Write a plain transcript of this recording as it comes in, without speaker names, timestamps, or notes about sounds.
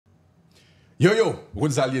Yo,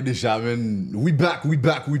 what's up, déjà, man? We back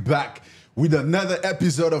with another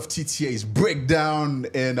episode of Tta'S Breakdown.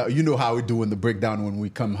 And you know how we do in the breakdown when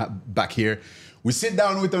we come back here. We sit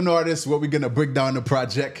down with an artist where we're going to break down the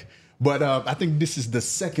project. But I think this is the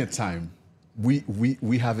second time we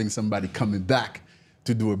having somebody coming back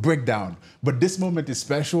to do a breakdown. But this moment is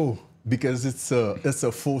special because it's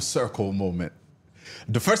a full circle moment.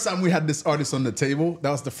 The first time we had this artist on the table, that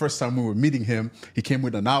was the first time we were meeting him. He came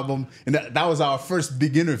with an album, and that was our first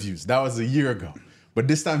big interviews. That was a year ago. But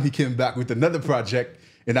this time he came back with another project,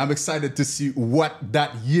 and I'm excited to see what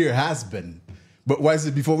that year has been. But why is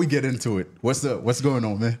it, before we get into it, what's going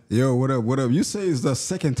on, man? Yo, what up? You say it's the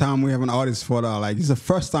second time we have an artist for it's the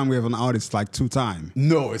first time we have an artist like 2 times.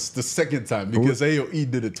 No, it's the second time because AOE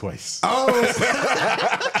did it twice. Oh,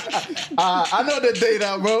 I know the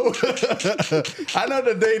data, bro. I know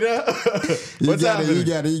the data. You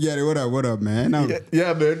got it. What up, man?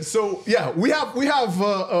 Yeah, man. So yeah, we have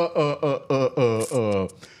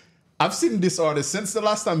I've seen this artist since the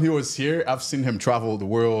last time he was here. I've seen him travel the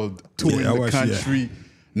world, touring the country,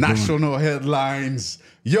 national headlines.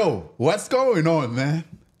 Yo, what's going on, man?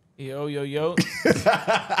 Yo.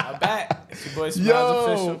 I'm back. It's your boy Smiles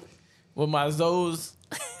Official with my Zoes.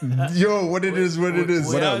 Yo, what it is. What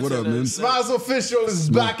up, man? Smiles Official is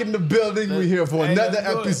back in the building. We're here for another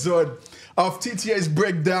episode of Tta'S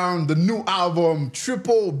Breakdown, the new album,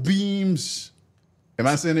 Triple Beams. Am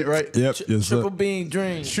I saying it right? Yep. Yes, Triple Beam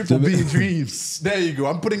Dreams. Triple Beam Dreams. There you go.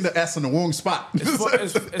 I'm putting the S on the wrong spot.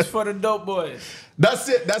 It's for the dope boys. That's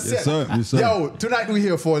it. Yes, sir. Yo, tonight we're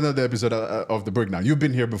here for another episode of The Breakdown. You've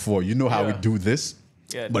been here before. You know how we do this.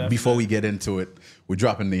 Yeah, but before we get into it, we're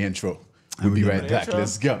dropping the intro. We'll be right back.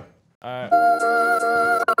 Let's go. All right.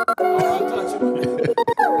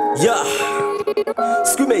 Yeah.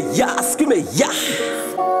 Screaming, yeah.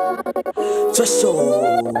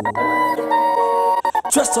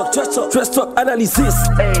 Trash talk, analysis.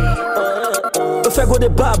 On fait gros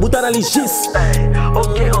débat, bout d'analysis.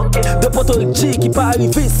 De pontologie qui pas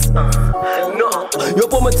arrivis. Yo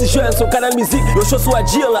pour mon petit jeune, son canal musique. Yo chose soit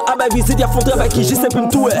dire, à ma visite, y'a font travail qui j'y sais plus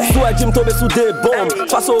m'touer. Soit Jim tomber sous des bombes.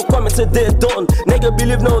 Face au commerce c'est des dons. Nigga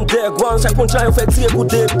believe non underground. Chaque punchline on fait tirer coup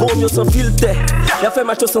des bombes. Yo sans filtre. Y'a fait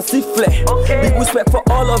match sans sifflet. Big respect for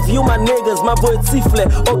all of you my niggas. Ma voix sifflet.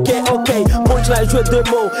 Ok. Punchline jouer deux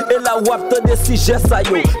mots. Et la wap te décide ça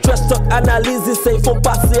yo. Trash talk analyse, c'est ils font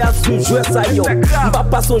passer à suivre jouer ça yo. M'pas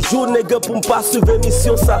pas son jour nigga pour m'pas suivre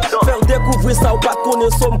émission ça. Faire découvrir ça ou pas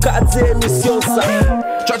connaître son m'cadé émission ça.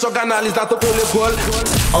 Trash talk analyse la top l'école.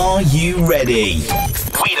 Are you ready?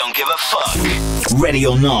 We don't give a fuck. Ready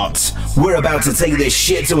or not, we're about to take this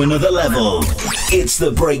shit to another level. It's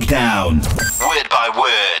the breakdown. Word by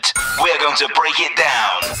word, we're going to break it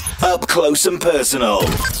down. Up close and personal.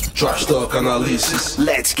 Trash talk analysis.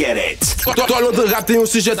 Let's get it. Toi l'autre rap t'es un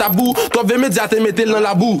sujet tabou. Toi veux média t'es mettre dans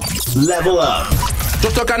la boue. Level up.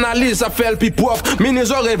 Trash talk analyse ça fait le plus propre. Mine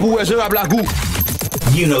oreilles pour je rap la goût.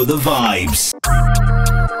 You know the vibes.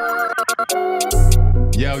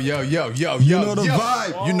 Yo. You know the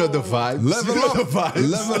vibe. You know the vibes.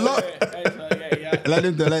 Level up. Let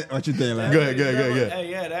him tell what you think. Go ahead. Hey,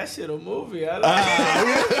 yeah, that shit a movie. I like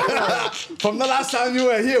it. From the last time you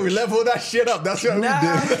were here, we leveled that shit up. That's what we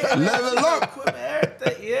did. Level up. Equipment,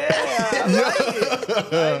 everything. Yeah,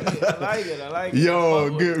 I like it. Yo,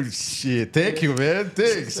 good shit. Thank you, man.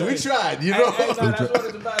 Thanks. We tried, you know. Hey, that's what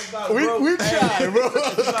it's about. It's about growth. We tried, bro.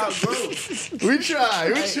 It's about growth. We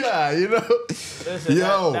try, you know. Listen,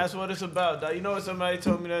 Yo. that's what it's about. You know what somebody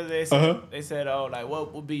told me the other day? They said, oh, like,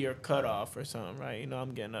 what would be your cutoff or something, right? You know,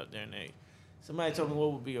 I'm getting up there, Nate. Somebody told me,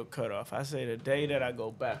 what would be your cutoff? I say, the day that I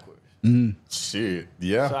go backwards. Shit,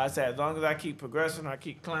 yeah. So I said, as long as I keep progressing, I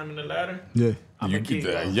keep climbing the ladder, Yeah. I'm going to keep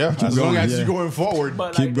going. Yeah, as long as you're going forward.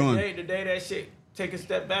 But Keep like going. the day that shit take a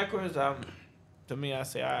step backwards, to me, I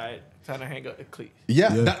say, all right, time to hang up the cleats. Yeah.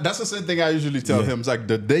 That's the same thing I usually tell him. It's like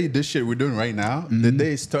the day this shit we're doing right now, the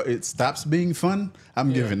day it stops being fun,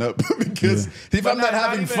 I'm giving up. Because if I'm not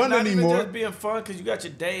having fun not anymore. Even just being fun, because you got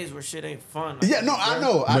your days where shit ain't fun. Yeah, no, I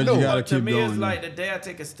know. But you gotta But to keep me, going. it's like the day I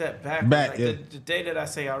take a step backwards. Back, like the day that I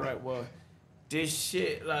say, all right, well, this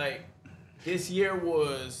shit, like, this year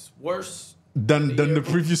was worse Than the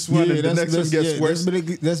previous one, and the next one gets worse.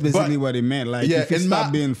 That's basically what it meant. Like, if it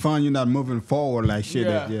stop being fun, you're not moving forward like shit.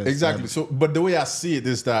 Yeah. Exactly. So, but the way I see it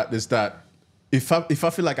is that if I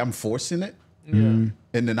feel like I'm forcing it, and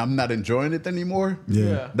then I'm not enjoying it anymore,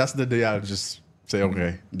 that's the day I'll just say,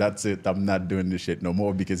 okay, that's it. I'm not doing this shit no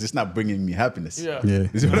more because it's not bringing me happiness. Yeah. You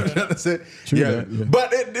see what I'm trying to say? True yeah. that, yeah.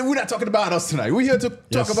 But we're not talking about us tonight. We're here to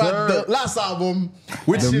talk about the last album,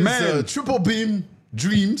 which is Triple Beam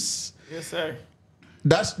Dreams. Yes, sir.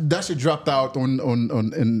 That shit dropped out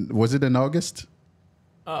on was it in August?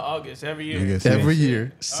 August every year. August, Every yeah.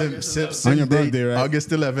 year, On your birthday, right?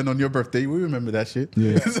 August 11 on your birthday. We remember that shit.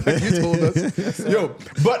 Yeah. You told us. Yo,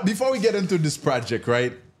 but before we get into this project,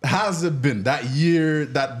 right? How's it been that year?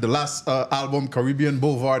 That the last album, Caribbean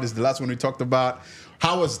Boulevard, is the last one we talked about.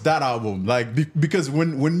 How was that album? Like, because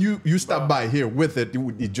when you stopped by here with it,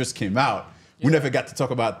 it just came out. Yeah. We never got to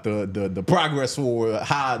talk about the progress or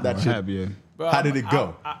how that shit. Yeah. Bro, how did it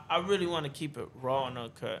go? I really want to keep it raw and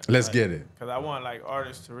uncut. Let's get it. Because I want like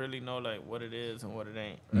artists to really know like what it is and what it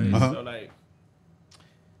ain't. Mm-hmm. Right? So like,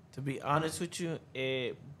 to be honest with you,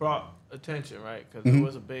 it brought attention, right? Because Mm-hmm. it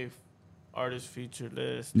was a big artist feature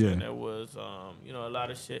list. Yeah. And there was you know, a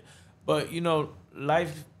lot of shit. But you know,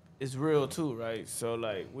 life is real too, right? So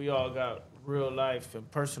like, we all got real life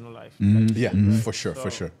and personal life. Mm-hmm. Like, Yeah, right? for sure, So,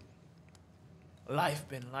 for sure. Life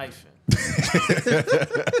been lifing.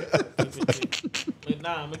 But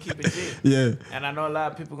nah, I'm gonna keep it G. Yeah. And I know a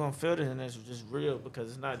lot of people gonna feel this, and it's just real because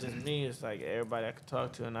it's not just me. It's like everybody I can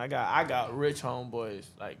talk to, and I got rich homeboys,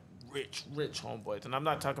 like rich homeboys, and I'm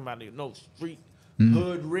not talking about no street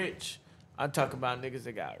hood rich. I'm talking about niggas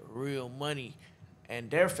that got real money, and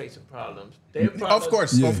they're facing problems. Their problems Of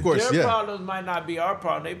course, Their yeah. problems might not be our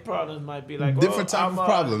problem. Their problems might be like Different type of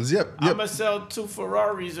problems. Yep. I'm gonna sell 2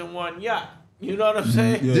 Ferraris and 1 yacht. You know what I'm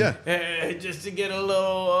saying? Yeah. Just to get a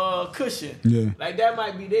little cushion. Yeah. Like that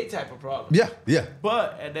might be their type of problem. Yeah.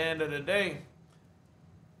 But at the end of the day,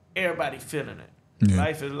 everybody feeling it. Yeah.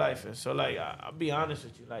 Life is life. And so like I'll be honest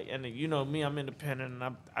with you. Like, and you know me, I'm independent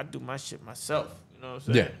and I do my shit myself. You know what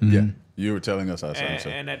I'm saying? Yeah. You were telling us how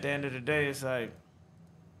And at the end of the day, it's like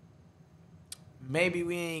maybe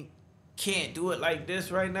we can't do it like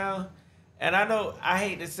this right now. And I know I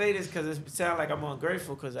hate to say this because it sounds like I'm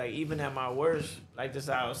ungrateful because like even at my worst, like this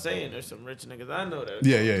how I was saying, there's some rich niggas I know that.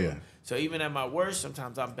 Yeah. So even at my worst,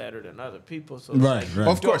 sometimes I'm better than other people. So Right, like, right.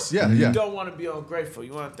 Of course, yeah. You don't want to be ungrateful.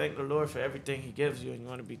 You want to thank the Lord for everything He gives you, and you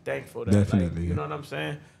want to be thankful that, Definitely, like, you yeah. know what I'm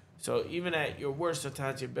saying. So even at your worst,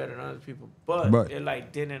 sometimes you're better than other people. But it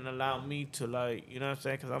like didn't allow me to like, you know what I'm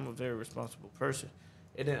saying, because I'm a very responsible person.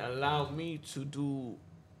 It didn't allow me to do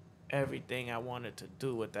everything I wanted to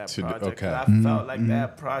do with that project. Okay. I felt like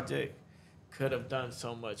that project could have done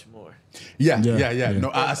so much more. Yeah. No,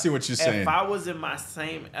 I see what you're saying. If I was in my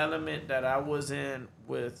same element that I was in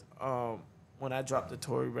with when I dropped the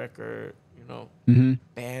Tory record, you know,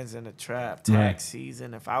 Bands in the Trap, Tax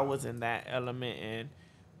Season, if I was in that element and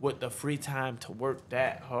with the free time to work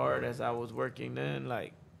that hard as I was working then,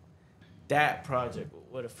 like that project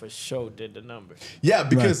would have for sure did the numbers. Yeah,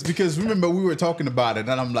 because remember we were talking about it,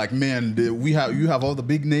 and I'm like, man, you have all the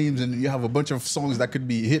big names, and you have a bunch of songs that could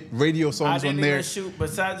be hit radio songs on there. I didn't even shoot,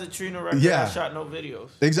 besides the Trina record, Yeah. I shot no videos.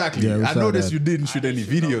 Exactly. Yeah, we I saw noticed that. you didn't shoot any didn't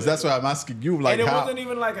shoot no videos. That's why I'm asking you, like, And it how? wasn't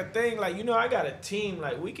even like a thing, like, you know, I got a team,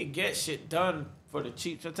 like, we could get shit done for the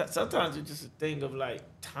cheap. Sometimes it's just a thing of, like,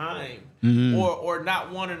 time or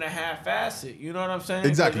not wanting to half-ass it. You know what I'm saying?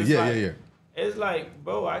 Exactly. 'Cause Yeah, it's yeah, like, It's like,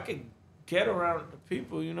 bro, I could get around the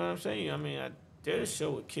people, you know what I'm saying? I mean, I did a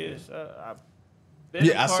show with Kiss. I've been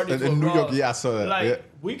Yeah, to parties in with New York, Ross. yeah, I saw that. Like, Yeah.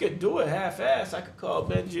 we could do it half-ass. I could call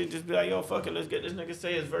Benji and just be like, yo, fuck it, let's get this nigga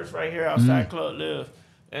say his verse right here outside Club Live.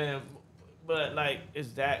 But, like,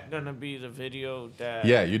 is that going to be the video that...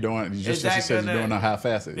 Yeah, you don't want, just as you said, you don't want to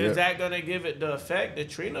half-ass it. Is that going to give it the effect? The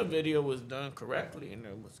Trina video was done correctly, and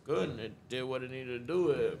it was good, and it did what it needed to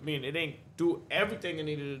do. I mean, it didn't do everything it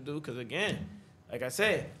needed to do, because, again, like I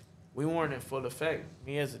said, we weren't in full effect,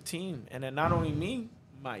 me as a team. And then not only me,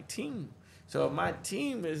 my team. So if my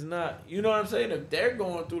team is not, you know what I'm saying? If they're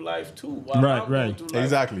going through life too, while I'm going through life,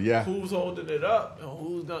 exactly, yeah. who's holding it up and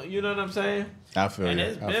who's going, you know what I'm saying? I feel And you.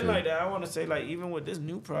 it's been like that. I want to say, like, even with this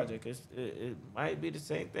new project, it might be the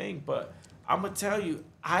same thing. But I'm going to tell you,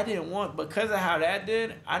 I didn't want, because of how that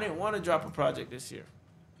did, I didn't want to drop a project this year.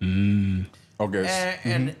 Okay.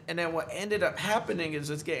 And then what ended up happening is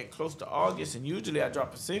it's getting close to August, and usually I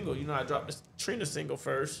drop a single. You know, I dropped the Trina single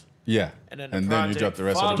first. Yeah. And then you drop the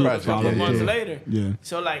rest of the project. A couple months Yeah. later. Yeah.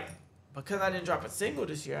 So, like, because I didn't drop a single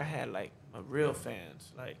this year, I had, like, my real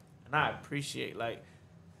fans. Like, and I appreciate, like,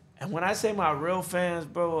 and when I say my real fans,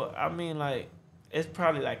 bro, I mean, like, it's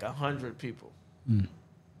probably, like, 100 people.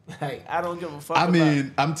 Like, I don't give a fuck I about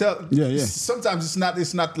mean, I'm telling. Yeah. Sometimes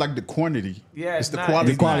it's not like the quantity. Yeah, it's the not.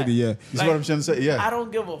 quality. The quality, yeah. Is what I'm trying to say. Yeah. I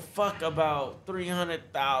don't give a fuck about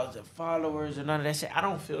 300,000 followers or none of that shit. I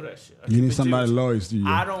don't feel that shit. You need somebody loyal to you.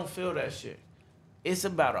 I don't feel that shit. It's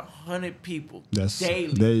about 100 people From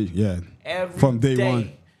daily, every day day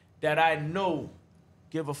one. that I know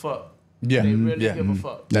give a fuck. Yeah. They really Yeah. give a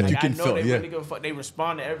fuck. That Like, you can I know feel, they yeah. really give a fuck. They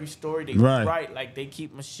respond to every story. They Right. write. Like, they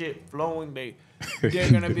keep my shit flowing. They're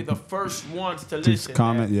going to be the first ones to listen.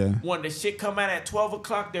 comment, man. yeah. When the shit come out at 12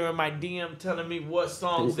 o'clock, they're in my DM telling me what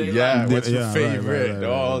songs they Yeah, like. what's your Yeah, right, favorite? right.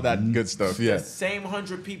 All that good stuff. Yeah. The same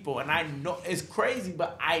 100 people. And I know, it's crazy,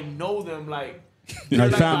 but I know them like... They're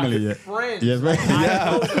Like family, my yeah. friends. Yeah, Like, right. I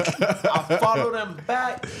know them. I follow them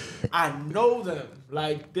back. I know them.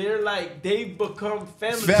 Like they've become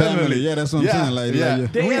family. Family, yeah, that's what I'm Yeah, saying. Like, yeah.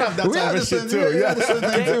 like, They we have- have that we type have of the shit same- too. yeah, the same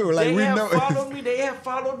thing too. Like, they we have know. followed me. They have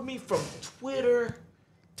followed me from Twitter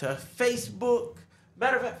to Facebook.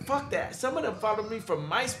 Matter of fact, fuck that. Some of them followed me from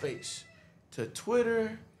MySpace to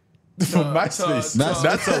Twitter. From MySpace.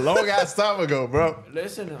 That's a long ass time ago, bro.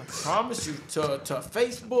 Listen, I promise you, to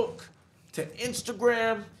Facebook, to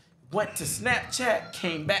Instagram, went to Snapchat,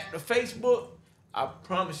 came back to Facebook. I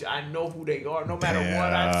promise you, I know who they are. No matter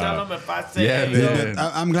what I tell them, if I say, Yeah, hey, yo, man.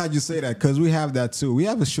 I'm glad you say that because we have that too. We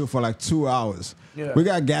have a show for like 2 hours. Yeah. We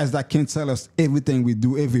got guys that can tell us everything we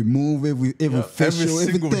do, every move, every facial,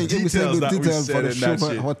 Every single everything, every details single that we detail said for the in show that for,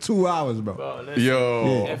 shit. for 2 hours, bro. bro, listen,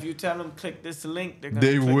 Yo. if you tell them click this link, they're gonna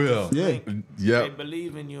They click will. This Yeah. link. Yep. They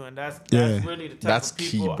believe in you, and that's Yeah. really the type That's of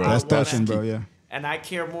key, people bro. I That's wanna- touching, bro. Yeah. And I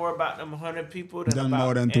care more about them 100 people than Than about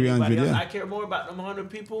more than anybody 300, else. yeah. I care more about them 100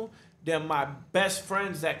 people than my best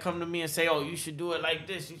friends that come to me and say, "Oh, you should do it like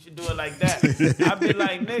this. You should do it like that." I'd be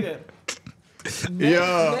like, "Nigga,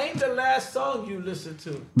 name the last song you listened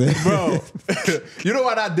to." Bro, you know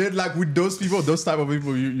what I did? Like with those people, those type of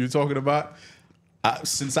people you're talking about.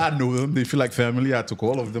 Since I know them, they feel like family. I took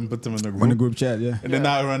all of them, put them in a group, On the group chat, yeah. and then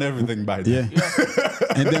I run everything by them. Yeah.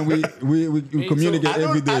 And then we too. communicate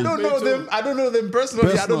every day. I don't know Me them. too. I don't know them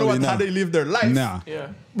personally. I don't know Personally, how no. they live their life. Nah. Yeah.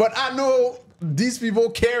 But I know these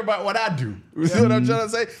people care about what I do. You see what I'm trying to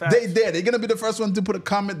say? Facts. They're gonna be the first one to put a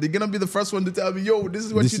comment. They're gonna be the first one to tell me, "Yo, this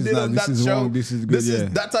is what This you is did not- on this that is show. wong, this is good, yeah.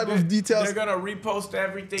 that type of details." They're gonna repost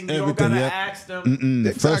everything. You Everything, don't gotta yeah. ask them.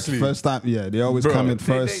 Exactly. First time, yeah. They always Bro, comment They,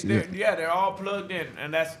 first. they're all plugged in,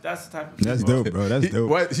 and that's the type of That's people. dope, bro. That's dope.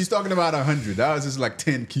 What, he's talking about 100. That was just like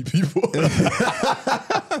 10 key people. Hey,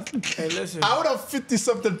 listen. Out of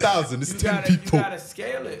 50-something thousand, it's You 10 gotta, people. you gotta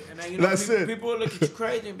scale it, and then That's it. people will look at you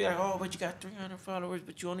crazy and be like, "Oh, but you got 300 followers,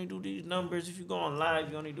 but you only do these numbers. If you go on live,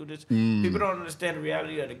 you only do this." People don't understand the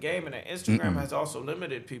reality of the game, and that Instagram has also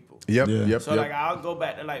limited people. Yep, Yeah. yep, So yep. like, I'll go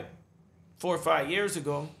back to like 4 or 5 years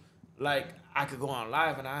ago. Like, I could go on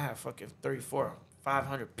live and I have fucking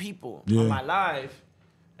 500 people Yeah. on my live.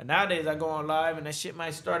 And nowadays I go on live and that shit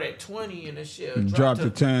might start at 20 and that shit will Drop to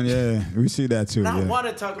 10, yeah. We see that too. And I Yeah. want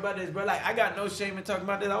to talk about this, bro. Like, I got no shame in talking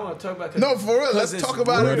about this. I want to talk about it. No, for real. Let's talk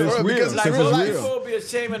about it, real. for real, It's because real. it's Like, real most life. people will be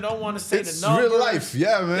ashamed and don't want to say It's the numbers. real life,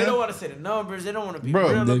 yeah, man. They don't want to say the numbers. They don't want to be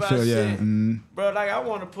Bro, real they about feel, yeah, shit. Bro, like, I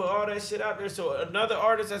want to put all that shit out there so another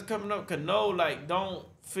artist that's coming up can know, like, don't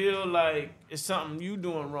feel like it's something you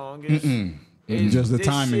doing wrong. It's Just the this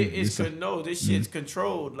timing. Shit is It's this shit's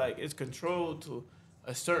controlled. Like, it's controlled to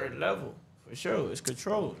a certain level. For sure, it's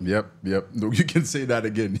controlled. Yep, yep. No, you can say that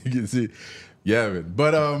again. You can see, yeah, man.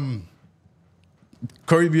 But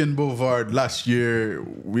Caribbean Boulevard last year,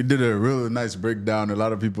 we did a really nice breakdown. A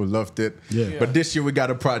lot of people loved it. Yeah. But this year we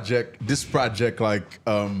got a project. This project, like,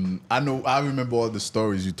 I remember all the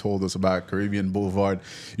stories you told us about Caribbean Boulevard.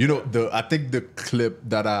 You know, I think the clip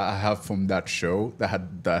that I have from that show that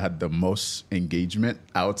had the most engagement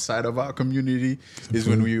outside of our community is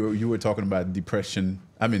when you were talking about depression.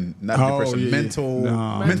 I mean, not depression, yeah, yeah. mental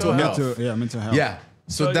No. mental health. Mental health. Yeah.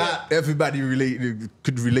 So, So, that everybody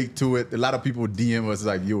could relate to it. A lot of people DM us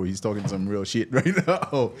like, "Yo, he's talking some real shit right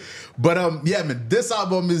now." But yeah, man, this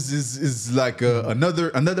album is like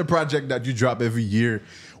another project that you drop every year.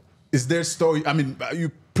 Is there story? I mean,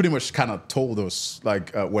 you pretty much kind of told us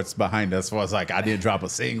like what's behind it, as far as like I didn't drop a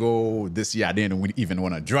single this year. I didn't even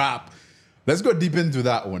want to drop. Let's go deep into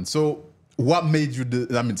that one. So, what made you?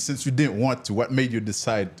 Since you didn't want to, what made you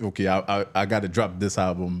decide? Okay, I got to drop this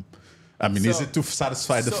album. I mean, is it to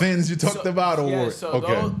satisfy the fans you talked about, or yeah? So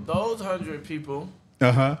okay? those 100 people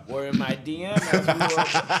Were in my DM as we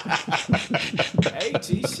were. Hey,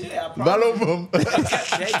 T, shit. I Balobum. Hey,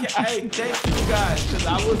 thank you guys, because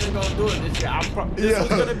I wasn't going to do it this year. This was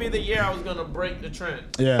going to be the year I was going to break the trend.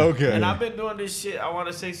 Yeah. Okay. And I've been doing this shit, I want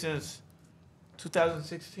to say, since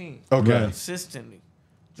 2016. Okay. Consistently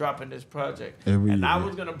dropping this project. Every and I year.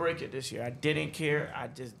 was going to break it this year. I didn't care. I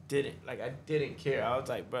just didn't. Like, I didn't care. I was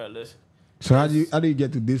like, bro, listen. So how do you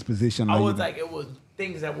get to this position? I now? was like, it was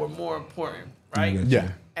things that were more important, right?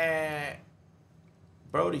 Yeah. And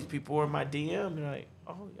bro, these people were in my DM and like,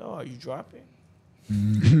 oh, yo, are you dropping?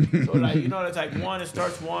 So like, you know, it's like one, it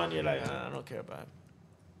starts one, you're like, I don't care about it.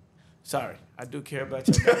 Sorry, I do care about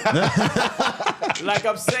you. Like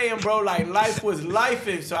I'm saying, bro, like life was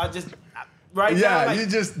lifing, so I just now. Yeah,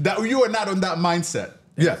 Like, you are not on that mindset.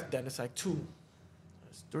 Yeah. Then it's like 2,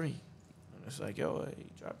 it's 3, and it's like, yo, hey, you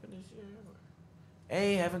dropping this year?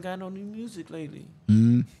 Hey, haven't got no new music lately.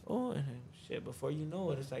 Oh, and shit, before you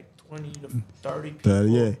know it, it's like 20 to 30 people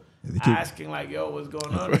Yeah. asking like, yo, what's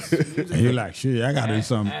going on? And you're like, shit, I gotta do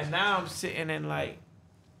something. And now I'm sitting in like,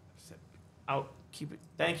 I'll keep it.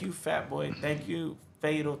 Thank you, Fat Boy. Thank you,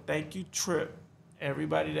 Fatal. Thank you, Trip.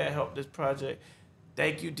 Everybody that helped this project.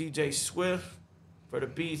 Thank you, DJ Swift, for the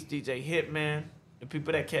beats. DJ Hitman, the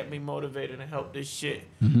people that kept me motivated and helped this shit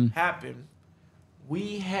happen.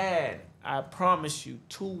 We had, I promise you,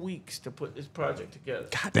 2 weeks to put this project together.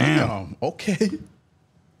 God damn. Okay.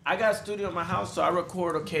 I got a studio in my house, so I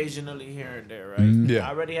record occasionally here and there, right? Yeah.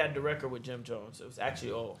 I already had the record with Jim Jones. It was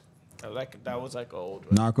actually old. That was like an old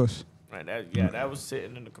one. Narcos. Right, that was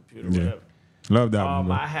sitting in the computer, whatever. Love that one,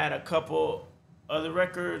 bro. I had a couple other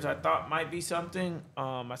records I thought might be something.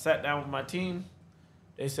 I sat down with my team.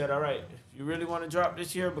 They said, all right, if you really want to drop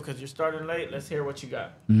this year because you're starting late, let's hear what you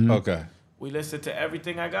got. Okay. We listened to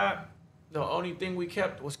everything I got. The only thing we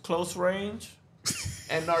kept was Close Range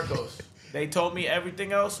and Narcos. They told me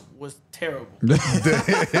everything else was terrible.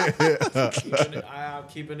 I'm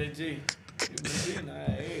keeping it G.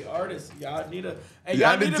 Hey, artists, y'all need to. Hey,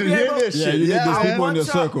 y'all need to be hear able. this shit. you need Yeah, those man. people in your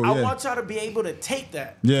circle. I Yeah. want y'all to be able to take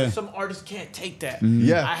that. Yeah. Some artists can't take that.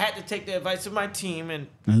 Yeah. I had to take the advice of my team, and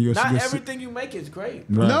And not everything you make is great.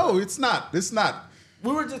 Right. No, it's not. It's not.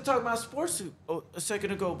 We were just talking about sports a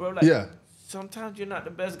second ago, bro. Like, Yeah. sometimes you're not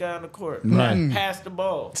the best guy on the court. Right. Pass the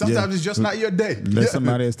ball. Sometimes it's just not your day. Let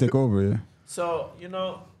somebody else take over, yeah. So,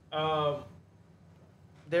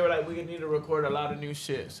 they were like, we need to record a lot of new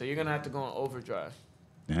shit. So you're going to have to go on overdrive.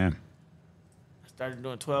 Damn. I started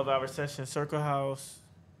doing 12-hour sessions, Circle House.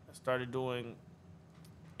 I started doing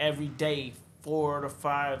every day 4 to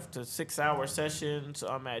 5 to 6 hour sessions.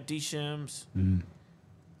 I'm at D-Shims.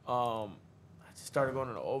 I just started going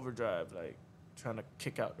into overdrive, like trying to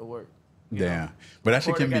kick out the work. You Damn. know? But that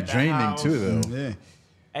shit can be Recording at the draining house. too, though. Yeah.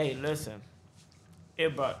 Hey, listen.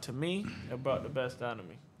 It brought the best out of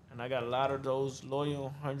me. And I got a lot of those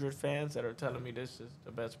loyal 100 fans that are telling me this is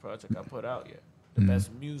the best project I put out yet. The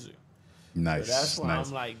best music. Nice. So that's why nice.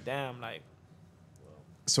 I'm like, damn, like,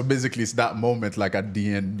 So basically, it's that moment, like at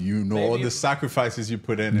the end, all Maybe- the sacrifices you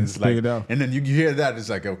put in is Figure like, it out. and then you hear that, it's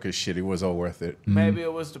like, okay, shit, it was all worth it. maybe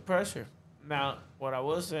it was the pressure. Now, what I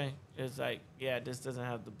will say is like, yeah, this doesn't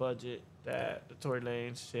have the budget that the Tory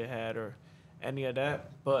Lanez shit had or any of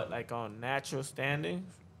that. But like on natural standing,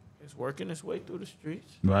 it's working its way through the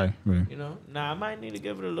streets. Right. You know, now I might need to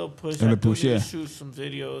give it a little push. A little I do push, need yeah. to shoot some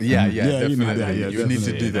videos. Yeah, Yeah, you need definitely. that, yeah, you need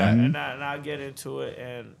to definitely. do that. And I'll get into it.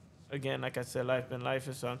 And again, like I said, life been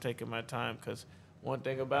life, so I'm taking my time. Because one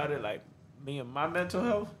thing about it, like me and my mental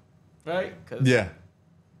health, right? Cause, Yeah.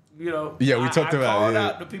 you know, Yeah, we talked about I called it, yeah.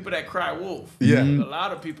 out the people that cry wolf. Yeah. A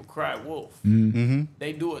lot of people cry wolf.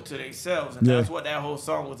 They do it to themselves, and Yeah. that's what that whole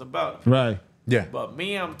song was about. Right. Yeah. But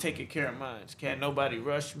me, I'm taking care of mine. Can't nobody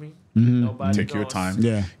rush me. Nobody Take your gonna time.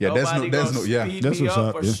 Yeah. Yeah, there's no, yeah. speed That's me what's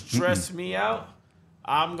up up, or yeah. stress me out.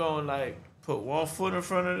 I'm going like put one foot in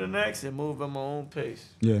front of the next and move at my own pace.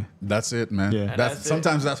 Yeah. That's it, man. Yeah. And that's it.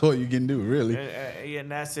 Sometimes that's all you can do, really. And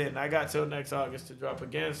that's it. And I got till next August to drop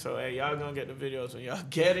again. So hey, y'all gonna get the videos when y'all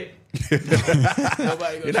get it.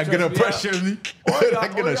 Nobody You're not gonna pressure me. You're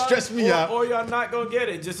not gonna stress me out. Or y'all not gonna get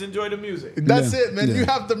it. Just enjoy the music. That's Yeah. it, man. Yeah. You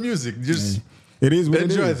have the music. Just It is what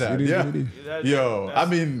enjoy it is. that. It is Yeah. what it is. Yo, I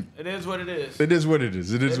mean, It is what it is. it is what it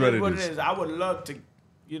is. It is what it is. I would love to,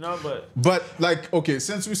 but But like, okay,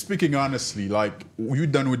 since we're speaking honestly, like you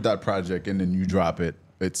done with that project and then you drop it,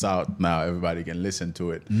 it's out now. Everybody can listen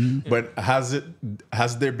to it. But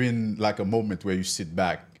has there been like a moment where you sit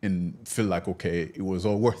back and feel like, okay, it was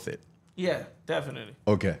all worth it? yeah, definitely.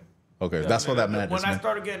 Okay, that's what that Definitely. matters, When I man.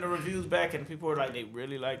 started getting the reviews back and people were like, they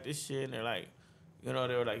really like this shit, and they're like, they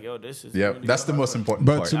were like, yo, this is Yeah, really that's the hard most work. important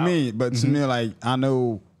But part. to me, like I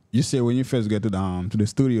know you said when you first get to the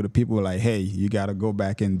studio, the people were like, "Hey, you gotta go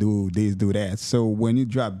back and do this, do that." So when you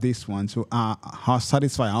drop this one, so how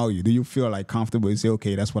satisfied are you? Do you feel like comfortable? You say,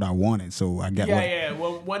 "Okay, that's what I wanted, so I got what." Yeah.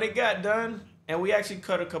 Well, when it got done, and we actually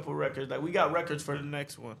cut a couple records. Like we got records for the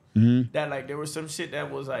next one. That like there was some shit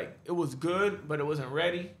that was like it was good, but it wasn't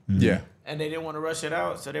ready, Yeah, and they didn't want to rush it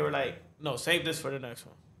out. So they were like, no, save this for the next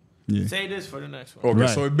one. Yeah. Say this for the next one. okay. Right.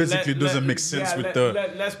 So it basically doesn't make sense with the.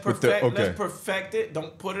 Let's with the- perfect. okay. Let's perfect it.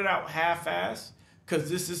 Don't put it out half-ass. because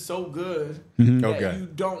this is so good Mm-hmm. that Okay. you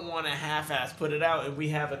don't want to half-ass put it out, and we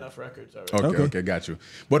have enough records already. Okay, Okay. got you.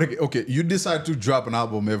 But okay, you decide to drop an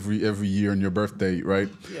album every year on your birthday, right?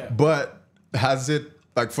 Yeah. But has it,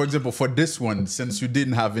 like, for example, for this one, since you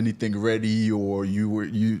didn't have anything ready, or you were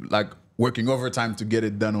like working overtime to get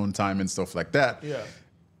it done on time and stuff like that? Yeah.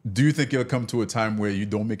 Do you think it'll come to a time where you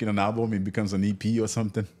don't make it an album, it becomes an EP or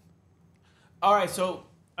something? All right,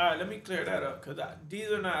 let me clear that up because these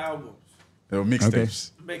are not albums. Or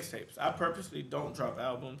mixtapes? Mixtapes. I purposely don't drop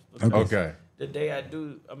albums. Okay. The day I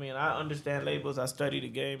do, I mean, I understand labels. I study the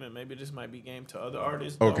game, and maybe this might be game to other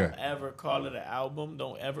artists. Okay. Don't ever call it an album.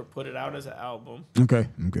 Don't ever put it out as an album. Okay.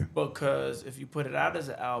 Because if you put it out as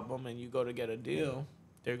an album and you go to get a deal,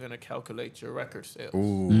 they're going to calculate your record sales.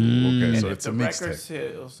 Ooh, okay, And so if it's a the record mixtape.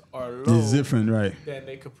 sales are low, It's different, right? then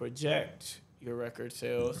they could project your record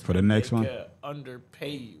sales. For the and next they one? could underpay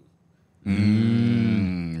you.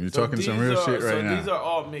 You're So talking some these real are- shit right so now. these are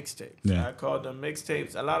all mixtapes. Yeah. I call them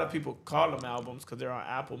mixtapes. A lot of people call them albums because they're on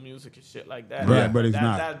Apple Music and shit like that. Right, but it's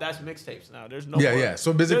not. That's mixtapes now. There's no Yeah, more, yeah.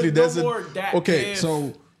 So basically there's no a- more that okay, if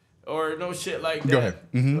so- or no shit like that. Go ahead.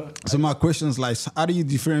 Mm-hmm. So my question is like, how do you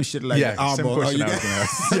differentiate like Yeah, album? same or question you I was got- gonna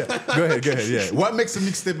ask. Yeah, go ahead, yeah. What makes a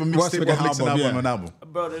mixtape a What's mixtape? like What an makes an album, album yeah. an album?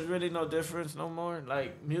 Bro, there's really no difference no more.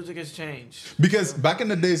 Like music has changed. Because back in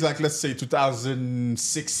the days, like let's say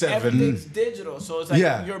 2006, 7. Everything's digital, so it's like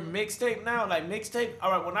Yeah. your mixtape now. Like mixtape.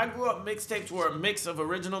 All right, when I grew up, mixtapes were a mix of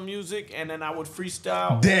original music, and then I would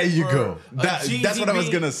freestyle. There you over go. a That's Jeezy what I was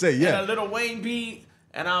beat gonna say, yeah. and a Lil Wayne beat,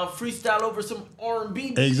 and I'll freestyle over some R&B.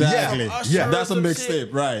 beat, Exactly. some Usher Yeah, or that's a some mixtape,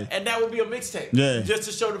 shit, right. And that would be a mixtape. Yeah. just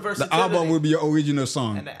to show the The versatility. album will be your original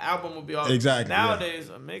song. and the album will be all Exactly, yeah. Nowadays,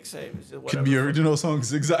 a mixtape is just whatever. Could be original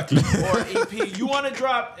songs, exactly. Or EP. You want to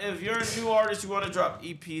drop, if you're a new artist, you want to drop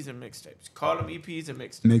EPs and mixtapes. Call them EPs and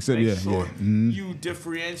mixtapes. Mixtape, Make yeah, sure yeah. Mhm. you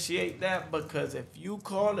differentiate that, because if you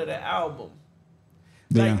call it an album,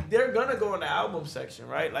 Yeah. like they're gonna go in the album section,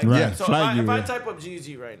 right? Like, Right. yeah. So Flag you, if I yeah. type up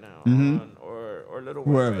GZ right now, on, or Little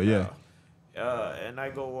Wayne Whoever, right yeah. now, and I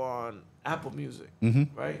go on Apple Music,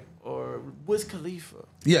 right, or Wiz Khalifa.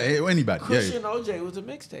 yeah, anybody. Yeah, Christian OJ was a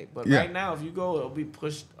mixtape, but Yeah. right now, if you go, it'll be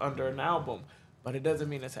pushed under an album. But it doesn't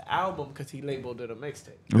mean it's an album because he labeled it a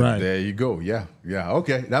mixtape. Right. There you go. Yeah.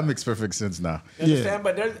 Okay. That makes perfect sense now. You understand?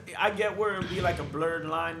 But I get where it'd be like a blurred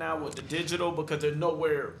line now with the digital, because there's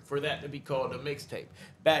nowhere for that to be called a mixtape.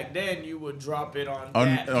 Back then, you would drop it on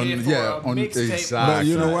that hit for a mixtape. exactly. But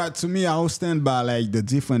you know what? To me, I will stand by like the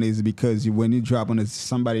difference is because when you drop on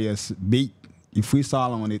somebody else's beat, you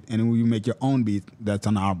freestyle on it, and when you make your own beat, that's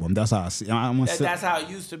an album. That's how I see. That's how it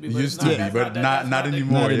used to be. But Used it's to not, be, that's but that's not the-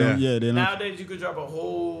 anymore. Yeah. They don't. Nowadays, you could drop a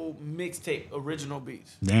whole mixtape, original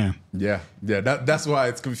beats. Damn. Yeah. That's why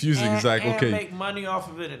it's confusing. It's like, and okay, make money off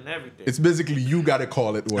of it and everything. it's basically you got to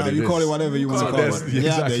call it what it You is. call it whatever you want So to call that's- it. yeah, Yeah,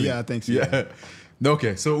 exactly. yeah, I think so. Yeah.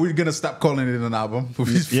 Okay, so we're gonna stop calling it an album. From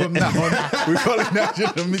now on, we're calling that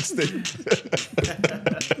just a mixtape.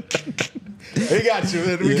 We got you,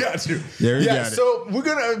 man. We got you. Yeah, we got it. So we're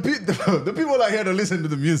gonna the people are here to listen to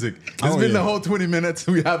the music. It's Oh, been yeah. the whole 20 minutes.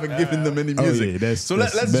 We haven't given them any Oh, music. yeah, that's- so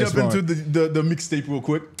that's let's best jump into part. the mixtape real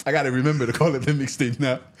quick. I gotta remember to call it the mixtape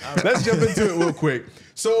now. Let's jump into it real quick.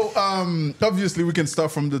 So obviously we can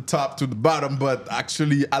start from the top to the bottom, but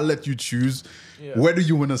actually I'll let you choose. Yeah. Where do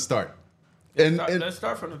you want to start? Let's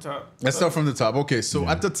start from the top. Let's start from the top. Okay, so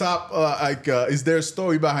at the top, is there a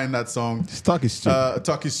story behind that song? Stock is cheap.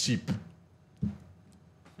 Talk is cheap.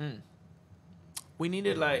 We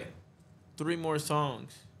needed like 3 more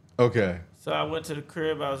songs. Okay. So I went to the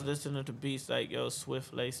crib. I was listening to beats like, yo,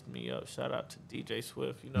 Swift laced me up. Shout out to DJ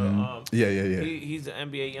Swift. You know, Yeah. he's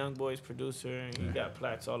an NBA YoungBoys producer, and he got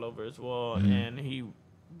plaques all over his wall. And he's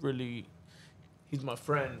my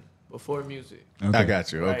friend before music. I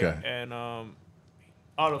got you. Right? Okay. And all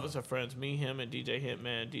of us are friends. Me, him, and DJ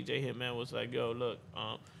Hitman. DJ Hitman was like, yo, look,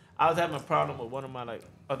 I was having a problem with one of my like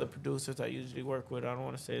other producers I usually work with. I don't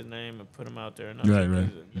want to say his name and put him out there. Right.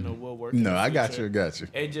 You know, we'll work. No, in the I got future. you. Got you.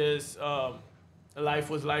 It just life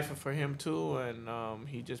was life for him too, and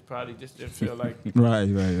he just probably just didn't feel like right.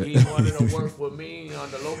 he wanted to work with me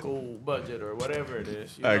on the local budget or whatever it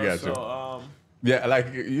is. You know? I got you. So, Yeah,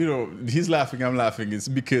 like he's laughing. I'm laughing. It's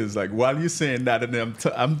because like while you're saying that, and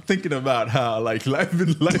I'm thinking about how like life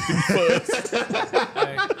been for us.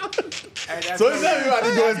 So it's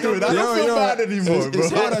everybody going through it. I don't feel bad anymore, bro.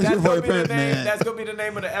 It's hard out here for a pimp, man. That's gonna be the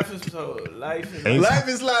name of the episode. Life is Life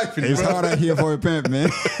is life, It's bro. hard out here for a pimp, man.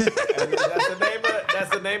 That's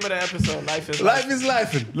the name of the episode. Life is Life is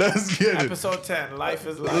life. Let's get it. Episode 10. Life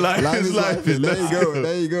is life. Life is life. There you go.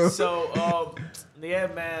 There you go. So yeah,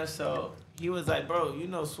 man. So he was like, bro, you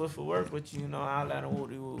know Swift will work with you. You know, I'll let him.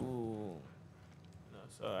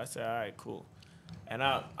 So I said, all right, cool. And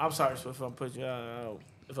I'm sorry, Swift, if I'm putting you out.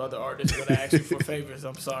 If other artists are gonna ask you for favors,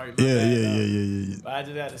 I'm sorry. Yeah. But I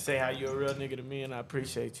just had to say how you're a real nigga to me, and I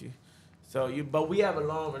appreciate you. So but we have a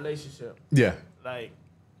long relationship. Yeah. Like,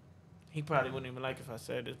 he probably wouldn't even like if I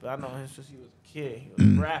said this, but I know him since he was a kid. He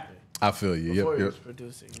was rapping. I feel you. Before he Yep. was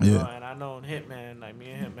producing. You know? And I know Hitman, like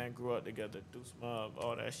me and Hitman grew up together, Deuce Mob,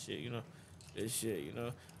 all that shit, you know, this shit, you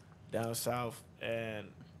know, down south. And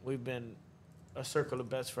we've been a circle of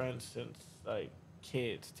best friends since, like,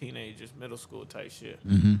 kids, teenagers, middle school type shit.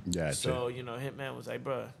 Gotcha. So, you know, Hitman was like,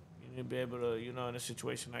 bruh, you need to be able to, you know, in a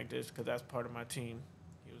situation like this, because that's part of my team.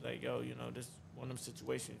 He was like, yo, you know, this is one of them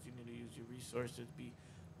situations. You need to use your resources,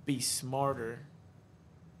 be smarter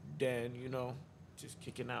than, you know, just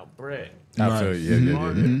kicking out bread. I feel you.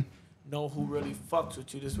 Yeah. Know who really fucks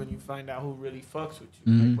with you. This is when you find out who really fucks with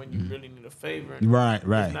you. Like when you really need a favor. And Right.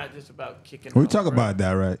 It's not just about kicking We out talk bread. about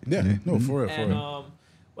that, right? Yeah. No, for real. And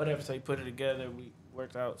whatever. So he put it together. We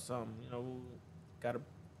worked out some. You know, we got a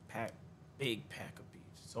big pack of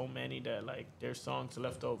beats. So many that like there's songs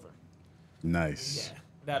left over. Nice. Yeah.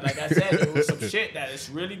 That, like I said, there was some shit that is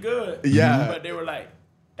really good. Yeah. But they were like,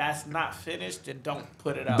 that's not finished, and don't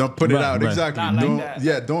put it out. Don't put it Right, out. right. Exactly. Not like Don't. that.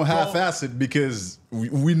 Yeah. Don't half-ass it because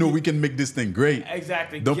we know we can make this thing great.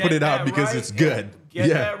 Exactly. Don't Get put it out that because right it's good. and Get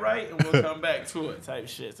Yeah. that right, and we'll come back to it type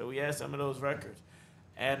shit. So we had some of those records.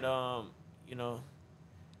 And, you know,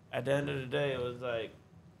 at the end of the day, it was like,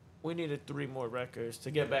 we needed 3 more records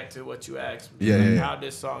to get back to what you asked me. Yeah, like yeah, yeah. how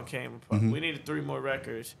this song came apart. We needed 3 more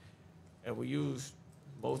records, and we used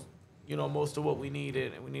most of what we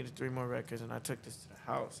needed, and we needed 3 more records. And I took this to the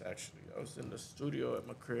house, actually. I was in the studio at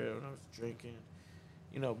my crib, and I was drinking,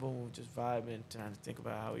 you know, boom, just vibing, trying to think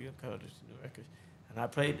about how we could cover this new record. And I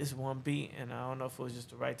played this one beat, and I don't know if it was just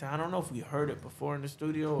the right time. I don't know if we heard it before in the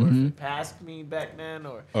studio or if it passed me back then,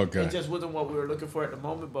 or Okay. it just wasn't what we were looking for at the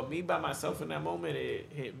moment. But me by myself in that moment, it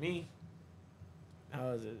hit me.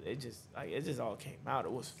 It just all came out.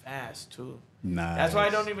 It was fast too. Nice. That's why I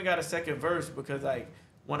don't even got a second verse, because like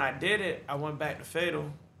when I did it, I went back to Fatal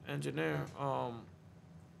Engineer.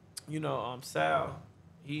 Sal,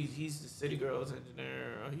 he's the City Girls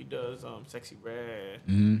engineer. He does Sexy Red.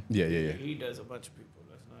 Yeah. He does a bunch of people.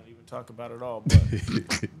 Let's not even talk about it all. But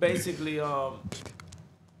basically,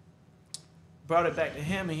 brought it back to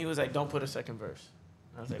him, and he was like, "Don't put a second verse."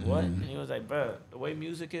 And I was like, "What?" And he was like, "Bro, the way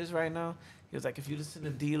music is right now." He was like, if you listen to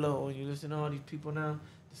D-Lo and you listen to all these people now,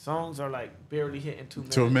 the songs are like barely hitting 2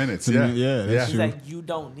 minutes. 2 minutes. 2 Yeah. minutes, yeah, that's He's true. like, you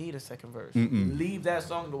don't need a second verse. Leave that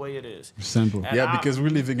song the way it is. Simple. And Yeah, because we're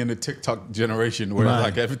living in a TikTok generation where Right.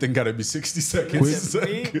 like everything gotta be 60 seconds.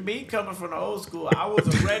 Listen, me coming from the old school, I was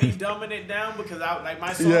already dumbing it down because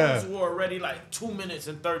my songs were already like 2 minutes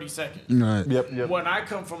and 30 seconds. Right. Yep. When I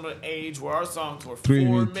come from an age where our songs were 3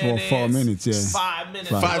 4 minutes, minutes, 4 minutes, yeah. 5 minutes,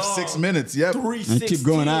 5, long, 6 minutes. Yep. 3 And keep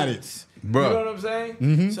going at it. 16s. Bro. You know what I'm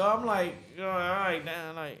saying? So I'm like, all right,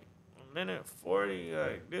 now like a minute 40,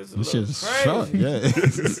 like this is a This little shit's crazy. short. Yeah.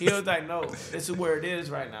 He was like, no, this is where it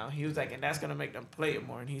is right now. He was like, and that's gonna make them play it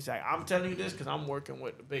more. And he's like, I'm telling you this because I'm working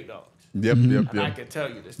with the big dogs. Yep. And I can tell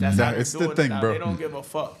you this. That's Nah, how they're it's the doing thing, it now. bro. They don't give a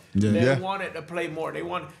fuck. Yeah. They Yeah. want it to play more. They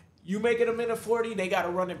want you make it a minute 40, they gotta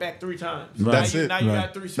run it back 3 times. Right. That's now you, it. Now you Right.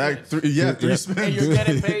 got 3 Like spins. 3 Yeah. spins. And you're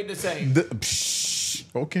getting paid the same.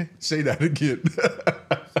 Okay, say that again.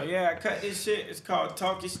 So yeah, I cut this shit. It's called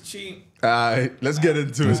Talk Is Cheap. All right, let's get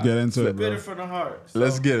into Let's it. get into it, Bitter bro. from the heart. So,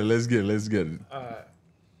 Let's get it. Let's get it. On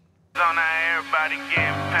now, everybody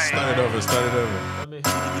getting paid. Start it over. let me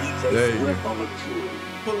There you go.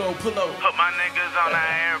 pull up. Put my niggas on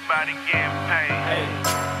now, everybody getting paid. Hey,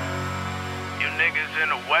 You niggas in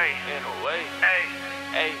the way. in a way. Hey,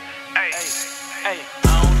 Hey, hey. hey. I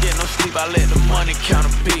don't get no sleep. I let the money count a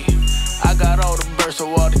beat. I got all the birds, so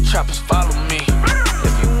all the trappers follow me.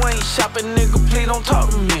 If you ain't shopping, nigga, please don't talk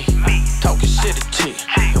to me. Talking shit to T,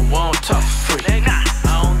 and we don't talk for free. I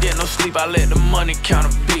don't get no sleep. I let the money count a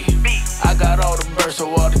beat. I got all the birds, so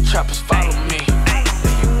all the trappers follow me.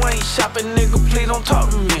 If you ain't shopping, nigga, please don't talk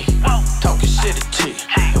to me. Talking shit to T,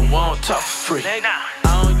 and we don't talk for free. I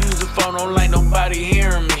don't use the phone, don't like nobody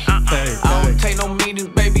hearing me. I don't take no meetings,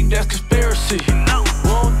 baby, that's conspiracy. We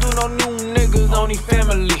don't do no new niggas, only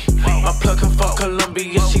family. My plug come from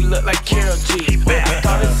Colombia, she look like Carol G.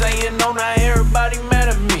 Started saying no, now everybody mad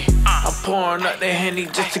at me. I'm pouring up that Henny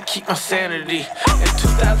just to keep my sanity. In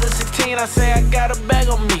 2016, I say I got a bag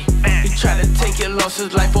on me. He tried to take it, lost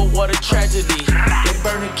his life, oh what a tragedy. They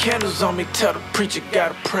burning candles on me, tell the preacher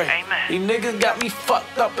gotta pray. These niggas got me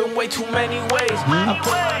fucked up in way too many ways. I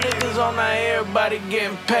put my niggas on, now everybody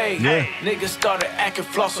getting paid. Niggas started acting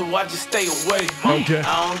floss, so I just stay away. Okay.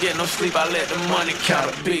 I don't get no sleep, I let the money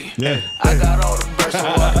count a beat. Yeah. I got all the burst, so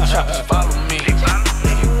all the choppers follow me.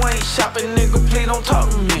 If you ain't shopping, nigga, please don't talk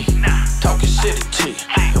to me. Talking shit to you,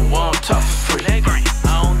 and won't talk for free.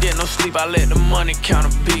 I don't get no sleep, I let the money counter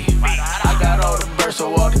be. I got all the burst,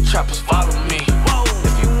 so all the choppers follow me.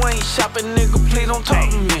 If you ain't shopping, nigga, please don't talk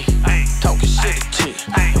to me. Talking shit to you,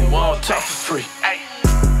 and won't talk for free.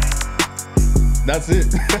 That's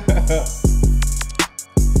it.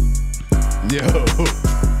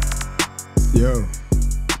 Yo.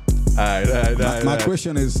 Alright. My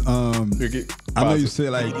question is, I know you say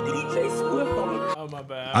like, Oh my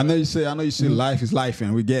bad. I know you say life is life,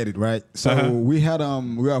 and we get it, right? So we had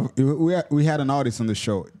an artist on the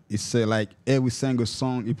show. He said like every single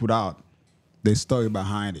song he put out, there's story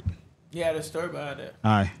behind it. Yeah, the story behind that.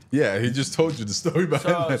 Aye. Yeah, he just told you the story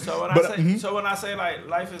behind that. So when I say like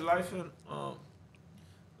life is life, and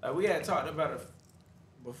like we had talked about it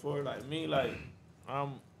before. Like me, like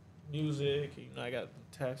I'm music. You know, I got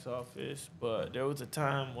the tax office, but there was a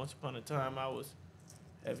time, once upon a time, I was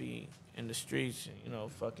heavy in the streets, and, you know,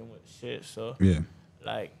 fucking with shit. So Yeah.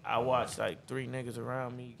 like I watched like 3 niggas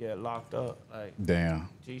around me get locked up. Like Damn.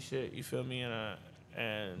 G shit, you feel me?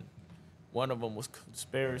 And one of them was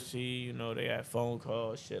conspiracy. You know, they had phone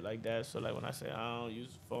calls, shit like that. So like when I say I don't use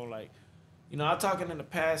the phone, like, you know, I'm talking in the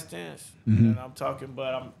past tense, and I'm talking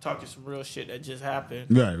some real shit that just happened.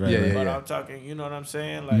 Right. But I'm talking, you know what I'm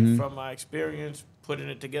saying? Like from my experience, putting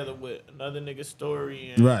it together with another nigga's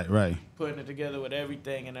story, and Right. putting it together with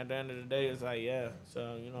everything. And at the end of the day, it's like, yeah.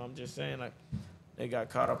 So, you know, I'm just saying, like, they got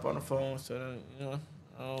caught up on the phone. So, you know,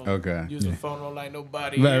 I don't use the phone on like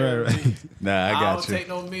nobody. Right. Nah, I got don't you. take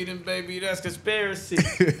no meeting, baby. That's conspiracy.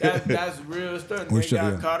 that's real stuff. They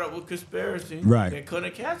got caught up with conspiracy. Right. They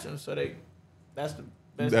couldn't catch them, so that's the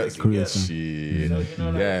best That's they could get. shit. So,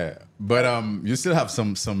 you know, Yeah, but you still have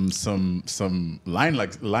some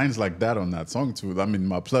lines like that on that song too. I mean,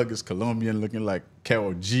 my plug is Colombian, looking like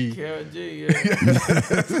Karol G. Karol G, yeah.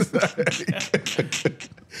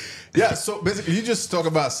 Yeah. So basically, you just talk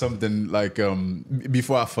about something like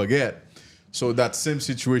before I forget. So that same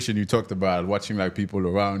situation you talked about, watching like people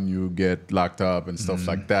around you get locked up and stuff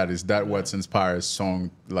like that. Is that what's inspires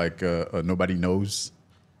song like Nobody Knows?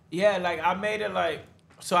 Yeah, like I made it like,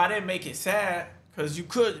 so I didn't make it sad, because you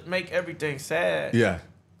could make everything sad. Yeah.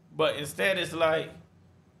 But instead it's like,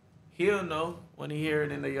 he'll know when he hear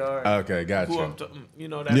it in the yard. Okay, gotcha. Who I'm you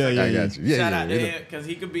know, that's Yeah, like, yeah, I got you. Yeah, shout yeah, out to him, because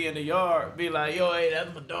he could be in the yard, be like, yo, hey,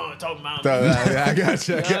 that's my dog talking about me. I got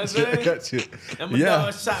you. You know what I'm I got you. And my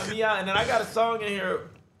dog shot me out. And then I got a song in here,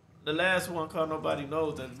 the last one called Nobody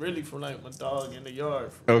Knows, that's really from like my dog in the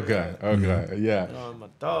yard. Okay, yeah. You know, my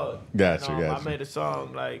dog. Gotcha, You know, gotcha. I made a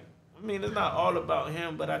song like, I mean, it's not all about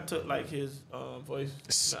him, but I took like his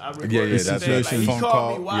voice. I recorded Yeah, it. that's Like, he phone called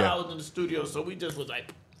call, me while yeah. I was in the studio, so we just was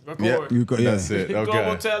like, Yeah, record. that's it. Go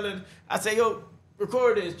Okay. telling, I say, yo,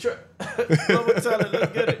 record this. Go telling,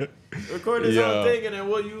 let's get it. Record this whole thing, and then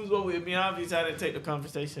we'll use what we. I mean, obviously, I didn't take the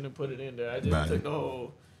conversation and put it in there. I just took the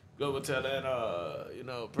whole Global Talent, you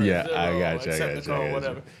know, Yeah, Zero, I got you. accept the call,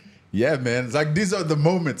 whatever. Yeah, man. It's like these are the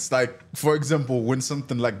moments. Like, for example, when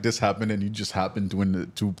something like this happened and you just happen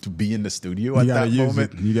to be in the studio at that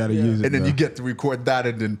moment. You gotta use it. And then bro. you get to record that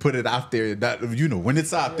and then put it out there. That, you know, when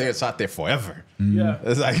it's out there, it's out there forever. Yeah.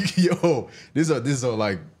 It's like, yo, these are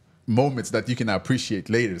like moments that you can appreciate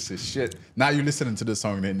later. So shit. Now you're listening to the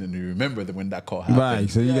song and you remember that when that call happened. Right,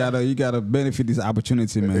 so you gotta benefit this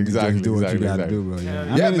opportunity, man. Exactly, to just do what exactly, you gotta exactly. do, bro.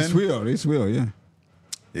 Yeah, Yeah, I mean, it's man. real. It's real, yeah.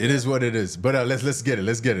 It is what it is. But let's get it.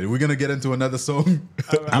 Let's get it. We're gonna get into another song.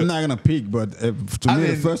 I'm not gonna pick, but to I me,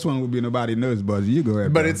 the mean- first one would be Nobody Knows, but you go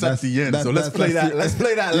ahead. But bro. it's at the end, so let's play that. Let's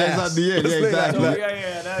play that That's last. at the end, Let's yeah, play that exactly.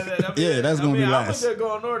 last. Yeah, that's gonna be I'm last. just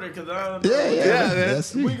go in order because I don't know. Yeah, Yeah,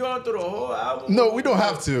 that's We going through the whole album. No, we don't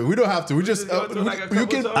have to. We don't have to. We just go through like a you couple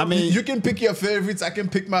can. songs? I mean, you can pick your favorites. I can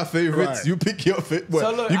pick my favorites. Right. You pick your favorite.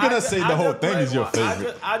 So look, You're gonna I say ju- the I whole just thing played is your one.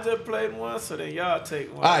 favorite. I just played one, so then y'all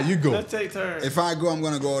take one. Ah, you go. Let's take turns. If I go, I'm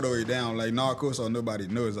gonna go all the way down, like Narcos or Nobody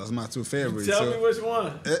Knows. That's my two favorites. Tell so. me which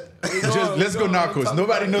one. Let's go Narcos.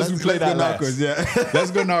 Nobody knows we play that last. Narcos, yeah.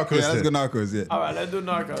 Let's go Narcos. Yeah, let's then. go Narcos, yeah. All right, let's do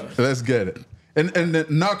Narcos. Let's get it. And the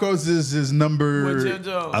Narcos is With Jim number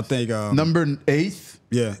Jones. I think number 8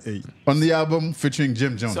 yeah, 8. on the album featuring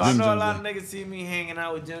Jim Jones. So I Jim know a Jones, lot of niggas see me hanging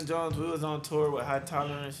out with Jim Jones. We was on tour with High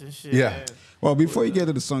Tolerance and shit. Yeah. and- Well, before you get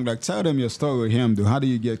to the song, like tell them your story with him, dude. How do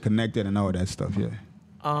you get connected and all that stuff?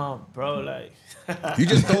 Yeah. Bro, like. You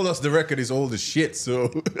just told us the record is old as shit, so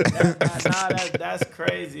Nah, that's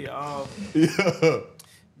crazy. yeah.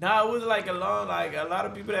 Nah, it was like a lot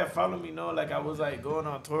of people that follow me know, like I was like going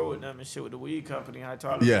on tour with them and shit with the weed company. I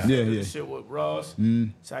taught them shit with Ross.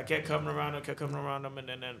 So I kept coming around them, and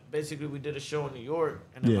then basically we did a show in New York,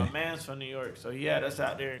 and then my man's from New York, so he had us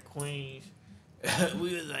out there in Queens.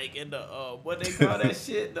 We was like in the what they call that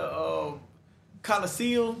shit, the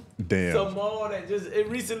Coliseum. Damn. Some mall that it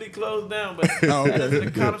recently closed down, but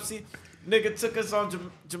the Coliseum. Nigga took us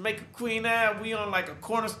on Jamaica Queen Ave. We on like a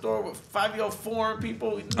corner store with 5-year-old foreign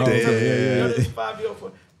people. This 5-year-old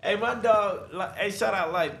foreign. Hey, my dog. Hey, shout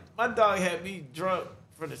out Life. My dog had me drunk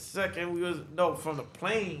for the second from the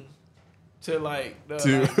plane to like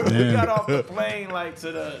we got off the plane like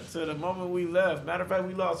to the moment we left. Matter of fact,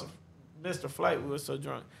 we missed the flight. We were so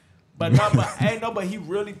drunk. But he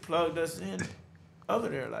really plugged us in over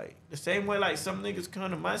there, like the same way like some niggas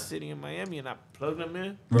come to my city in Miami and I plug them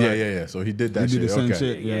in. Right. Yeah. So he did that shit. Did the same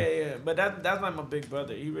shit. Yeah. But that's like my big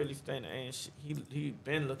brother. He really staying in the A and shit. He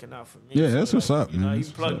been looking out for me. Yeah, so that's what's up, man. He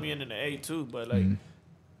plugged me in the A too, but like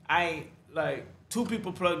I ain't like two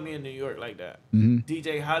people plugged me in New York like that.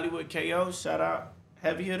 DJ Hollywood KO, shout out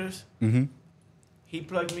Heavy Hitters. He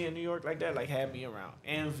plugged me in New York like that, like had me around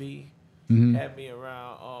Envy, had me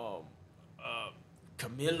around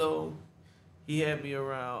Camilo. He had me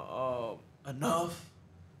around Enough.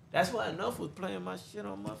 That's why Enough was playing my shit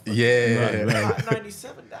on my phone. Hot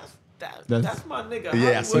 97. That's my nigga.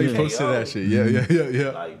 Yeah, so you posted that shit.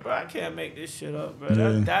 Yeah. Like, bro, I can't make this shit up,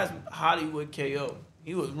 bro. That's Hollywood KO.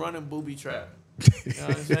 He was running Booby Trap. You know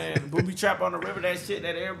what I'm saying? Booby Trap on the river, that shit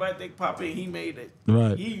that everybody think pop in, he made it.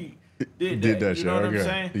 Right. He did that. You know what I'm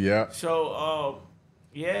saying? Yeah. So,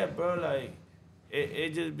 yeah, bro, like, it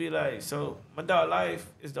just be like, so my dog Life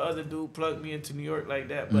is the other dude plugged me into New York like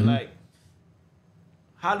that. But like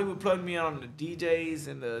Hollywood plugged me on the DJs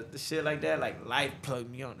and the shit like that. Like Life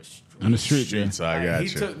plugged me on the street. On the street, So I got He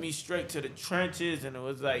took me straight to the trenches and it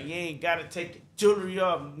was like, you ain't gotta take the jewelry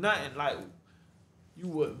off, nothing. Like, you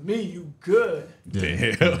with me, you good. Damn.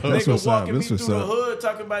 That's Nigga what's up. walking me That's through what's the up. hood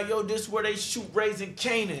talking about, yo, this where they shoot Raising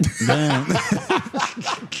Canaan. Damn.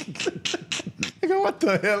 Nigga, what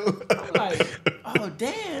the hell? I'm like, oh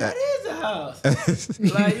damn, that is a house.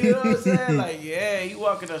 Like, you know what I'm saying? Like, yeah, he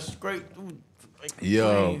walking us straight through. Like,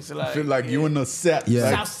 Yo, Queens, I feel like you in the set. Yeah.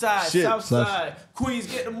 Like, South side. Queens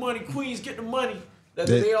get the money. Queens get the money.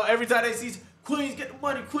 Every time they see Queens get the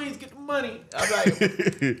money. Queens get the money. I'm like,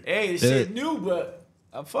 hey, this shit new, but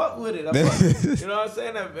I fuck with it. You know what I'm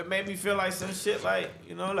saying? It made me feel like some shit like,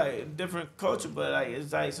 you know, like a different culture, but like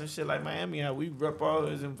it's like some shit like Miami, how we rep all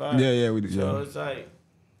this and vibe. Yeah, we do. So it's like,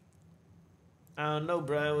 I don't know,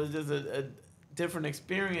 bro. It was just a different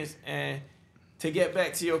experience. And to get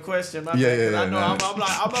back to your question, my man, I know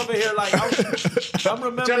I'm over here like I'm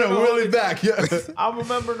remembering trying to wheel it back. Yeah. I'm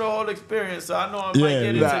remembering the whole experience, so I know I might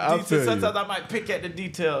get into details. Sometimes I might pick at the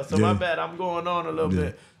details. So my bad, I'm going on a little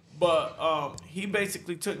bit. But he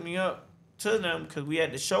basically took me up to them because we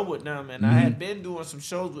had the show with them, and I had been doing some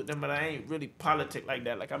shows with them, but I ain't really politic like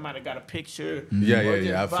that. Like I might have got a picture. I feel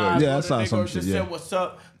you. I saw some shit. Said what's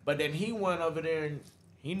up, but then he went over there and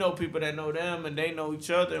he know people that know them, and they know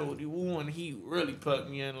each other. And he really plugged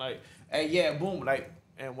me in like, hey, yeah, boom, like.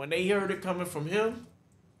 And when they heard it coming from him,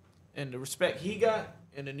 and the respect he got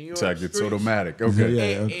in the New York streets, it's automatic.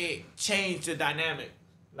 Okay. It changed the dynamic.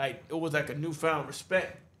 Like it was like a newfound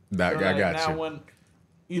respect. That I got now you. When,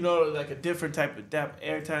 you know, like a different type of depth.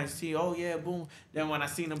 Every time you see, oh yeah, boom. Then when I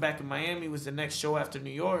seen him back in Miami, was the next show after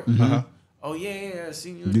New York. Oh yeah, I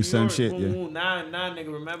seen you in New some York. shit, boom, boom. Now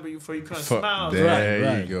nigga remember you before you couldn't smile.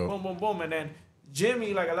 There you go. Boom, boom, boom. And then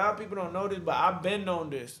Jimmy, like a lot of people don't know this, but I've been on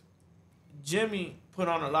this. Jimmy put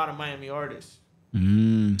on a lot of Miami artists.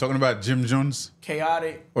 Talking about Jim Jones?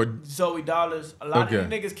 Chaotic, Or Zoe Dollars. A lot of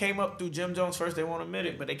these niggas came up through Jim Jones first. They won't admit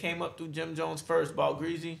it, but they came up through Jim Jones first. Ball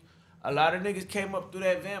Greasy. A lot of niggas came up through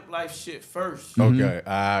that Vamp Life shit first. Okay,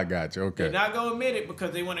 I got you. Okay. They're not gonna admit it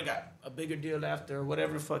because they went and got a bigger deal after or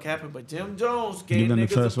whatever the fuck happened. But Jim Jones gave them the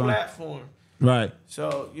niggas first a one. platform. Right.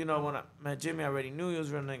 So, you know, when I met Jimmy, I already knew he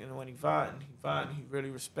was real nigga. And when he vibing, he really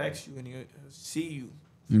respects you and he see you.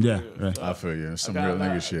 Yeah, real. right. So I feel you. Some I got real a lot-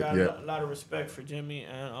 nigga shit. I got Yeah. a lot of respect for Jimmy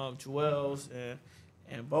and Joel's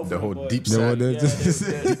and both The of them whole boys. deep The whole set.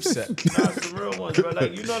 deep- Deep set. Nah, some real ones, bro.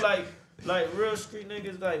 Like, you know, like real street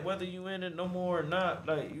niggas, like whether you in it no more or not,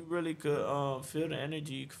 like you really could feel the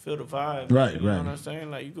energy, you could feel the vibe. Right, you know right. what I'm saying?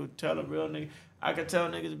 Like you could tell a real nigga. I could tell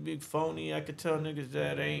niggas big phony. I could tell niggas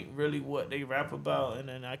that ain't really what they rap about, and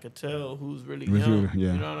then I could tell who's really With young. you,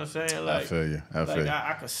 yeah. You know what I'm saying? Like, I feel you. I feel you.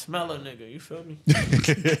 I could smell a nigga. You feel me?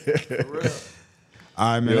 For real.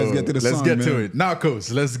 All right, man. Let's get to the song. Let's get man. to it.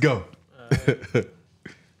 Narcos, let's go.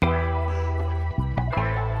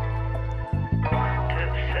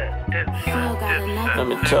 Let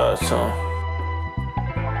me tell you something.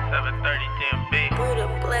 730 10B. Buddha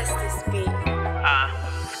bless this beat.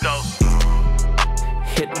 Let's go.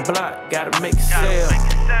 Hit the block, gotta make a sale.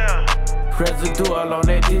 Residue all on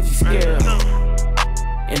that digi scale.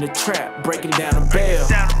 In the trap, breaking down a bell.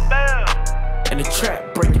 In the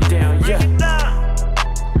trap, break it down, yeah.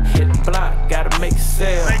 Hit the block, gotta make a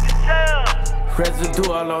sale.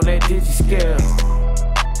 Residue all on that digi scale.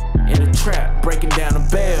 In the trap, breaking down a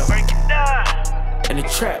bell. In the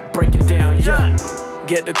trap, break it down, yeah.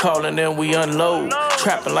 Get the call and then we unload.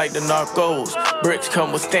 Trapping like the narcos. Bricks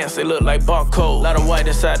come with stamps, they look like barcodes. Lot of white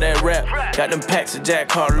inside that rap. Got them packs of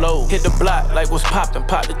Jack Harlow. Hit the block like what's poppin'.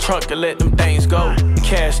 Pop the trunk and let them things go.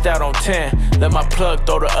 Cashed out on 10. Let my plug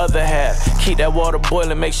throw the other half. Keep that water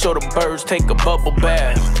boiling, make sure the birds take a bubble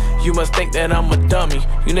bath. You must think that I'm a dummy.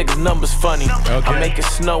 You niggas numbers funny. I make it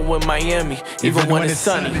snow in Miami, even when it's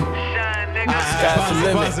sunny. Sky's the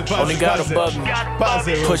limit, only got above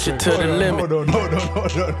me. Push it to the limit.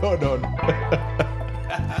 Hold on.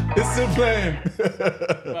 It's still playing.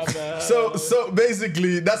 So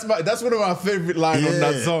basically, that's one of my favorite lines on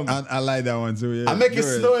that song. I like that one too. Yeah. I make it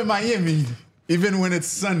snow in Miami, even when it's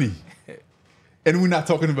sunny, and we're not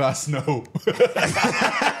talking about snow.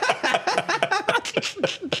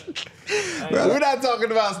 We're not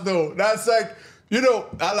talking about snow. That's like, you know,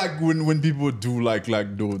 I like when people do like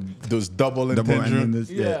those double intention.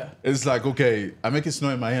 Yeah. It's like, okay, I make it snow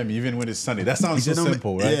in Miami even when it's sunny. That sounds so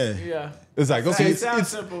simple, right? Yeah. It's like, okay, It sounds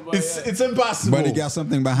simple, but it's impossible. But he got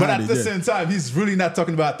something behind But it. at the same time, he's really not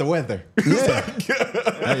talking about the weather.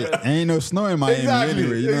 Hey, ain't no snow in Miami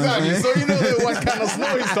anyway. You know what I'm saying? So you know what kind of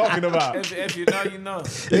snow he's talking about. If you know, you know.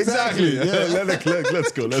 Exactly. Yeah.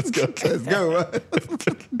 Let's go. Let's go.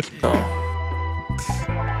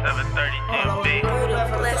 730 10B. Buddha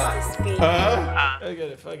bless this beat.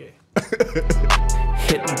 Fuck it.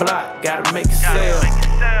 Hit the block, gotta make a sale.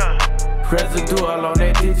 Residue all on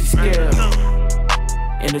that digi scale.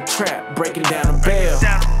 In the trap, breaking down a bell.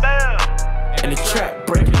 In the trap,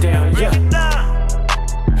 break it down, yeah.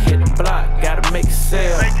 Hit the block, gotta make a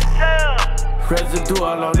sale. Residue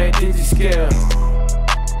all on that digi scale.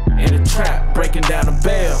 In the trap, breaking down a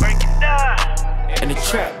bell. In the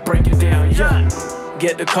trap, break it down, yeah.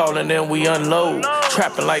 Get the call and then we unload.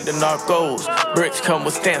 Trapping like the narcos. Bricks come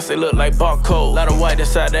with stamps, they look like barcodes. Lot of white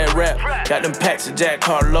inside that rap. Got them packs of Jack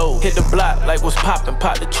Harlow. Hit the block like what's poppin'.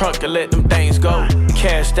 Pop the trunk and let them things go.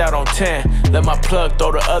 Cashed out on 10. Let my plug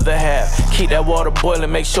throw the other half. Keep that water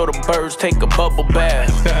boiling, make sure the birds take a bubble bath.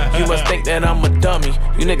 You must think that I'm a dummy.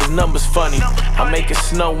 You niggas numbers funny. I make it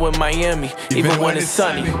snow in Miami, even when it's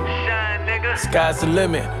sunny. Sky's the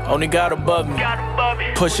limit, only God above me.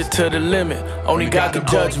 Push it to the limit, only God can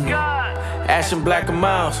judge me. Ash and black and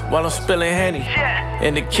miles while I'm spilling Henny.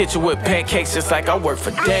 In the kitchen with pancakes just like I work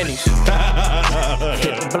for Denny's. Hit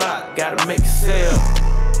the block, gotta make a sale.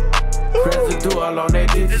 Residue all on that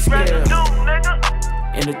digi scale.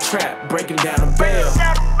 In the trap, breaking down a bell.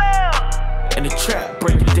 In the trap,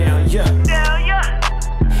 break it down, yeah.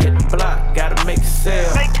 Hit the block, gotta make a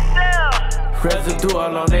sale. Residue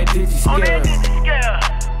all on that digi scale.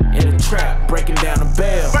 In the trap, breaking down a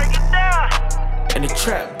bell. In the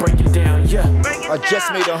trap, break it down, yeah. I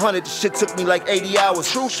just made 100, the shit took me like 80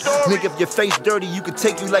 hours. True story. Nigga, if your face dirty, you could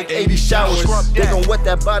take you like 80 showers. They gon' wet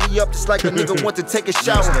that body up just like a nigga want to take a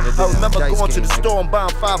shower. I remember going to the store and buying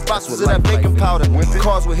 5 boxes of that baking powder.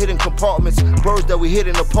 Cars with hidden compartments, birds that we hid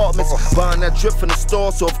in apartments. Buying that drip from the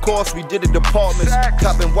store, so of course we did it departments.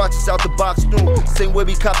 Copping watches out the box too, same way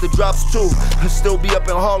we cop the drops too. I still be up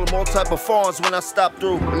in Harlem, all type of farms when I stop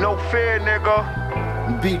through. No fear, nigga.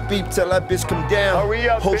 Beep, beep, tell that bitch come down. Hurry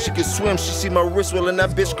up, hope bitch. she can swim, she see my wrist well and that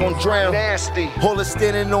bitch gon' drown. Nasty. All is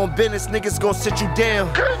standing on business, niggas gon' sit you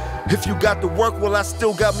down. If you got the work, well I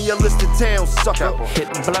still got me a list of towns, sucker.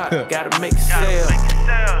 Hit the block, gotta make a sale.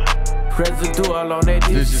 Residue all on that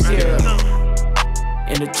digi scale.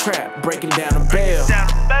 In the trap, breaking down a bell.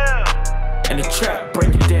 In the trap,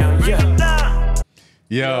 break it down, yeah.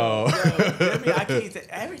 Yo. Jimmy, I can't say,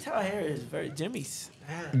 every time I hear it, it's very Jimmy's.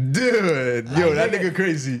 Dude, yo, that nigga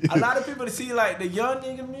crazy. A lot of people see like the young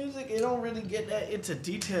nigga music, it don't really get that into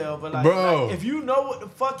detail. But like, Bro. if you know what the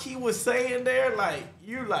fuck he was saying there, like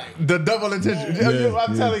you like The double intention.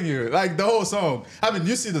 I'm telling you, like the whole song. I mean,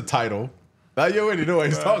 you see the title. Like you already know what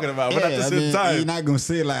he's talking about, but at the same time, you're not gonna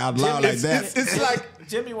say it like out loud like that. It's like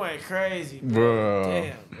Jimmy went crazy, bro.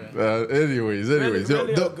 Damn, bro. Anyways, Really yo,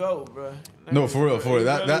 a go, bro. No, for real. Really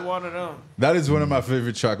That one of them. that is one of my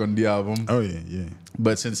favorite track on the album. Oh yeah.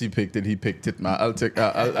 But since he picked it.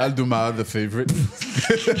 I'll do my other favorite.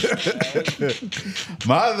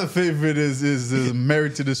 My other favorite is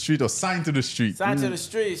Married to the Street or Signed to the Street. Signed to the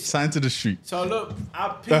Streets. Signed to the Street. So look, I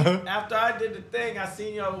peeped, after I did the thing, I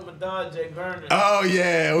seen y'all with my dog Jay Burner. Oh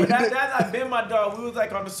yeah. But that's like been my dog. We was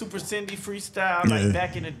like on the Super Cindy freestyle, like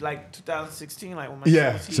back in like 2016, like when my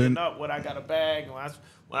shit was heating up. When I got a bag, and when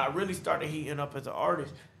I really started heating up as an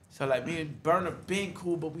artist. So like me and Burner been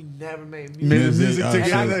cool, but we never made music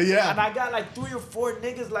together. And I got like 3 or 4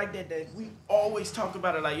 niggas like that we always talk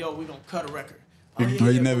about it. Like, yo, we gonna cut a record. Oh,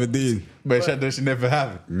 you never did. But that should never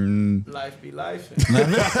happen. Life be life.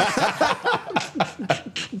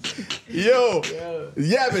 Yo,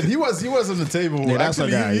 yeah, but he was on the table. Yeah, that's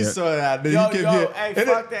actually, a guy, he saw that. Then Yo, he came here. hey,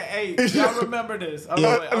 fuck that. Hey, y'all remember this?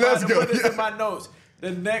 Let's go. Put this in my notes. The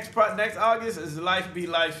next August is Life Be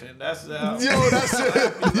Life, and that's that's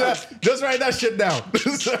it. Yeah, just write that shit down.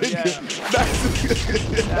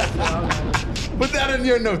 Put that in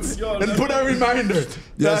your notes and put a reminder.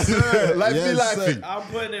 Yes, sir. Life Yes, be lifing. sir. I'm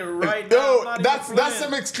putting it right now. Yo, that's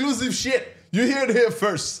some exclusive shit. You hear it here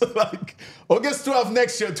first. Like August 12th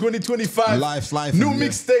next year, 2025. Life's life. New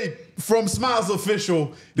mixtape from Smiles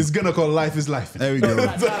Official is gonna call Life is Life. There we go.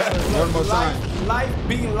 One more time. Life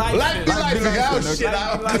be life. Life be life. Oh shit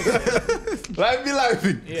out. Life be life.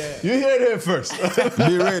 Yeah. You hear it here first.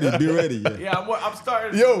 Be ready. Be ready. Yeah, I'm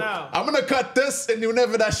starting Yo, now. I'm gonna cut this, and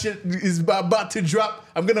whenever that shit is about to drop,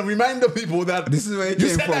 I'm gonna remind the people that This is where it you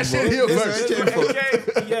came said from, that bro. shit here This is first. where it came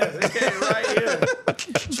from. Yes, it came right here.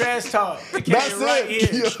 Trash talk. It came That's right it.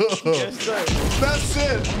 here. Yo. Yes,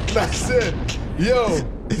 sir. That's it. Yo,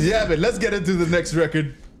 yeah, but let's get into the next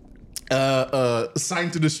record.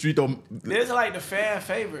 Signed to the Street. This is like the fan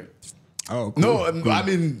favorite. Oh, cool. No, cool. I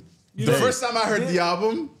mean, the first time I heard the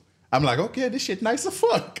album, I'm like, okay, this shit nice as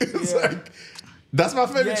fuck. It's like, that's my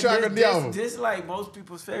favorite track on the album. This like most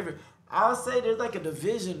people's favorite. I'll say there's like a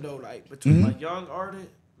division though, like between my young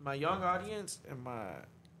audience, and my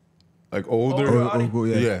Like older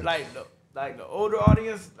audience. yeah. Like the older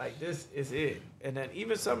audience, like this is it. And then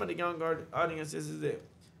even some of the young audience, this is it.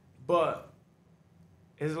 But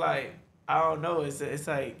it's like, I don't know, it's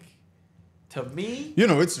like, to me, you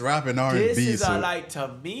know, it's rap and R&B. this is so. like, to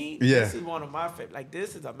me, Yeah. this is one of my favorite. Like,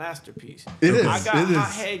 this is a masterpiece. It is. I got It is.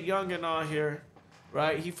 Hothead Youngin on here,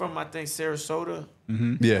 right? He from, I think, Sarasota.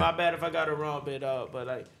 Yeah. My bad if I got it wrong, but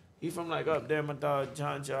like, he from like up there. My dog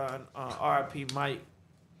John, R.I.P. Mike.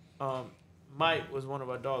 Mike was one of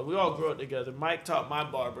our dogs. We all grew up together. Mike taught my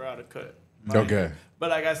barber how to cut. Okay. But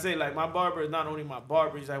like I say, like my barber is not only my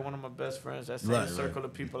barber, he's like one of my best friends. That's the Right, circle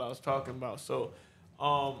of people I was talking about. So,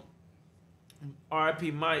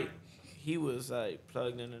 R.I.P. Mike, he was like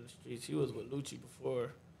plugged in the streets. He was with Lucci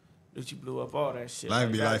before Lucci blew up, all that shit. Life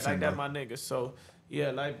like be that, life, like bro. that, my nigga. So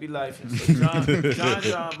yeah, life be life. And so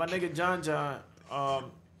John, my nigga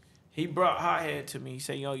John, he brought Hothead to me. He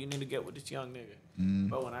said, yo, you need to get with this young nigga.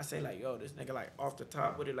 But when I say like, yo, this nigga like off the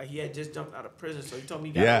top with it, like he had just jumped out of prison, so he told me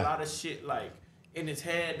he got a lot of shit like in his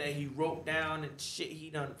head that he wrote down and shit he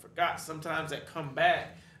done forgot sometimes that come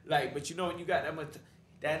back. Like, but you know when you got that much,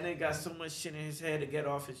 that nigga got so much shit in his head to get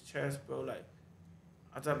off his chest, bro. Like,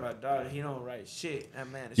 I'm talking about dog, he don't write shit. That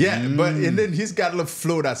man is But and then he's got a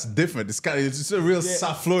flow that's different. It's just a real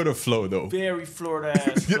South Florida flow though. very Florida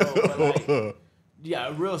ass flow. But like, yeah,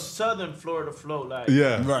 a real Southern Florida flow. Like,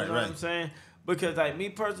 Yeah. you know Right. what I'm saying? Because like me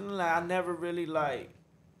personally, I never really like,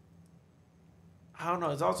 I don't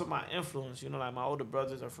know. It's also my influence. You know, like my older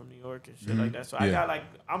brothers are from New York and shit like that. So I Yeah. got like,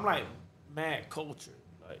 I'm like mad culture.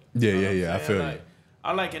 Like, Yeah, you know yeah, what I'm I saying? feel you. Like,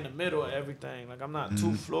 I like in the middle of everything. Like I'm not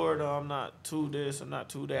too Florida. I'm not too this. I'm not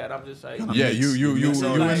too that. I'm just like, Yeah, you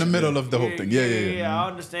So, in like, the middle of the whole thing. Yeah. I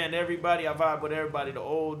understand everybody. I vibe with everybody. The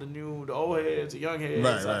old, the new, the old heads, the young heads.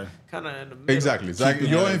 Right. Kind of in the middle. Exactly. It's like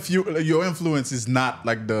your influence is not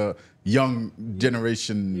like the young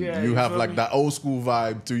generation. Yeah, you you have feel like me? that old school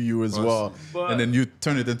vibe to you as well, But- and then you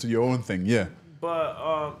turn it into your own thing. Yeah.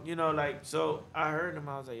 But you know, like, so I heard him.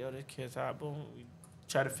 I was like, yo, this kid's hot. Boom. We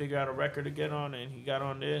tried to figure out a record to get on, and he got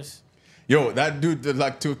on this. Yo, that dude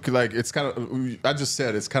like took like it's kind of. I just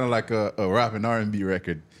said it's kind of like a rap and R&B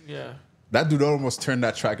record. Yeah. That dude almost turned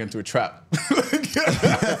that track into a trap.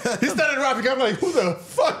 He started rapping. I'm like, who the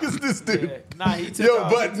fuck is this dude? Yeah. Nah, he took Yo,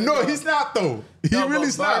 off. but He took no, off. he's not though. He No, really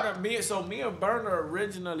but not. Burner, me and Burner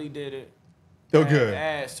originally did it. Okay.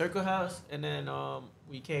 At Circle House, and then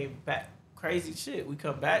we came back. Crazy shit. We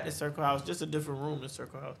come back to Circle House, just a different room than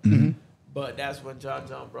Circle House. But that's when John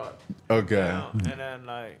brought. Okay. Down. And then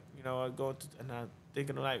like, you know, I go to, and I'm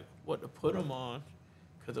thinking like what to put him on,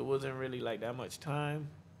 because it wasn't really like that much time.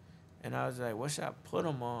 And I was like, what should I put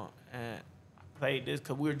him on? And I played this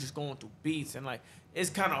because we were just going through beats and like it's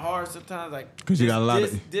kind of hard sometimes. Like because you got a lot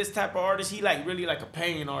of this type of artist. He like really like a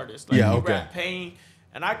pain artist. Like, yeah, he okay. rap pain,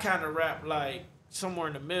 and I kind of rap like somewhere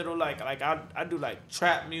in the middle. Like I do like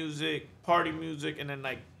trap music, party music, and then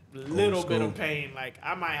like a little bit of pain. Like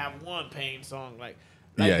I might have one pain song. Like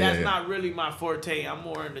that's not really my forte. I'm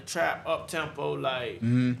more in the trap, up tempo, like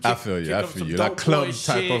I feel you. Like club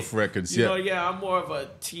type shit. Of records, you know, I'm more of a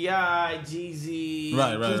T.I., Jeezy,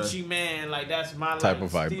 Gucci man. Like that's my type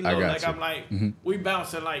of vibe. Stilo. I got like you. I'm like we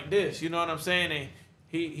bouncing like this. You know what I'm saying? And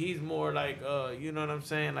he's more like you know what I'm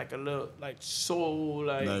saying? Like a little like soul,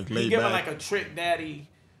 like he give it like a Trick Daddy.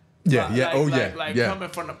 Like coming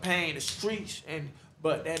from the pain, the streets,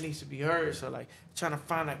 but that needs to be heard. So like trying to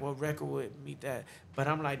find like what record would meet that. But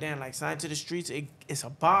I'm like, damn, like Signed to the Streets, it's a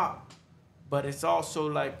bop, but it's also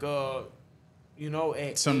like you know,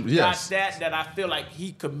 got that I feel like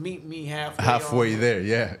he could meet me halfway there.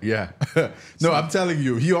 Yeah. No, I'm telling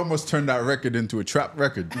you, he almost turned that record into a trap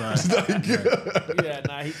record. Right.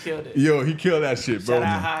 He killed it. Yo, he killed that shit, bro. Shout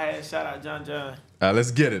out Hi-Hat, shout out John.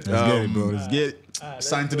 Let's get it. Let's get it, bro. Let's get it.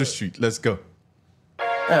 Signed to the Street. Let's go.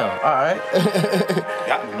 Yeah, all right.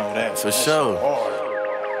 Got to know that. For sure.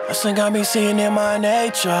 Hustling got me seeing in my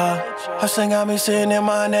nature. Hustling got me seeing in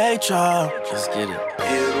my nature. Let's get it.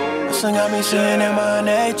 Hustling got me seeing in my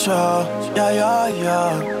nature. Yeah.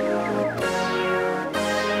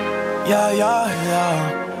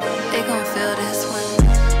 They gon' feel this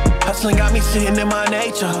one. Hustling got me sitting in my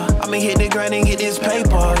nature. I'ma hit the grind and get this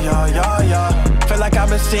paper. Yeah. Feel like I've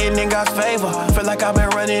been sitting in God's favor. Feel like I've been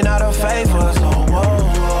running out of favors.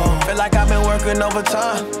 Feel like I've been working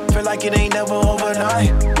overtime. Feel like it ain't never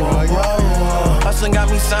overnight. Hustling got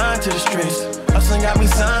me signed to the streets. Hustling got me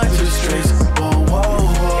signed to the streets.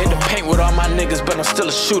 In the paint with all my niggas, but I'm still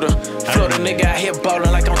a shooter. Float a nigga out here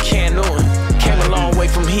ballin' like I'm Cam Newton. Came a long way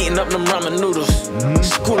from heating up them ramen noodles.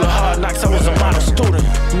 School of hard knocks, I was a model student.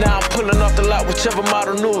 Now I'm pulling off the lot, whichever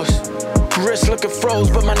model newest. Wrist looking froze,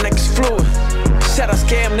 but my neck is fluid. Shout out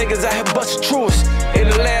scam niggas out here bustin' truest. In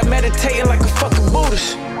the lab meditating like a fucking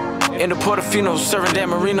Buddhist. In the Portofino serving Dan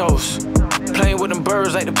Marinos. Playing with them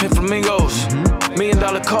birds like the pit flamingos. $1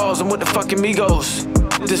 million calls, I'm with the fucking Migos.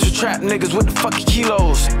 This for trap niggas with the fucking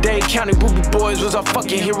kilos. Dade County Booby Boys was our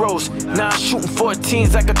fucking heroes. Now I'm shooting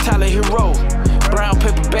 14s like a Tyler Hero. Brown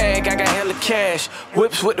paper bag, I got hella cash.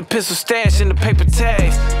 Whips with the pistol stash and the paper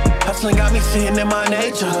tags. Hustling got me sitting in my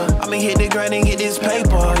nature. I'ma hit the grind and get this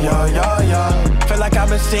paper. Yeah. Feel like I've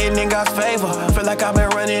been sitting in God's favor. Feel like I've been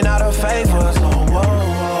running out of favors.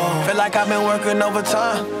 Feel like I've been working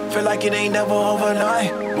overtime. Feel like it ain't never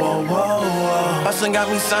overnight. Hustling got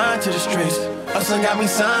me signed to the streets. Hustling got me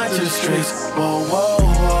signed to the streets.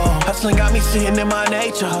 Hustling got me sitting in my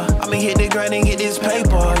nature. I'ma hit the grind and get this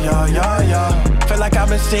paper. Yeah. Feel like I've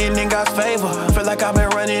been sitting in God's favor. Feel like I've been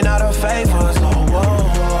running out of favors.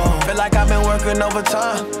 Feel like I've been working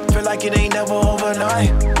overtime. Feel like it ain't never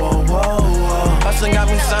overnight. Hustling got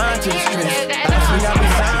me signed to the streets. Hustling got me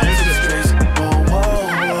signed to the streets.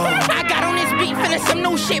 I got on this beat feeling some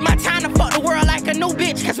new shit. My time to fuck the world like a new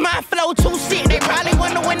bitch. Cause my flow too sick. They probably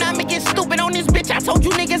wonder when I'ma get stupid on this bitch. I told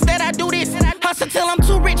you niggas that I do this. Hustle till I'm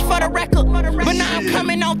too rich for the record. But now I'm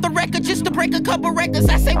coming off the record just to break a couple records.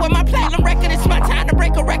 I say with my platinum record, it's my time to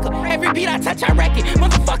break a record. Every beat I touch, I wreck it.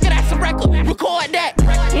 Motherfucker, that's a record. Record that.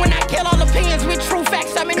 When I kill all opinions with true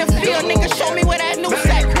facts, I'm in the field. Nigga, show me where that new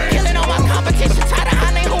sack. Killing all my competition. Tired of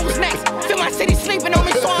hollering who's next. Feel my city sleeping on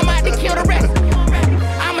me, so I'm out to kill the rest.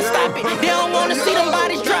 I'ma stop it. They don't wanna see them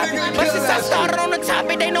bodies dropping. But since I started on the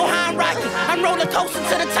topic, they know how I'm rocking. I'm roller coaster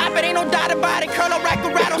to the top, it ain't no doubt about it. Curl a rack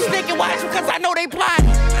a rattle, stick and watch because I know they plotting.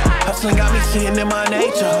 Hustling got me sitting in my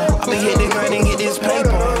nature. I'ma hit the grind and get this paper.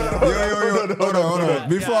 Yo, hold on.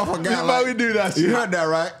 Before I forget, like, we do that shit. You heard that,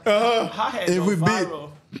 right?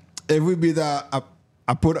 If we beat that,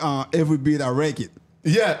 I put if we beat, I rake it.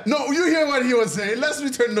 Yeah, no, you hear what he was saying. Let's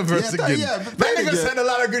return the verse again. That nigga said a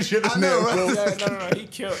lot of good shit in there, bro. No, he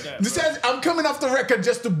killed that. He says, I'm coming off the record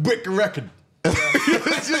just to break a record. I'm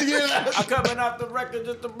coming off the record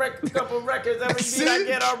just to break a couple records. Every beat I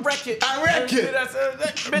get, I wreck it.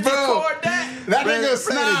 Bitch, record that. That nigga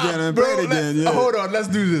said, bro, play it again. Hold on, let's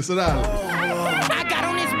do this. I got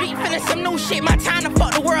on this beat feeling some new shit. My time to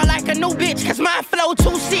fuck the world like a new bitch. Cause my flow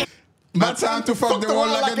too sick. My time to fuck the world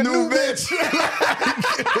like a new bitch.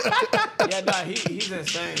 Yeah, nah, he's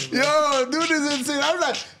insane. Bro. Yo, dude is insane. I'm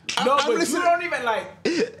like, but you don't even like.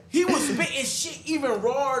 He was spitting shit even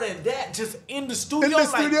rawer than that, just in the studio. In the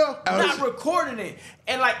studio? Not recording it.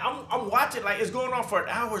 And like, I'm watching, like, it's going on for an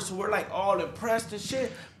hour, so we're like all impressed and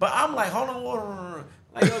shit. But I'm like, hold on.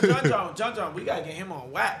 Like, yo, John, we gotta get him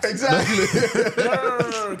on wax. Exactly.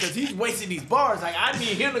 No, because he's wasting these bars. Like, I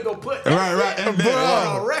need him to go put Right, shit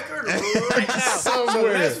on a record right now. So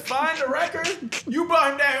let's find the record. You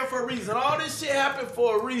brought him down here for a reason. All this shit happened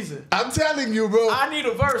for a reason. I'm telling you, bro. I need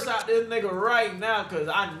a verse out this nigga right now because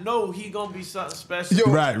I know he gonna be something special.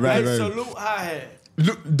 Yo, right. Salute hi-hat.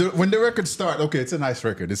 Look, when the records start, okay, it's a nice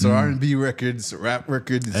record. It's an R&B record, it's a rap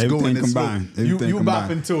record, it's Everything going, it's combined. you Everything bop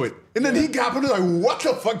combined. into it. And then he got up and like, what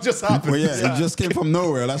the fuck just happened? Well, yeah, it just came from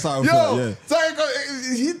nowhere. That's how it felt. Yeah. It's like,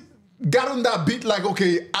 he got on that beat like,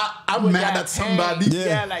 okay, I'm mad at somebody.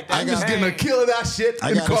 Yeah, like that. I'm just gonna kill that shit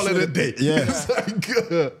and call it a day. Yeah. It's like,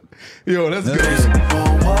 yo, let's go.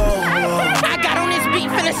 I got on this beat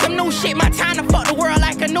feeling some new shit. My time to fuck the world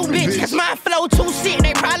like a new bitch. Cause my flow too sick.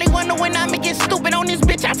 They probably wonder when I'ma get stupid on this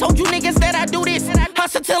bitch. I told you niggas that I do this.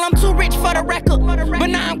 Hustle till I'm too rich for the record. But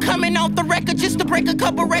now I'm coming off the record just to break a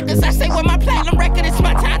couple records. I say with my platinum record, it's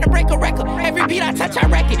my time to break a record. Every beat I touch, I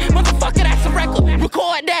wreck it. Motherfucker, that's a record.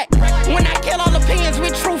 Record that. When I kill all opinions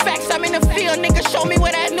with true facts, I'm in the field. Nigga, show me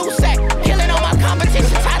where that new sack. Killing all my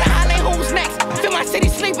competition. Tired of hollering who's next. Feel my city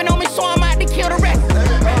sleeping on me, so I'm out to kill the rest.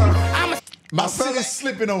 My city's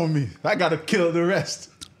slipping on me. I gotta kill the rest.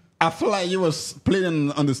 I feel like you was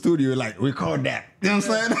playing on the studio, like, record that. You know what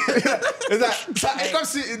I'm saying?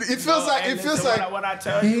 It feels like what I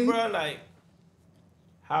tell you, bro, like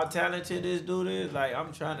how talented this dude is. Like,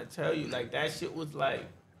 I'm trying to tell you, like, that shit was like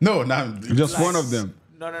just like, one of them.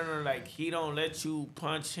 No, like, he don't let you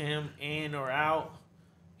punch him in or out.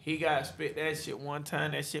 He got spit that shit one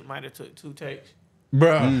time. That shit might have took 2 takes.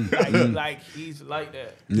 Bro, like he's like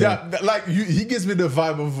that. Yeah, like he gives me the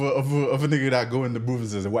vibe of a nigga that go in the booth and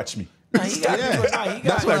says, "Watch me." That's what I'm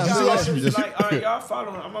watch him. Like, all right, y'all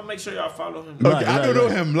follow him. I'm gonna make sure y'all follow him. Okay, I don't know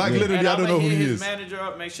him. Like literally, I don't know who he is. Manager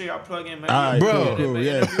up. Make sure y'all plug in. Bro, cool,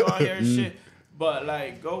 yeah. If you on here and shit. But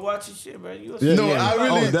like, go watch his shit, bro. You I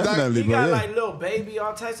really definitely. He got like Lil Baby,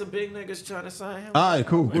 all types of big niggas trying to sign him. All right,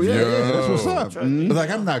 cool. Yeah, that's what's up. Like,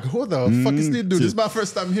 I'm like, who the fuck is this dude? This is my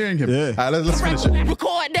first time hearing him. Yeah. All right, let's finish it.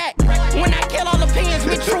 Record that. When I kill all opinions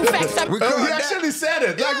with true facts, he actually said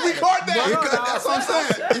it. Like, record that. That's what I'm saying.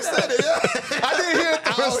 He said it. Yeah. I didn't hear it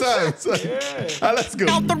the first time. So, all right, let's go.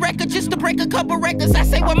 Off the record just to break a couple records. I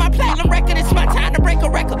say with my platinum record, it's my time to break a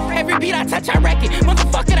record. Every beat I touch, I wreck it.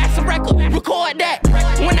 Motherfucker, that's a record. Record that.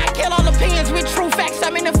 When I kill all opinions with true facts,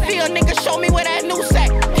 I'm in the field. Nigga, show me where that new sack.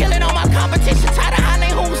 Killing all my competition. Tired of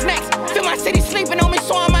hollering who's next. Feel my city sleeping on me,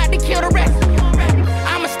 so I'm out to kill the rest.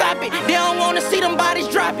 I'ma stop it. They don't wanna see them bodies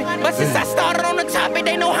dropping. But since I started on the topic,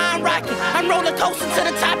 they know how I'm rocking. I'm roller coaster to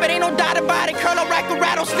the top, it ain't no doubt about it. Curl a rack and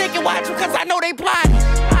rattle, stick and watch them, cause I know they plotting.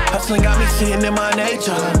 Hustling got me sitting in my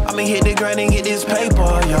nature. I'ma hit the grind and get this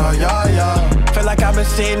paper, yeah. Feel like I've been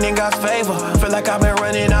sitting in God's favor. Feel like I've been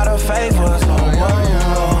running out of favors.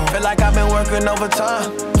 Feel like I've been working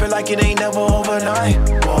overtime. Feel like it ain't never overnight.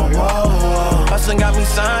 Hustling got me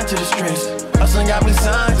signed to the streets. Hustling got me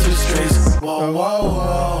signed to the streets.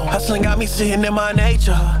 Hustling got me sitting in my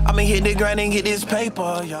nature. I'ma hit the grind and get this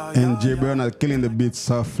paper, yeah. And J. Brown are killing the beat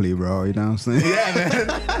softly, bro. You know what I'm saying? Yeah, man.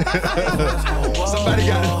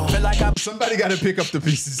 Somebody got to pick up the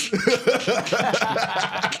pieces.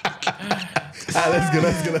 Let's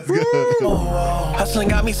go. Hustling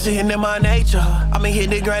got me sitting in my nature. I'ma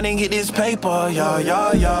hit the grind and get this paper, yeah.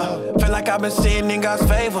 Feel like I've been sitting in God's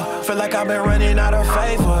favor. Feel like I've been running out of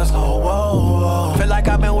favors. Feel like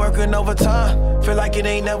I've been working overtime. Feel like it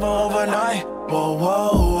ain't never overnight.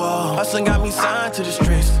 Hustling got me signed to the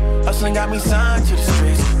streets. Hustling got me signed to the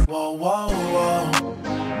streets.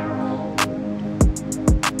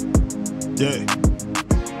 Yeah.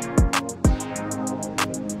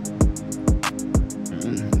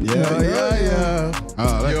 Yeah.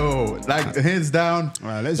 Yo, like hands down. All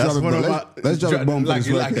right, let's drop a bomb for this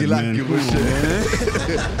record, man.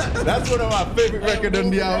 That's one of my favorite records on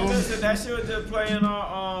the album. Listen, that shit was just playing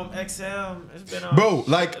on XM. It's been on. Bro,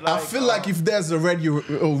 like I feel like if there's a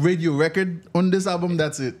radio record on this album,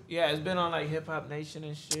 that's it. Yeah, it's been on like Hip Hop Nation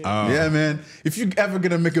and shit. Yeah, man. If you ever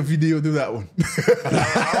gonna make a video, do that one.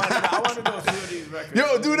 I want to go through these records.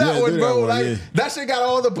 Yo, do that one, bro. That that shit got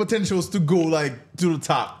all the potentials to go like to the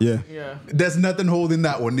top. Yeah. There's nothing holding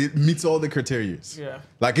that one. It meets all the criteria. Yeah.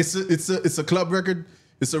 Like it's a club record,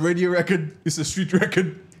 it's a radio record, it's a street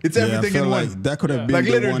record. It's everything in one. Like that could have been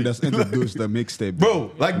the one that's introduced the mixtape.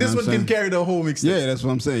 Bro, like this one can carry the whole mixtape. Yeah, that's what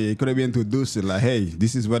I'm saying. It could have been introduced it like, hey,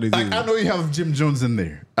 this is what it is. I know you have Jim Jones in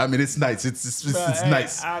there. I mean, it's nice. It's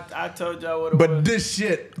nice. I told y'all what it was. But this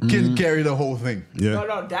shit can carry the whole thing. Yeah.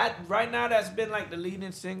 No, that right now that's been like the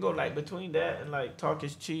leading single. Like between that and like Talk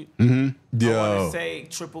Is Cheap. Mm-hmm. I want to say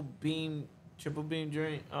Triple Beam Triple Beam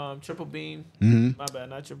Dream, Triple Beam. Mhm. My bad,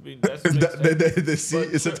 not Triple Beam. That's the See,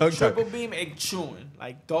 But it's a tongue tie. Triple Beam and Chewing.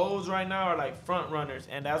 Like those right now are like front runners,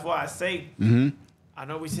 and that's why I say. Mhm. I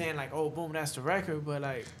know we saying like, oh, boom, that's the record, but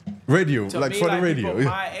like Radio, to like me, for the radio. people Yeah.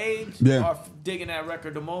 my age Yeah. are digging that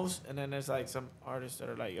record the most, and then there's like some artists that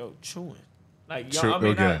are like, yo, Chewing. Like, True, I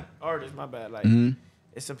mean, okay. not artists, my bad. Like, Mhm.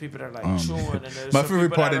 it's some people that are like chewing, and there's My some favorite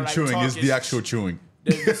people part that in are, like, chewing is talking the actual chewing.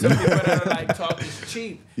 There's some people that are like talk is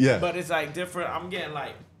cheap. Yeah. But it's like different. I'm getting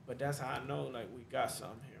like, but that's how I know like we got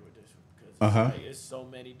something here with this one because Uh-huh. like, it's so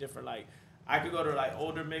many different. Like I could go to like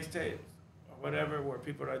older mixtapes or whatever where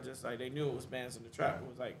people are just like they knew it was bands in the trap. It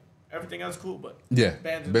was like everything else cool, but Yeah,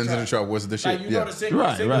 bands Benz in the Trap was the shit. Like you yeah. know the single,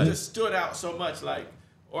 Right, right. just stood out so much. Like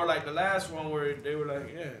or like the last one where they were like,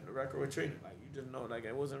 yeah, the record with Trina. Like you didn't know, like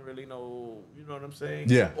it wasn't really no, you know what I'm saying?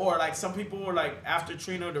 Yeah. Or like some people were like after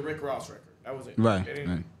Trina, the Rick Ross record. That was it. Right, They didn't-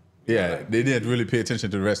 right. Yeah, like- they didn't really pay attention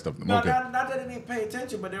to the rest of them. No, Okay. not that they didn't pay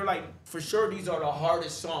attention, but they were like, for sure, these are the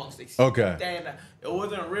hardest songs. They Okay. stand. It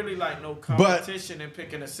wasn't really like no competition in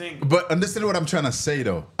picking a single. But understand what I'm trying to say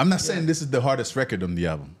though. I'm not saying this is the hardest record on the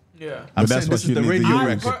album. Yeah. I'm But that's saying what this is you the need to radio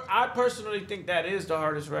use. record. I personally think that is the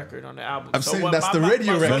hardest record on the album. I'm saying what that's the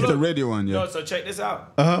radio record. That's the radio one, yeah. No, so check this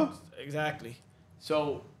out. Uh-huh. Exactly.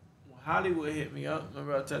 So Hollywood hit me up.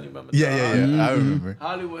 Remember I was telling you about my Yeah, yeah, yeah. Mm-hmm. I remember.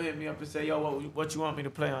 Hollywood hit me up and said, yo, what you want me to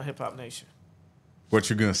play on Hip Hop Nation? What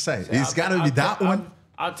you gonna say? So It's gotta be that one.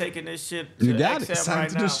 I'm taking this shit to You got it. XM Sign right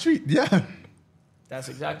to now. the street. Yeah. That's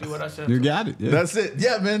exactly what I sent You him. got it. Yeah. That's it.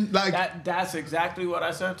 Yeah, man. Like That's exactly what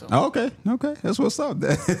I sent him. Okay, okay. That's what's up.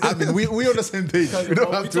 I mean, we on the same page. Because We don't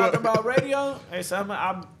when we have talk to. about radio, hey, Simon,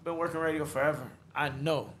 I've been working radio forever. I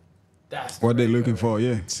know that's the What they radio looking record. for,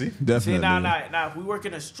 yeah. See? Definitely. See, now, if we work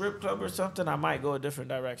in a strip club or something, I might go a different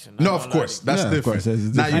direction. No, of course. That's Yeah, of different. course,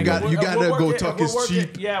 that's Now you different. got If you we're gotta go working- talk if is we're working-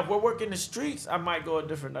 cheap. Yeah, if we're working the streets, I might go a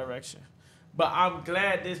different direction. But I'm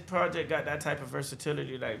glad this project got that type of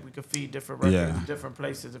versatility. Like we could feed different records Yeah. different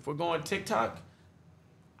places. If we're going TikTok,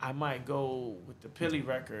 I might go with the Pilly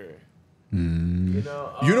record. You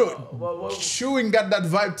know, chewing got that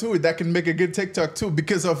vibe to it that can make a good TikTok too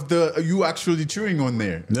because of the you actually chewing on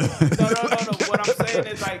there. No. What I'm saying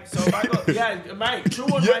is like, so if I go, yeah, it might. Chewing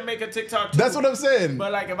might make a TikTok too. That's what I'm saying.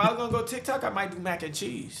 But like, if I was gonna go TikTok, I might do mac and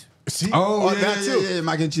cheese. See? Oh, On yeah, that yeah, too. yeah,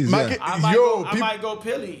 mac and cheese. Mac yeah. and- I might go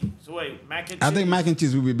Pilly. So wait, mac and cheese. I think mac and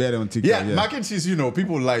cheese would be better on TikTok. Yeah, Yeah, mac and cheese, you know,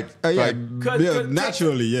 people like, yeah, like yeah,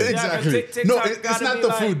 naturally, yeah. exactly. TikTok No, it's gotta not be the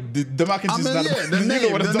like- food. The mac and I cheese mean, is not yeah, the you know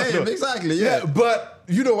name, what I'm the talking name, about. exactly, yeah. But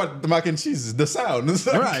you know what the mac and cheese is? The sound. It's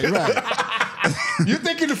like- Right. You're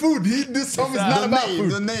thinking the food. This song is not the about name,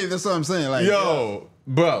 food. the name. That's what I'm saying. Like, Yo,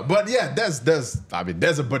 bro. But yeah,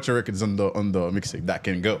 there's a bunch of records on the mixtape that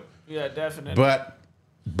can go. Yeah, definitely.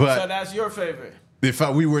 But so that's your favorite. if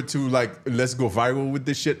we were to like, let's go viral with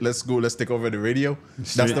this shit. Let's take over the radio.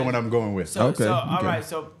 That's the one I'm going with. So, all right.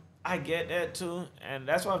 So I get that too, and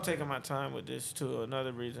that's why I'm taking my time with this too.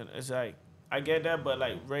 Another reason is like I get that, but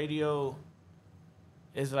like radio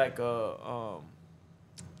is like a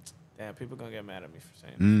damn, people gonna get mad at me for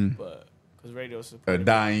saying this, but because radio is supporting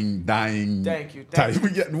dying. Thank you.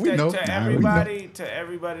 We know. To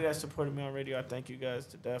everybody that supported me on radio, I thank you guys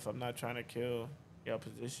to death. I'm not trying to kill your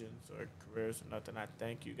positions or careers or nothing. I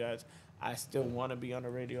thank you guys. I still want to be on the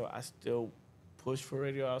radio. I still push for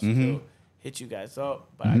radio. I'll still hit you guys up,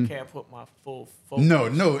 but I can't put my full focus. No,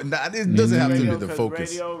 it doesn't have to be the 'cause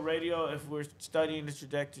focus. Radio. If we're studying the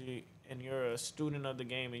trajectory and you're a student of the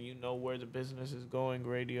game and you know where the business is going,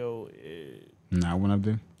 radio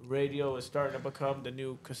is starting to become the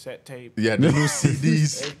new cassette tape. Yeah, the new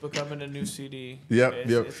CDs. It's becoming a new CD. Yep.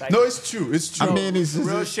 It's like- No, it's true. It's true. I mean, it's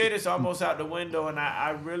real shit is almost out the window, and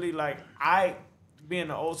I really like being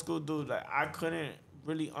an old school dude. Like I couldn't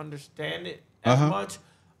really understand it as much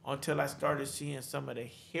until I started seeing some of the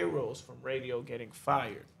heroes from radio getting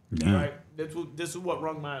fired. Yeah. Right, this is what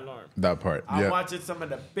rung my alarm. That part. I'm Yeah. watching some of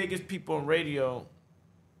the biggest people in radio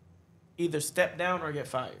either step down or get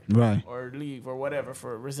fired, Right. or leave or whatever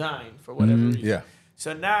resign for whatever reason. Yeah.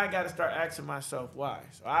 So now I got to start asking myself why.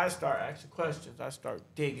 So I start asking questions. I start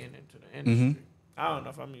digging into the industry. I don't know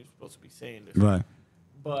if I'm even supposed to be saying this. Right.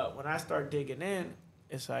 But when I start digging in,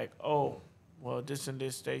 it's like, oh, well, this and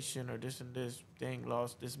this station or this and this thing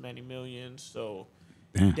lost this many millions, so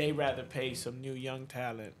they rather pay some new young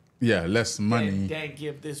talent. Yeah, less money. Than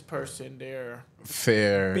give this person their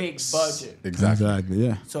fair big budget. Exactly.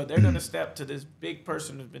 Yeah. So they're gonna step to this big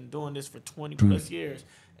person who's been doing this for 20 plus years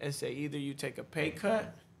and say either you take a pay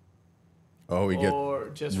cut, or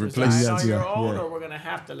just replaced. resign on your Yeah, own, yeah. or we're gonna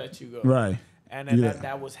have to let you go. Right. And then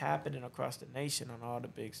that was happening across the nation on all the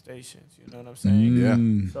big stations. You know what I'm saying? Yeah.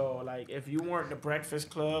 So, like, if you weren't the Breakfast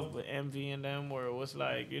Club with Envy and them, where it was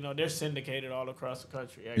like, you know, they're syndicated all across the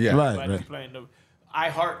country. Yeah. Everybody's playing the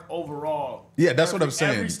iHeart overall. Yeah, that's what I'm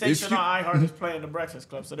saying. Every station on iHeart is playing the Breakfast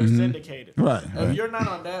Club, so they're syndicated. Right. If you're not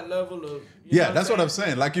on that level of... that's what I'm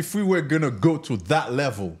saying. Like, if we were going to go to that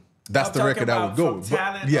level, that's the record that would go. From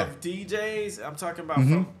talent of DJs, I'm talking about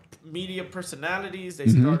from media personalities, they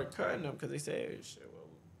started cutting them because they say, hey, shit, well,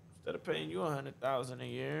 instead of paying you $100,000 a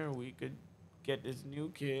year, we could get this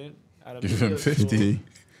new kid out of give him 50.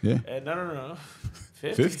 Yeah. And no.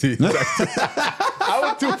 50. I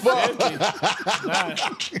went too far. 50. Nah,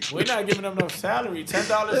 we're not giving them no salary.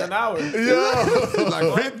 $10 an hour. Yo,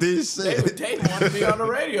 like 50 shit. They want to be on the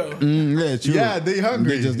radio. Yeah, true. Yeah, they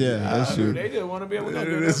hungry. That's true. They just want to be able to It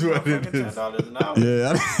give is them what it fucking is. $10 an hour.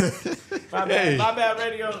 Yeah. My bad,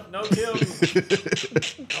 radio. No kill me.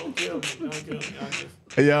 Don't kill me.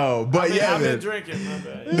 Yo, but I've been man. drinking. My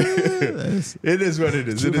bad. It is what it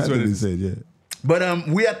is. It is what it is. Said, yeah. But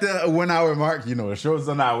we at the 1 hour mark. You know, the show's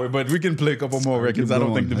an hour, but we can play a couple more records. I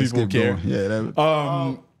don't think the people care. Yeah.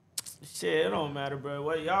 Shit, it don't matter, bro.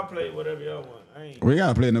 What y'all play, whatever y'all want. I ain't. We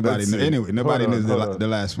gotta play Nobody Knows. Anyway, Nobody Knows the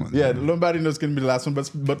last one. Yeah, Nobody Knows can be the last one, but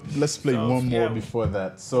let's play one more before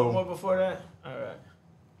that. So one more before that. All right.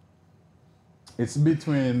 It's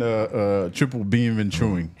between Triple Beam and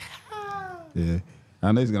Chewing. Yeah,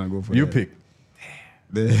 I know he's gonna go for you that. pick.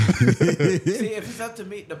 See, if it's up to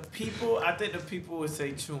me, I think the people would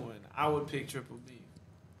say Chewing. I would pick Triple B.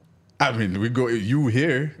 I mean, we go. You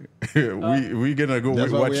here? we gonna go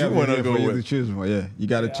with what you want to go with. To choose one. Yeah, you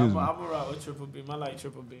gotta choose one. I'm gonna rock with Triple Beam. I like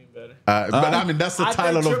Triple Beam better. But I mean, that's the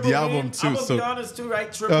title of the album too. I'm gonna be honest too,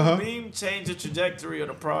 right? Triple Beam changed the trajectory of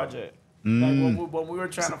the project. Like when we were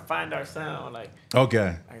trying to find our sound, like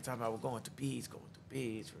okay, like talking about we're going to beats, we're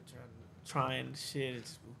trying shit.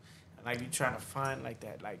 Like you trying to find like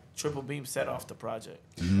that, like Triple Beam set off the project.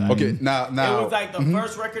 Like, okay, now it was like the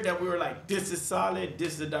first record that we were like, this is solid,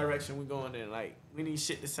 this is the direction we're going in. Like we need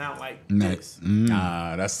shit to sound like this.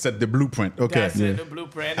 That's set the blueprint. Okay, that's set the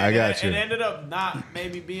blueprint. And I got you. It ended up not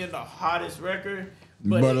maybe being the hottest record,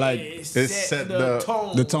 but like it set the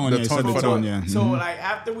tone. The tone, yeah. So like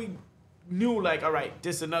after we knew like, all right,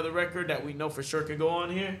 this is another record that we know for sure could go on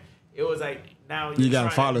here. It was like now you gotta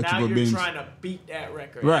follow now Triple you're Beams. trying to beat that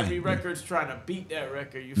record. Right. Every record's trying to beat that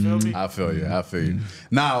record. You feel me? I feel you.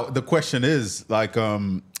 Now the question is like,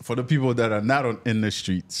 for the people that are not in the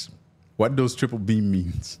streets, what does Triple Beam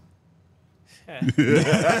means?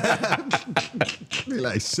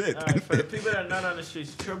 Like shit. All right, for the people that are not on the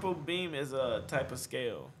streets, Triple Beam is a type of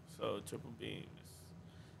scale. So Triple Beam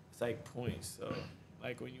it's like points. So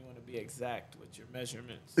like when you want to be exact with your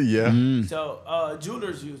measurements. Yeah. So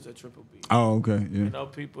jewelers use a Triple Beam. Oh, okay. Yeah. You know,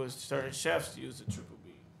 certain chefs use a Triple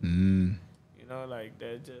Beam. You know, like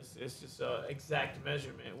it's just a exact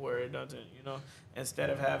measurement where it doesn't, you know, instead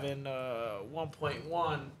of having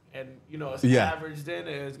 1.1 and you know it's averaged in,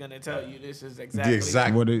 it's gonna tell you this is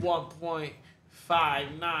exactly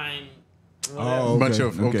 1.59. Oh,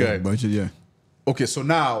 okay. Bunch of Okay, so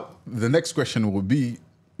now the next question will be: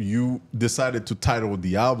 you decided to title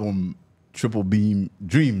the album Triple Beam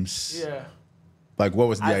Dreams. Yeah. Like, what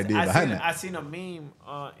was the idea behind it? I seen a meme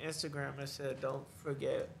on Instagram that said, "Don't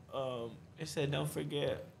forget." Don't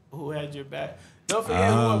forget who had your back. Don't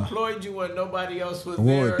forget who employed you when nobody else was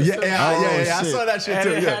there. Yeah. I saw that shit and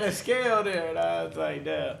too. It had a scale there, and I was like,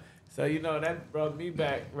 damn. So you know that brought me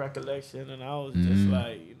back recollection, and I was just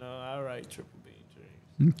like, you know, all right, Triple Beam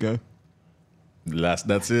Dreams. Okay.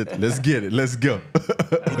 That's it. Let's get it. Let's go.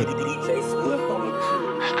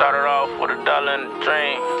 Started off with $1 in the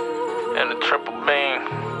dream and a Triple Beam.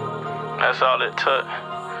 That's all it took.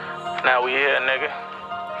 Now we here, nigga.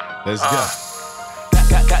 Let's go.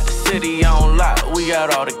 Got the city on lock, we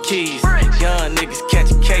got all the keys. Young niggas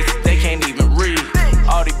catching cases, they can't even read.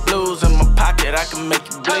 All these blues in my pocket, I can make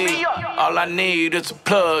you bleed. All I need is a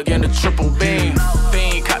plug and a Triple Beam.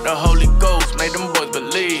 Fiend caught the Holy Ghost, made them boys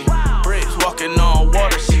believe. Bricks walking on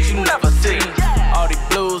water, shit you never seen. All these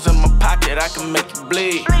blues in my pocket, I can make you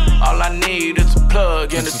bleed. All I need is a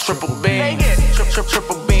plug and a Triple Beam.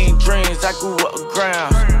 Triple Beam dreams, I grew up with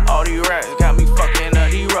grounds. All these rats got me fucking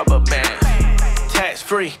up these rubber bands. Tax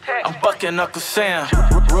free, I'm bucking Uncle Sam.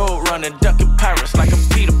 Road running, ducking pirates like I'm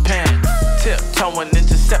Peter Pan. Tiptoeing,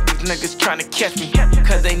 intercept these niggas trying to catch me.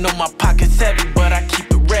 Cause they know my pocket's heavy, but I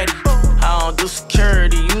keep it ready. I don't do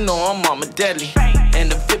security, you know I'm Mama Deadly.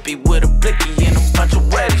 And a Vippy with a blicky and a bunch of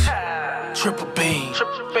weddies. Triple Beam,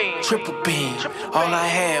 Triple Beam, All I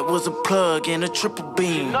had was a plug and a triple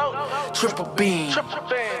beam. Triple beam.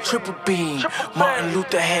 Triple beam. Martin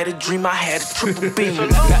Luther had a dream, I had a triple beam.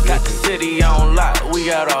 Got the city on lock, we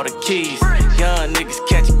got all the keys. Young niggas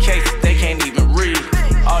catching cases, they can't even read.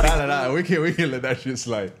 Nah, we can't let that shit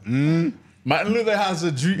slide. Martin Luther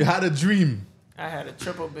had a dream. I had a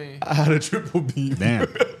triple beam. I had a triple beam. Damn.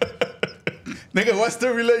 Nigga, what's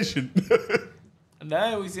the relation?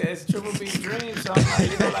 Nah, we said it's triple beam dream. So I'm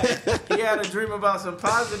like, you know, like he had a dream about some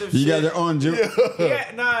positive shit. You got your own dream.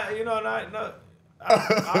 Yeah, nah, you know, no.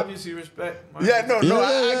 I obviously respect. I get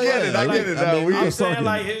it. I get it. I'm saying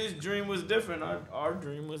like his dream was different. Our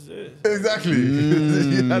dream was this. Exactly.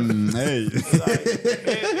 Hey,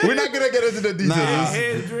 we're not gonna get into the details.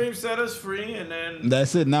 His dream set us free, and then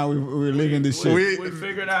that's it. Now we're living this shit. We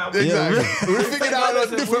figured out. Exactly. We figured out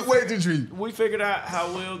a different way to dream. We figured out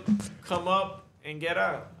how we'll come up and get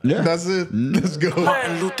out. Yeah, that's it. Let's go.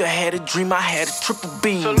 Martin Luther had a dream, I had a triple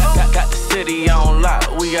beam. Got the city on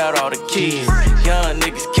lock, we got all the keys. Young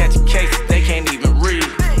niggas catching cases, they can't even read.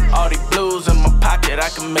 All these blues in my pocket, I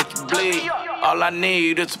can make you bleed. All I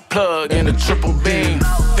need is a plug and a triple beam.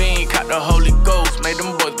 Fiend caught the Holy Ghost, made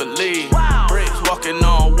them boys believe. Bricks walking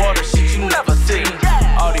on water, shit you never seen.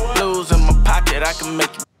 All these blues in my pocket, I can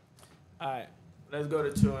make you. Alright, let's go to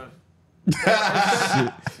 2M.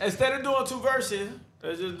 Instead of doing 2 verses,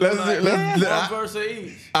 let's just do one verse of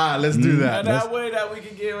each. Let's do that. And that way that we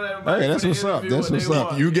can get everybody. Hey, that's what's up. That's what's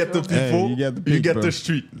up. You get the people, you get the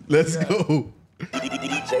street. Let's go.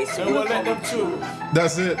 So we'll let them choose.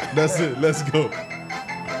 That's it. Let's go.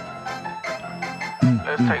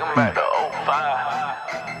 Let's take them back to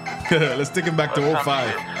 05. Let's take him back to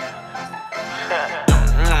 05.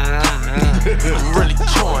 I'm really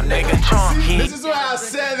chewing, nigga. This is why I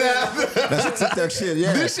said that. That's TikTok shit,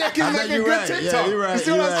 yeah. This shit can make a good TikTok. Yeah, you're right. You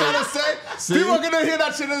see what I'm trying to say? See? People are gonna hear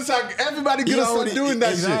that shit and it's like everybody gonna start doing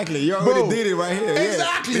that shit. Exactly. You already did it right here.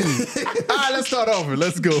 Exactly. All right, let's start over.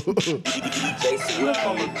 Let's go. No,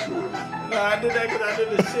 I did that because I did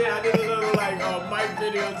the shit. I did a little like mic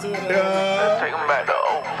video to it. Let's take them back to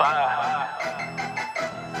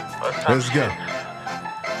 05. Let's go.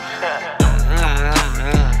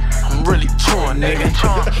 I'm really chewing, nigga.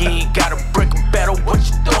 He ain't got a brick of better, what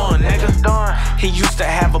you doing, nigga? He used to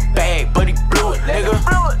have a bag, but he blew it, nigga.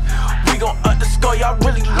 We gon' up the score, y'all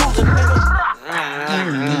really losing, nigga.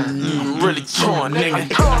 I'm really chewing, nigga.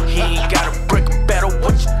 He ain't got a brick of better,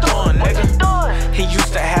 what you doing, nigga? He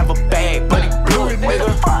used to have a bag, but he blew it,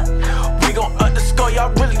 nigga. We gon' up the score,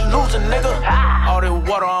 y'all really losing, nigga. All the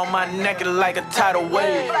water on my neck is like a tidal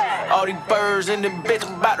wave. All these birds in the bitch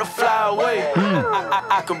about to fly away.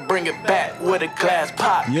 I could bring it back with a glass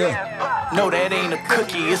pop. Yeah. No, that ain't a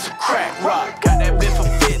cookie, it's a crack rock. Got that bitch for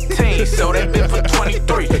 15, so that bitch for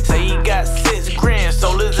 23. Say he got 6 grand,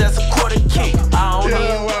 so that's a quarter key. I don't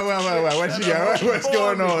know. Wait. What you got? What's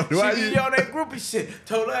going on? Why you on that groupie shit?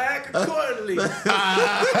 Told her act accordingly.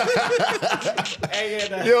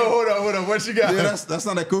 Yo, hold on. What you got? Yeah, that's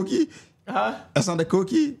not a cookie. Huh? That's not a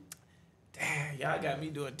cookie. Damn, y'all got me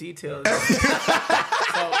doing details. So,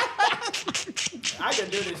 I can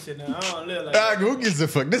do this shit now. I don't live like that. Who gives a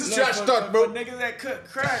fuck? This is trash talk, bro. For niggas that cut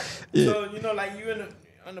crack. Yeah. So, you know, like you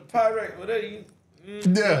on the pirate, whatever, you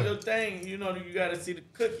your thing, you know, you gotta see the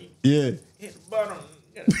cookie. Yeah. Hit the bottom.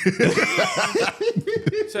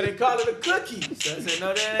 So they call it a cookie. So I said,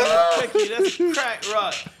 no, that ain't a cookie. That's a crack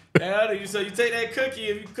rock. So you take that cookie,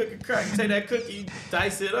 if you cook a crack, you take that cookie, you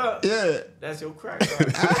dice it up. Yeah. That's your crack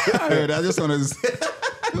rock. I heard. I just want to say.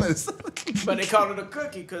 But they call it a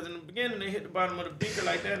cookie because in the beginning they hit the bottom of the beaker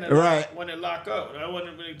like that, and right. When it lock up. I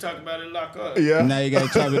wasn't really talking about it lock up. Yeah. Now you gotta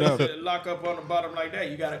chop it up. Lock up on the bottom like that.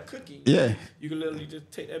 You got a cookie. Yeah. You can literally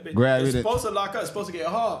just take that bitch. Grab it's it. supposed to lock up. It's supposed to get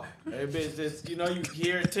hard. That bitch just, you know, you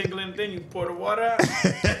hear it tingling, then you pour the water out.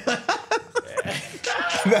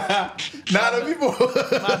 Nah, the people.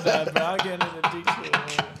 My bad, bro. I'm getting into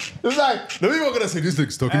detail. It's like the people are gonna say this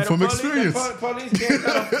nigga's talking from experience. Police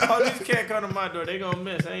can't come to my door. They gonna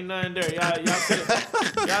miss. Ain't nothing there.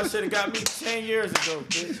 Y'all should have got me 10 years ago,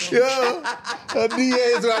 bitch. Yo, a DA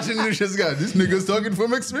is watching this shit. This nigga's talking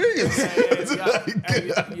from experience.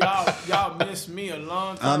 Y'all missed me a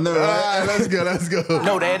long time. I know. All right, let's go.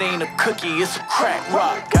 No, that ain't a cookie, it's a crack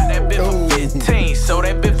rock. Got that bitch for 15, so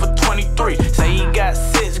that bitch for 23. Say he got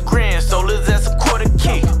 6 grand, so that's a quarter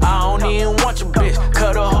key. I don't even want your bitch,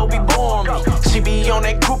 cut her hoe be born me. She be on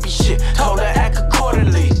that groupie shit, told her act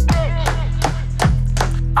accordingly.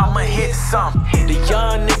 I'ma hit some. The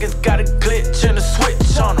young niggas got a glitch and a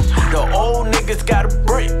switch on them. The old niggas got a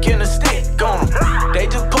brick and a stick on them. They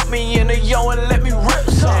just put me in the yo and let me rip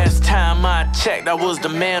some. Last time I checked, I was the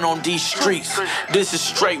man on these streets. This is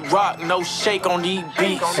straight rock, no shake on these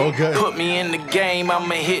beats. Okay. Put me in the game,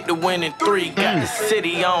 I'ma hit the winning 3. Got the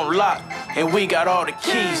city on lock, and we got all the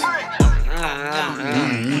keys.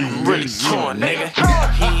 Really torn, nigga.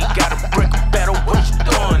 He ain't got a brick of better, what you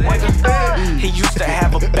doing, nigga? He used to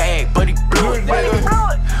have a bag, but he blew it,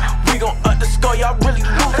 nigga. We gon' up the score, y'all really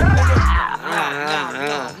losing, nigga.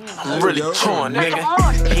 I'm really torn, nigga.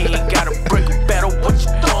 He ain't got a brick of better, what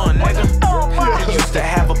you doing, nigga? He used to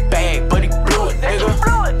have a bag, but he blew it,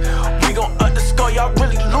 nigga. We gon' up the score, y'all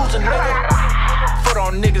really losing, nigga. Foot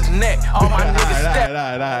on niggas' neck, all my niggas step.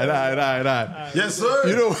 Yes, sir.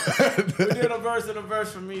 You know We did a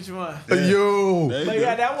verse from each one. Yo. But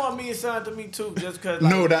yeah, that one means something to me too, just cause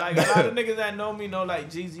like, like a lot of niggas that know me know like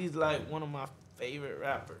Jeezy's like one of my favorite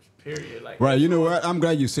rappers. Period. Like, right, you know what? I'm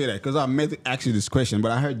glad you say that because I meant to ask you this question,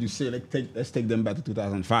 but I heard you say let's take them back to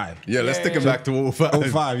 2005. Yeah, let's take them back to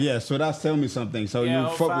 05. 05, yeah. So that's telling me something. So you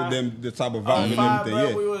fuck with them, the type of vibe and 05,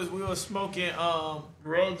 everything. bro, Yeah. we was smoking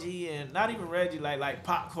Reggie and not even Reggie, like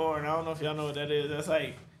popcorn. I don't know if y'all know what that is. That's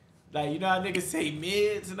like you know how niggas say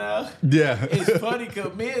mids now? Yeah. It's funny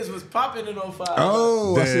because mids was popping in 05.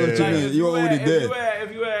 Oh, I see what you mean. You already did.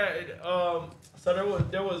 If you had so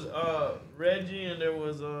there was Reggie and there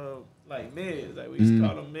was like mids, like we used to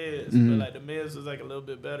call them mids, but like the mids was like a little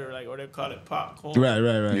bit better, like or they call it popcorn. Right.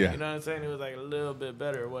 Yeah. You know what I'm saying? It was like a little bit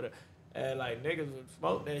better or whatever. And like niggas would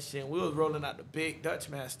smoke that shit. And we was rolling out the big Dutch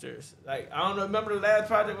Masters. Like I don't know, remember the last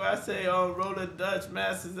project where I say, rolling Dutch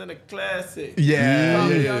Masters in a classic.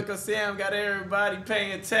 Yeah. Uncle Sam got everybody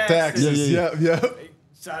paying taxes. Yeah.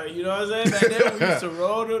 So, you know what I'm saying? Back then we used to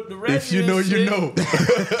roll the Reggie. If you know, you know.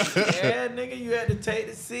 Yeah, nigga, you had to take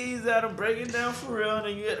the seeds out and break it down for real, and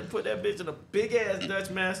then you had to put that bitch in a big ass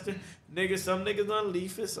Dutch Master. Nigga, some niggas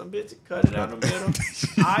unleaf it, some bitches cut it out the middle.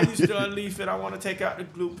 I used to unleaf it. I want to take out the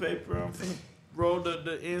glue paper. I'm finna roll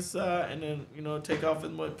the inside and then, you know, take off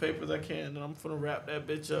as much paper as I can, and then I'm finna wrap that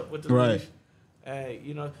bitch up with the leaf. And,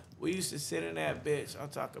 you know, we used to sit in that bitch. I'm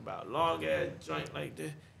talking about long ass joint like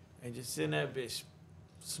this, and just sit in that bitch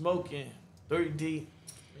smoking 3 deep.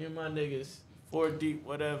 Me and my niggas 4 deep,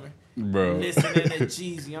 whatever. Bro. Listening to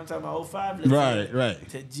Jeezy. I'm talking about 05. Listening Right.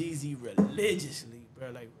 to Jeezy religiously,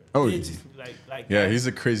 bro. Like Oh, religiously, like yeah, that. he's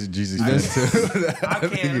a crazy Jeezy fan too. I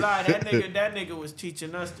can't lie. That nigga was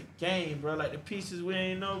teaching us the game, bro. Like the pieces we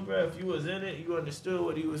ain't know, bro. If you was in it, you understood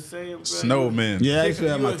what he was saying, bro. Snowman. Yeah, I used to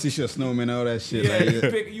have my t-shirt Snowman, all that shit. Yeah,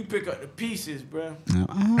 like, you pick up the pieces, bro.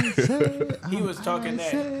 He was talking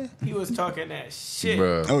that shit.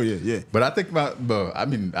 Bro. Oh yeah. But I think about, bro, I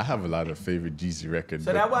mean, I have a lot of favorite Jeezy records.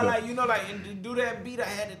 So that's why, like, you know, like, and to do that beat, I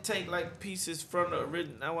had to take, like, pieces from the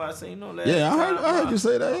original. That's why I say, you know, last time, I heard you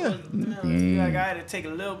say that, yeah. Like, I had to take a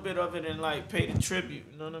little bit of it and, like, pay the tribute.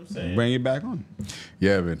 You know what I'm saying? Bring it back on.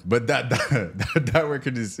 Yeah, man. But that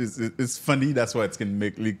record is funny. That's why it can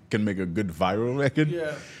make a good viral record.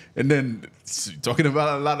 Yeah. And then talking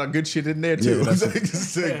about a lot of good shit in there too.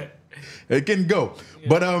 Yeah, it can go. Yeah.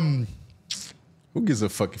 But who gives a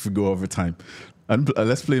fuck if we go over time?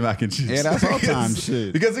 Let's play mac and cheese. Yeah, that's all time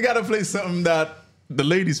shit. Because we gotta play something that the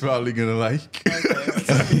ladies probably gonna like.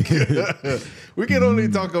 Okay. We can only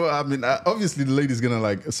talk about. I mean, obviously the ladies gonna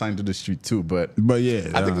like Assigned to the Street too, but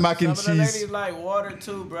yeah, I think mac and Some of the cheese. ladies like Water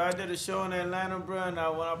too, bro. I did a show in Atlanta, bro, and when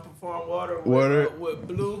I performed Water with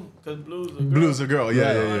Blue, because Blue's a girl.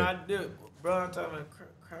 Yeah. And I did, bro. I'm talking about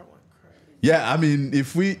crowd went crazy. Yeah, I mean,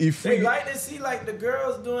 if we like to see like the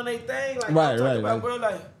girls doing their thing, like right. Bro,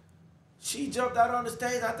 like. She jumped out on the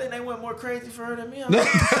stage. I think they went more crazy for her than me. I'm like,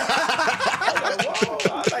 whoa.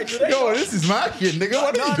 I was like, yo, this is my kid, nigga.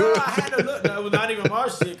 What are you doing? I had to look. No, it was not even my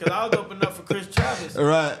shit because I was opening up for Chris Travis.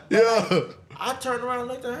 Right. Yeah. Like, I turned around and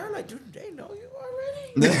looked at her like, dude, they know you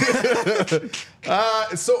already?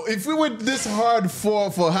 So if we went this hard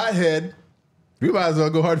for Hothead, we might as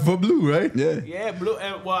well go hard for Blue, right? Yeah. Yeah, Blue.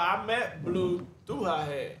 And, well, I met Blue through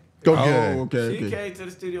Hothead. Okay. She came to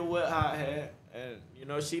the studio with Hothead, and you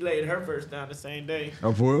know she laid her verse down the same day.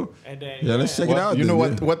 Oh, for real? And then let's check it out. You know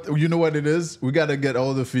what it is? We gotta get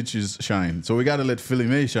all the features shine. So we gotta let Philly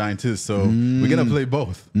May shine too. So we're gonna play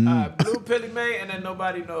both. Blue, Philly May, and then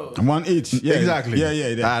Nobody Knows. One each. Yeah, exactly.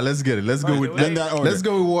 Yeah. Let's get it. Let's go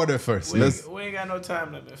with Water first. We ain't got no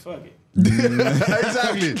time limit. Fuck it.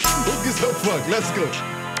 Exactly. Who gives a fuck? Let's go.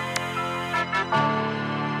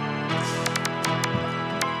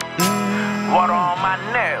 Water on my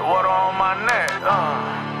neck, water on my neck,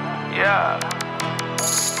 yeah.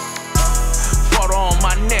 Water on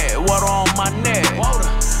my neck, water on my neck, water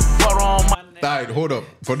on my neck. All right, hold up.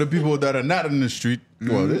 For the people that are not in the street,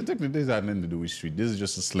 well, technically this has nothing to do with street. This is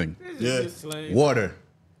just a sling. This is just slang. Water.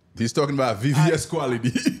 He's talking about VVS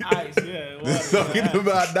quality. Ice, yeah. He's talking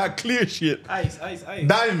about that clear shit. Ice.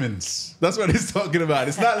 Diamonds. That's what he's talking about.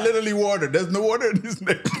 It's not literally water. There's no water in his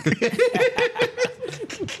neck.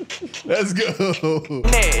 Let's go.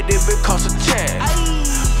 Neck, this bitch cost a check.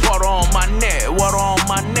 Water on my neck, water on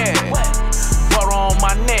my neck. Water on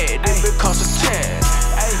my neck, this bitch cost a check.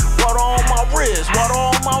 Water on my wrist, water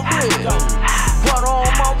on my wrist. Water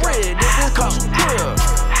on my wrist, this bitch cost a grip.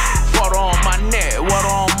 Water on my neck,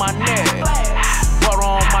 water on my neck. Water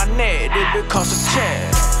on my neck, this bitch cost a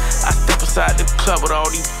check. I step aside the club with all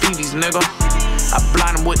these BBs, nigga. I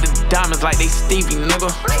blind them with the diamonds like they Stevie,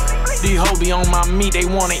 nigga. These hoes be on my meat, they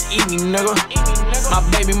wanna eat me, nigga. My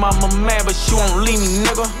baby mama mad, but she won't leave me,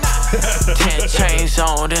 nigga. 10 chains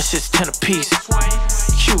on, that shit's 10 a piece.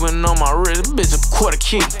 Cuban on my wrist, bitch a quarter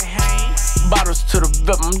key. Bottles to the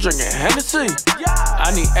vip, I'm drinking Hennessy.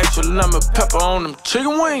 I need extra lemon pepper on them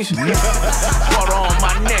chicken wings. Water on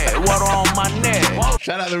my neck, water on my neck.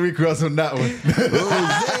 Shout out to Rick Ross on that one.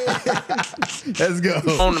 Let's go.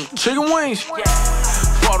 On them chicken wings.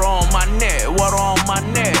 Water on my neck, water on my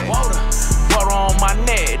neck. Water on my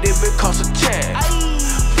neck, this bitch cost a check.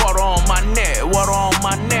 Water on my neck, water on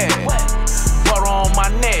my neck. Water on my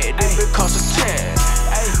neck, this bitch cost a check.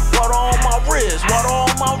 Water on my wrist, water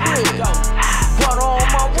on my wrist. Water on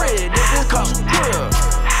my wrist, this bitch cost a grip.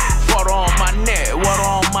 Water on my neck, water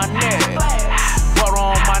on my neck. Water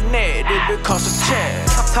on my neck, this bitch cost a check.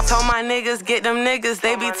 Told my niggas, get them niggas,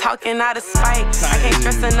 they be talking out of spite. I can't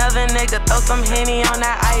stress another nigga, throw some Henny on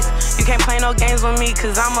that ice. You can't play no games with me,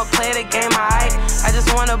 cause I'ma play the game I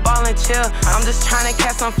just wanna ball and chill, I'm just tryna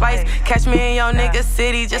catch some flights. Catch me in your nigga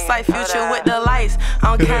city, just like Future with the lights.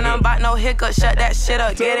 I don't care nothing about no hiccup, shut that shit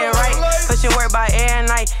up, get it right. Pushing work by air and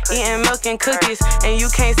night, eating milk and cookies. And you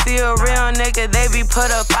can't see a real nigga, they be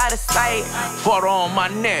put up out of sight. Water on my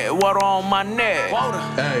neck, water on my neck.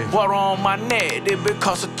 Water on my neck, this bitch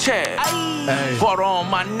cost a check. Water on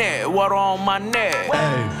my neck, water on my neck.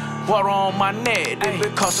 Water on my neck, this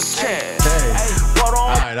bitch cost a check. Water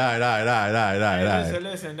on. Alright.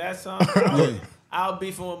 Listen, that song. I was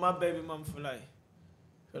beefing with my baby mama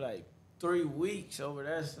for like 3 weeks over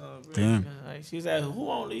that song. Bro. Damn. Like, she's like, "Who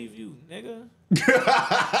won't leave you, nigga?"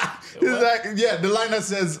 He's like, yeah, the line that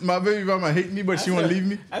says, "My baby mama hate me, but she won't leave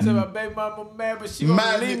me." I said, "My baby mama mad, but she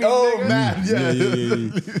won't leave me." Oh, nigga. man,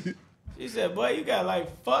 yeah. She said, "Boy, you got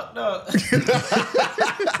like fucked up."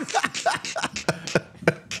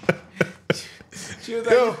 She was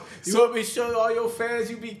like, you want me to show all your fans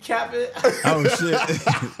you be capping? Oh, shit.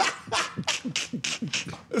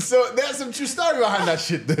 So there's some true story behind that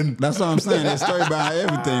shit then. That's what I'm saying. That story behind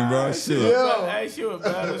everything, bro. Shit. Hey, she was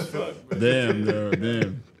bad as fuck, bro. Damn, bro.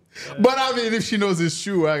 Damn. But I mean, if she knows it's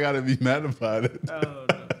true, I gotta be mad about it. Oh,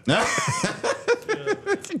 no.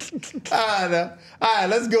 Alright,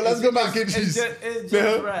 let's go back in. It's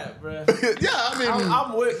just rap, bro. Yeah, I mean,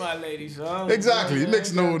 I'm with my lady, so exactly. It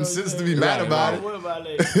makes no sense to be mad about it. I'm with my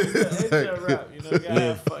lady. It's just rap, you know. You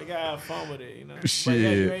gotta have fun with it, you know. Shit. But yeah,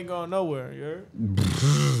 you ain't going nowhere, you heard?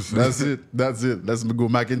 That's it. Let's go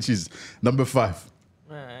mac and cheese. Number 5.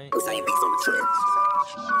 Right.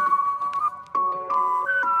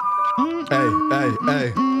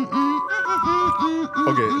 Hey.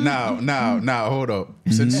 Okay, now, hold up.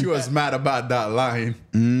 Since she was mad about that line,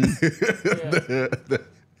 you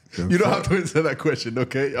don't have to answer that question,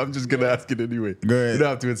 okay? I'm just gonna ask it anyway. Go ahead. You don't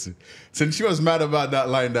have to answer. Since she was mad about that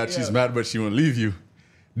line that she's mad but she won't leave you,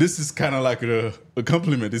 this is kind of like a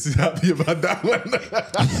compliment. Is she happy about that one?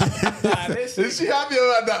 Is she happy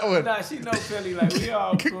about that one? Nah, she know Philly. Like, we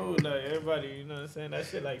all cool. Like, everybody, you know what I'm saying? That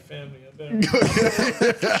shit like family.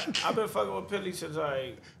 I've been fucking with Philly since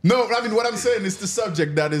No, I mean, what I'm saying is the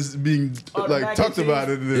subject that is being talked about.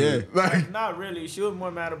 Like, not really. She was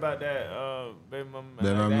more mad about that baby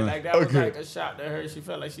mama. Like that was like a shot to her. She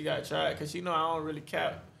felt like she got tried because she know I don't really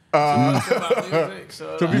cap. Music,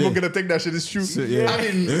 so people gonna think that shit is true. So, yeah. I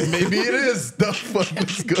mean, maybe it is. The fuck,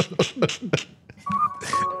 let's go.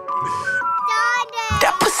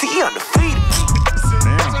 That pussy undefeated.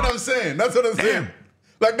 That's what I'm saying.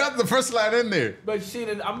 Like, that's the first line in there. But you see,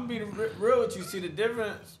 I'm gonna be real with you. See the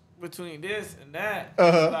difference between this and that.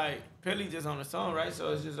 Like Pilly just on the song, right?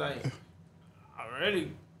 So it's just like I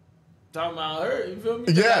really talking about her. You feel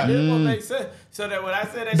me? Yeah. It won't make sense. So that when I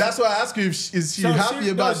said that, that's why I ask you if is she happy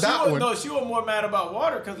about that one? No, she was more mad about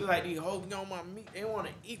water because it's like these hoes on my meat. They want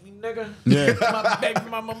to eat me, nigga. Yeah. My baby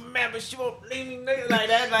mama mad, but she won't leave me, nigga. Like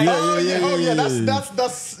that. Like,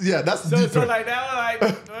 That's so different. So like that,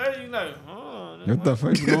 like, well, you know, what the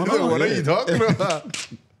fuck is going on? What are you talking about?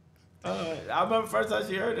 I remember first time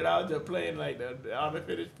she heard it, I was just playing like the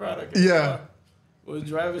unfinished product. Yeah. Was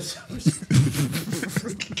driving.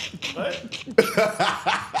 What?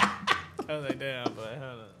 I was like, damn, but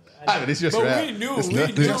hold on. I mean, it's just but rap. we knew, It's we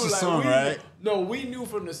nothing. knew, Just a like, song, right? No, we knew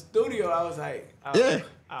from the studio. I was like, Yeah.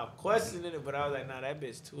 I'm questioning it, but I was like, nah, that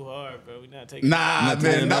bitch too hard, bro. We not taking. Nah,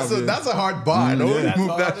 man, that's a hard bar. Don't that's move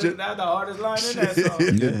the that hardest, shit. That's the hardest line in that song.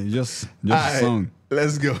 Yeah, just All right, a song.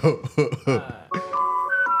 let's go.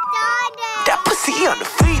 That pussy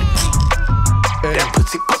undefeated. That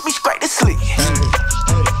pussy put me straight to sleep.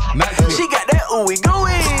 She got that ooey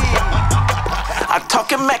gooey. I'm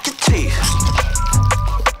talking mac and cheese.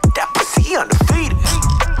 That pussy undefeated.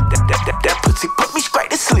 That pussy put me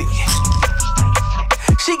straight to sleep.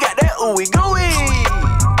 She got that ooey gooey.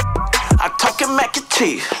 I'm talking mac and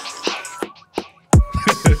cheese.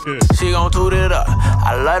 She gon' toot it up.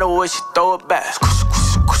 I like the way she throw it back.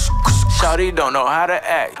 Shawty don't know how to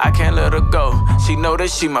act. I can't let her go. She know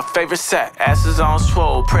that she my favorite sack. Ass is on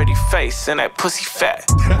swole, pretty face, and that pussy fat.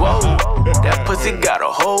 Whoa, that pussy got a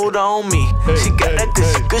hold on me. She got that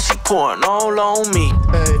good she pouring all on me.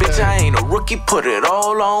 Bitch, I ain't a rookie, put it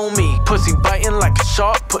all on me. Pussy biting like a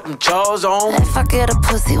shark, putting jaws on me. If I get a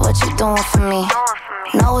pussy, what you doing for me?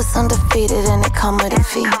 Know it's undefeated and it come with a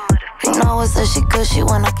fee. You know it's she cushy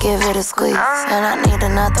when I give it a squeeze. And I need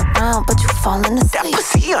another round, but you falling asleep. That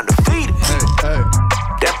pussy undefeated.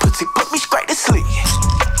 That pussy put me straight to sleep.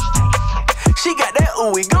 She got that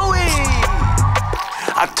ooey gooey.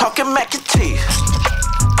 I'm talking mac and cheese.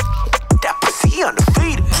 That pussy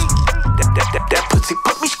undefeated. That pussy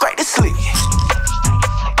put me straight to sleep.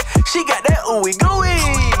 She got that ooey gooey.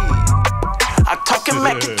 I'm talking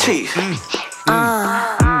mac and cheese.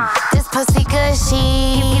 This pussy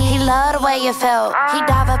gushy. He love the way you felt. He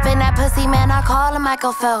dive up in that pussy, man, I call him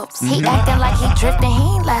Michael Phelps. He acting like he drifting,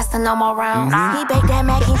 he ain't lasting no more rounds. He baked that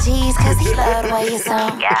mac and cheese, cause he love the way you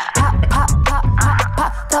sound. Pop, pop, pop, pop,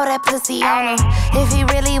 pop, throw that pussy on him. If he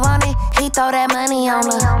really want it, he throw that money on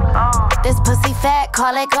him. This pussy fat,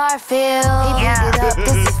 call it Garfield. He beat it up,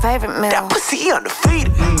 this his favorite meal. That pussy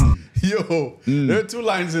undefeated. Yo, there are two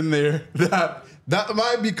lines in there that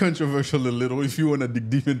might be controversial a little if you want to dig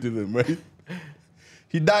deep into them, right?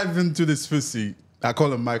 He dived into this pussy. I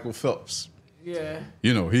call him Michael Phelps. Yeah.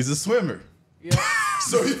 You know, he's a swimmer. Yeah.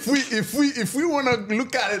 So if we want to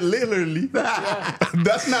look at it literally,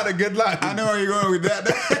 that's not a good line. I know where you're going with that.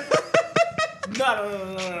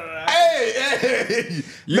 No. Hey.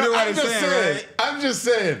 You know what I'm saying, right? I'm just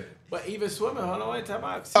saying. But even swimming, hold on, wait, time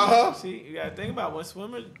out. See, you gotta think about when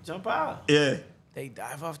swimmers jump out. Yeah. They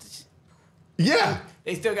dive off the Yeah.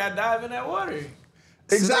 They still gotta dive in that water.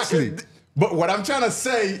 Exactly. But what I'm trying to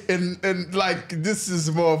say, and like this is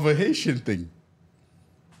more of a Haitian thing.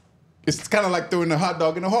 It's kind of like throwing a hot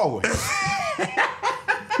dog in the hallway.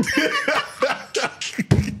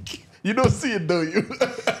 You don't see it, do you?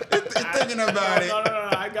 Thinking about it. No,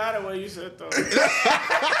 I got it where you said though.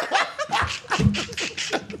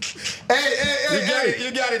 Hey,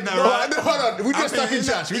 you got it now, no, right? Hold on. We're just talking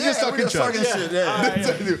trash. We're just talking trash.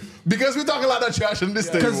 Because we talk a lot of trash on this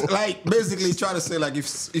table. Because, like, basically try to say, like, if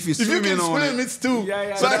you can swim swim, it's two.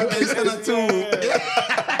 Yeah. So that makes kind of two.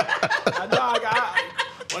 I know.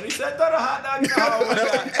 When he said throw the hot dog in the hallway,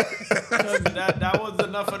 that was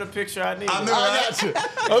enough for the picture I needed. I got you.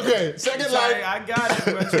 Okay, second line. I got it,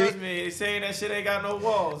 but trust me, he's saying that shit ain't got no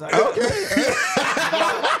walls. Okay.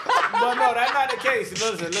 But no, that's not the case.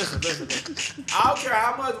 Listen. I don't care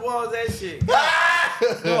how much walls that shit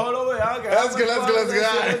got. No, hold on, wait. I don't care how much walls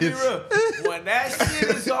that shit. Let's be real. When that shit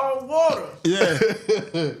is on water. Yeah.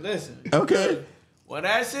 Listen. Okay. When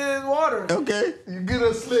that shit is water. Okay. You get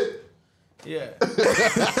a slip. Yeah.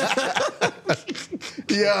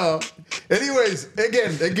 Yeah. Anyways,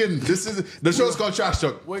 again, this is the show's called Trash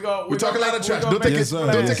Talk. We talk a lot of trash. Don't take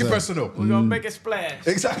it personal. We're gonna make it splash.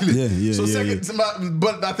 Exactly. Yeah. So second,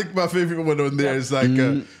 but I think my favorite one on there is like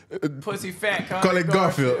pussy fat. Call it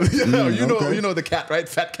Garfield. You know the cat, right?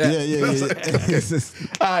 Fat cat. Yeah.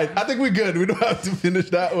 All right, I think we're good. We don't have to finish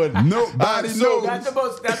that one. Nobody knows.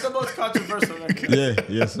 That's the most controversial record. Yeah.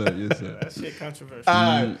 Yes, sir. That shit controversial.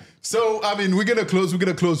 All right. So I mean, we're gonna close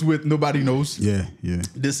with Nobody Knows. Yeah.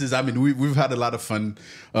 This is. I mean, we've had a lot of fun.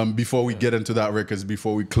 Before we get into that records,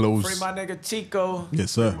 before we close. Free my nigga Chico.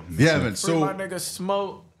 Yes, sir. Yeah, man. Free my nigga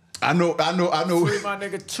Smoke. I know. Free my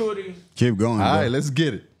nigga Chudy. Keep going. All right, let's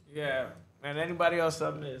get it. Yeah. And anybody else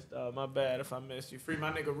I missed, my bad if I missed you. Free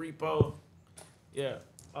my nigga Repo. Yeah,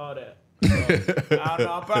 all that. I don't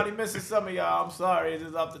know. I'm probably missing some of y'all. I'm sorry. It's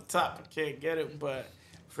just off the top. I can't get it, but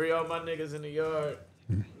free all my niggas in the yard.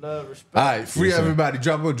 Love, respect. All right, free everybody.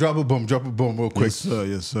 Drop a bomb real quick.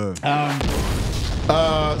 Yes, sir. I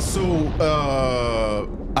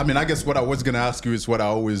mean, I guess what I was gonna ask you is what I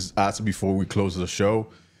always ask before we close the show.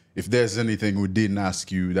 if there's anything we didn't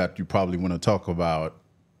ask you that you probably want to talk about,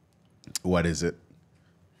 what is it?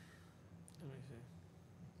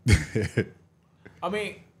 I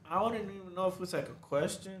mean, I wouldn't even know if it's like a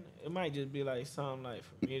question. It might just be like something like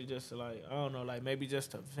for me to just like, I don't know, like maybe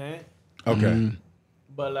just a vent. Okay.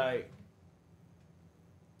 But like,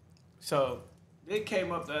 so it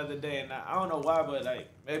came up the other day, and I don't know why, but like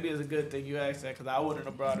maybe it's a good thing you asked that because I wouldn't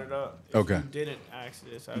have brought it up if you didn't ask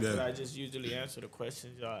this. I just usually answer the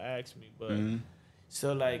questions y'all ask me. But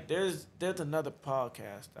so like, there's another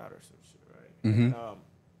podcast out or some shit, right? And,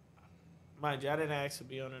 mind you, I didn't ask to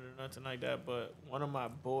be on it or nothing like that, but one of my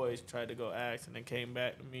boys tried to go ask and then came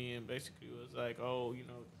back to me and basically was like, oh, you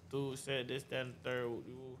know, dude said this, that, and the third.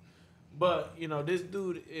 But, you know, this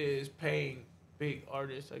dude is paying big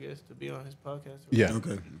artists, I guess, to be on his podcast. Yeah.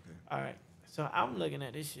 Okay. All right. So I'm looking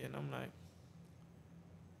at this shit and I'm like,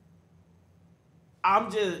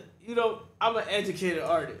 I'm just, you know, I'm an educated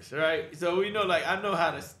artist, right? So we know, like, I know how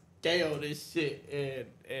to scale this shit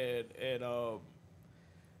and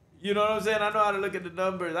you know what I'm saying? I know how to look at the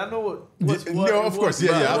numbers. I know what's what. No, of course.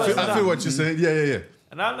 Yeah. I feel what you're saying. Yeah.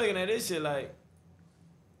 And I'm looking at this shit like,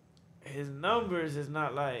 his numbers is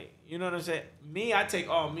not like, you know what I'm saying? Me, I take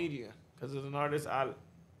all media. Because as an artist,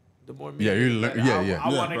 the more media, I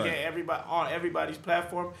want to get everybody on everybody's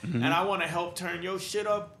platform, and I want to help turn your shit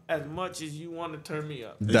up as much as you want to turn me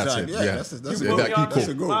up. That's it. Yeah, that's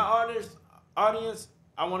a goal. My audience,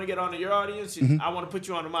 I want to get onto your audience. I want to put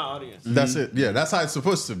you onto my audience. That's it. Yeah, that's how it's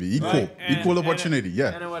supposed to be. Equal, equal opportunity.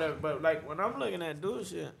 And whatever. But like when I'm looking at dude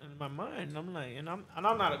shit in my mind, I'm like, and I'm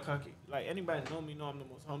not a cocky. Like anybody know me know I'm the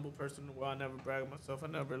most humble person in the world. I never brag of myself. I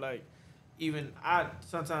never like. Even I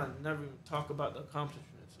sometimes never even talk about the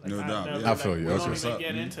accomplishments. Like, no doubt. Never, I feel you. We don't even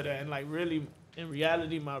get into that. And like really, in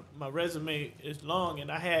reality, my resume is long.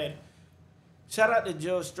 And I had, shout out to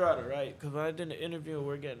Jill Strata, right? Because when I did the interview,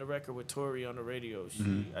 we're getting the record with Tori on the radio.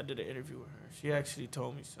 I did an interview with her. She actually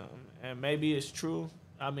told me something. And maybe it's true.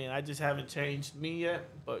 I mean, I just haven't changed me yet.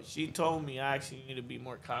 But she told me I actually need to be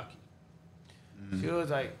more cocky. She was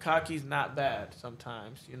like, cocky's not bad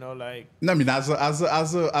sometimes, you know, like. No, I mean, as a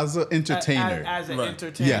entertainer. As an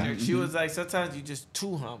entertainer. She was like, sometimes you're just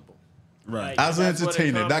too humble. Right. Like, as an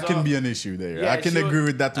entertainer, that can be an issue there. Yeah, I can agree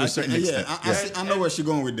with that to a certain extent. I know where she's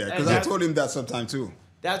going with that, because I told him that sometime too.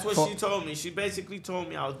 That's what she told me. She basically told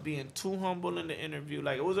me I was being too humble in the interview.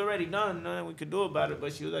 Like, it was already done, nothing we could do about it,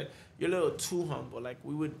 but she was like, you're a little too humble. Like,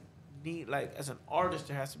 we would need, like, as an artist,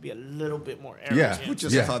 there has to be a little bit more arrogance. Yeah, which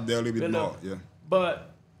is out there a little bit more, yeah.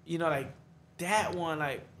 But, you know, like, that one,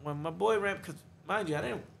 like, when my boy ran, because, mind you, I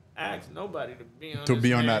didn't ask nobody to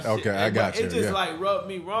be on that. Okay, shit. I got you. It just, like, rubbed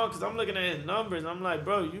me wrong, because I'm looking at his numbers. I'm like,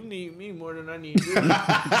 bro, you need me more than I need you.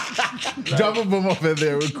 Drop a boom up in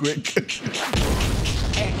there real quick.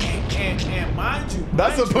 And mind you.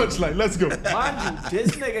 That's a punchline. Let's go. Mind you,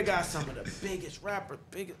 this nigga got some of the biggest rappers,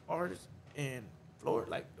 biggest artists in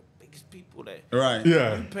Florida, like, the biggest people that. Right.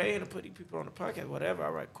 Yeah. You paying to put these people on the podcast, whatever.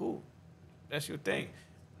 All right, cool. That's your thing.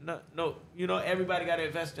 No, you know, everybody got to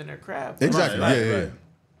invest in their craft. Exactly. Right.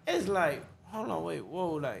 It's like, hold on, wait,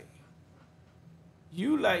 whoa, like,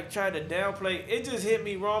 you like try to downplay. It just hit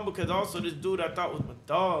me wrong because also this dude I thought was my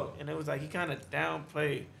dog, and it was like he kind of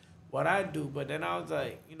downplayed what I do. But then I was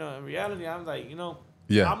like, you know, in reality, I was like, you know,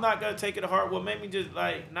 I'm not gonna take it to heart. What made me just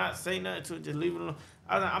like not say nothing to it, just leave it alone.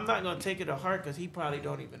 I'm not gonna take it to heart because he probably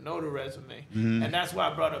don't even know the resume, and that's why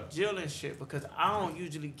I brought up Jill and shit, because I don't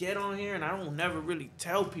usually get on here and I don't never really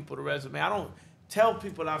tell people the resume. I don't tell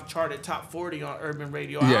people I've charted top 40 on urban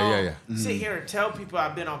radio. I don't sit here and tell people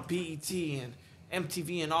I've been on BET and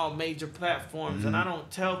MTV and all major platforms, and I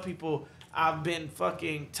don't tell people I've been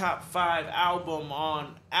fucking top 5 album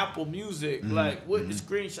on Apple Music, like with the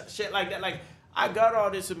screenshot, shit like that. Like, I got all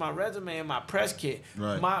this in my resume and my press kit.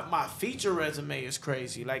 Right. My feature resume is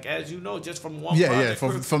crazy. Like, as you know, just from one project.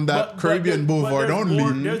 From that Caribbean Boulevard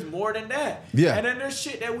only. There's more than that. Yeah. And then there's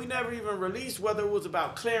shit that we never even released, whether it was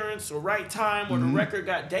about clearance or right time or the record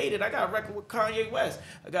got dated. I got a record with Kanye West.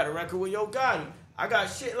 I got a record with Yo Gotti. I got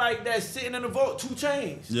shit like that sitting in the vault, 2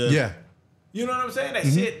 Chainz. Yeah. You know what I'm saying? That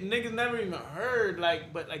shit niggas never even heard.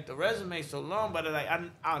 Like, but like the resume's so long, but like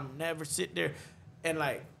I'll never sit there and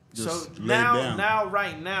like. Just so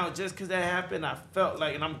right now, just because that happened, I felt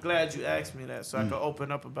like, and I'm glad you asked me that, so I could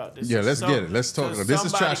open up about this. Yeah, let's get it. Let's talk. This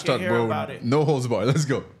is trash talk, bro. No holds barred. Let's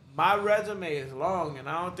go. My resume is long, and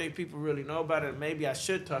I don't think people really know about it. Maybe I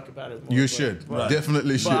should talk about it more. You should.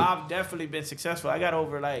 Definitely should. But I've definitely been successful. I got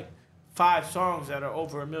over like 5 songs that are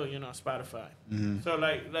over 1 million on Spotify. So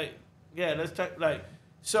let's talk. Like,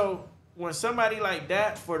 so when somebody like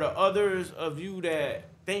that, for the others of you that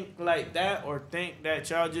think like that or think that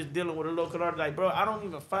y'all just dealing with a local artist. Like, bro, I don't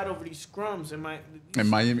even fight over these scrums in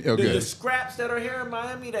Miami. Okay. The scraps that are here in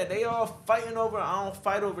Miami that they all fighting over, I don't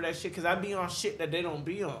fight over that shit because I be on shit that they don't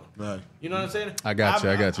be on. Right. You know what I'm saying? I got you.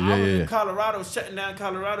 Yeah, I was yeah. in Colorado, shutting down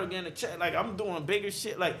Colorado again to check. Like, I'm doing bigger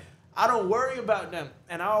shit. Like, I don't worry about them.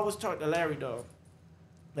 And I always talk to Larry, dog.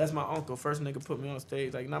 That's my uncle. First nigga put me on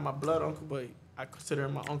stage. Like, not my blood uncle, but I consider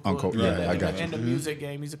him my uncle. Uncle, yeah, I got you. In the music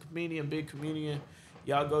game. He's a comedian, big comedian.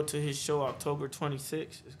 Y'all go to his show October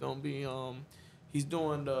 26th. It's gonna be he's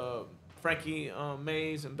doing the Frankie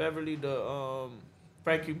Mays and Beverly,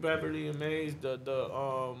 Frankie Beverly and Mays,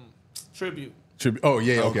 the tribute. Oh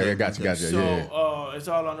yeah, okay, I got you. So yeah. It's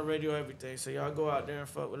all on the radio, everything. So y'all go out there and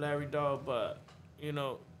fuck with Larry Dog. But you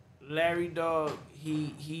know, Larry Dog,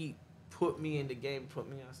 he put me in the game, put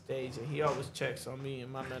me on stage, and he always checks on me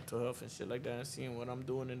and my mental health and shit like that, and seeing what I'm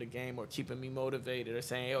doing in the game or keeping me motivated or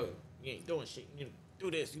saying, yo, you ain't doing shit. You do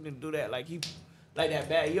this, you didn't do that. Like like that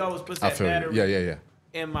bat. He always puts that battery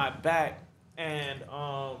in my back. And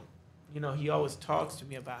you know, he always talks to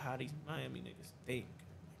me about how these Miami niggas think,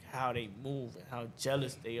 how they move, and how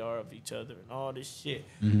jealous they are of each other and all this shit.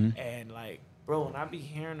 And like, bro, when I be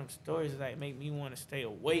hearing them stories, like make me want to stay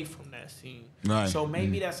away from that scene. Right. So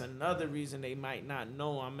maybe that's another reason they might not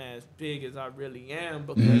know I'm as big as I really am,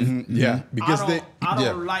 because because I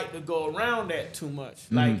don't like to go around that too much.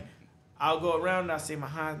 Like, I'll go around and I say my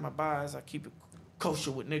highs, my buys, I keep it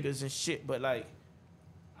kosher with niggas and shit, but like,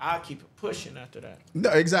 I keep it pushing after that.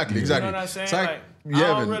 No, exactly. You know what I'm saying? Like, I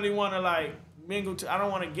don't really want to like mingle. I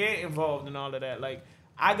don't want to get involved in all of that. Like,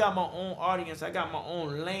 I got my own audience. I got my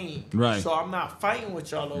own lane. Right. So I'm not fighting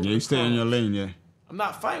with y'all over. Yeah, you stay in your lane. Yeah. I'm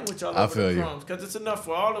not fighting with y'all over the crumbs because it's enough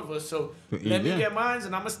for all of us. So let me get mines,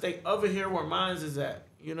 and I'm gonna stay over here where mines is at.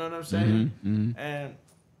 You know what I'm saying? And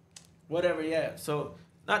whatever. Yeah. So.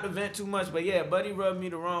 Not to vent too much, but yeah, Buddy rubbed me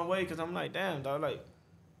the wrong way because I'm like, damn, dog,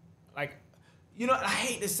 like, you know, I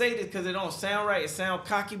hate to say this because it don't sound right. It sound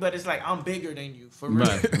cocky, but it's like I'm bigger than you for real.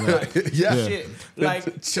 Right. Like, shit.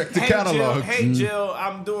 Like, check the catalog. Jill,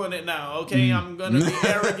 I'm doing it now. Okay, I'm gonna be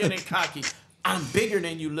arrogant and cocky. I'm bigger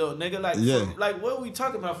than you, little nigga. Like, like what are we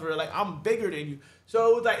talking about for real? Like, I'm bigger than you.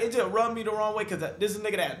 So it was like, it just rubbed me the wrong way because this is a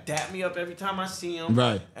nigga that dap me up every time I see him.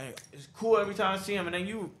 Right. And it's cool every time I see him, and then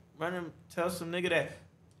you run and tell some nigga that.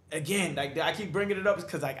 Again, like I keep bringing it up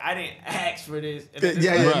because like I didn't ask for this.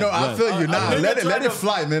 I feel you. Nah, let it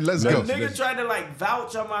fly, man. Let's go. Nigga tried to like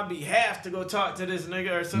vouch on my behalf to go talk to this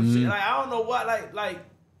nigga or some shit. Like I don't know what, like,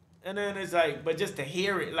 and then it's like, but just to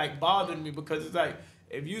hear it like bothered me because it's like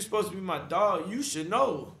if you supposed to be my dog, you should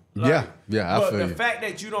know. Like, I feel but the you. fact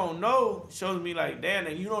that you don't know shows me like, damn,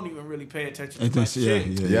 and you don't even really pay attention to my shit.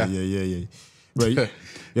 Yeah. Right.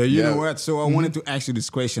 Yeah, you know what? So I wanted to ask you this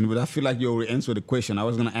question, but I feel like you already answered the question. I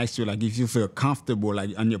was gonna ask you like if you feel comfortable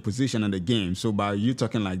like on your position in the game. So by you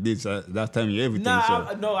talking like this, that's telling you everything.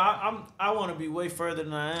 I want to be way further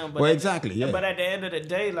than I am. But well, exactly. Yeah. But at the end of the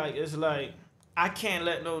day, like it's like I can't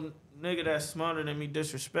let no nigga that's smarter than me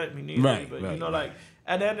disrespect me neither. Right. But you know, like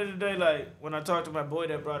at the end of the day, like when I talked to my boy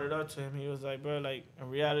that brought it up to him, he was like, bro, like in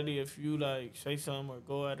reality, if you like say something or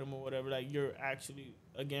go at him or whatever, like you're actually.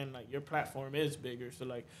 Again, like your platform is bigger, so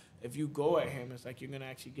like if you go at him, it's like you're gonna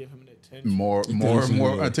actually give him the attention. More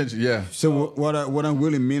attention. Yeah. So what I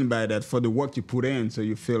really mean by that, for the work you put in, so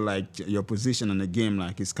you feel like your position in the game,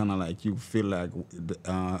 like it's kind of like you feel like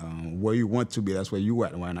where you want to be, that's where you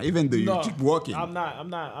at right now. Even though you keep working. I'm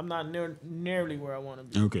not nearly where I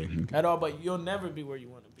want to be. Okay. At all, but you'll never be where you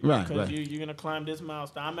want to be. Right. Because you're gonna climb this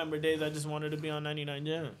milestone. I remember days I just wanted to be on 99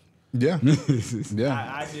 Gems. Yeah,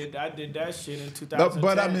 I did that shit in 2010.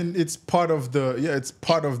 But I mean, it's part of the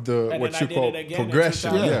what you call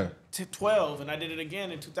progression. Yeah. 12, and I did it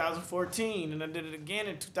again in 2014, and I did it again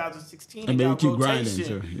in 2016. And then you keep grinding,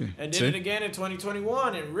 so, and did it again in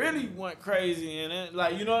 2021. It really went crazy, and it,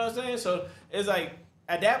 like you know what I'm saying. So it's like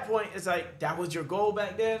at that point, it's like that was your goal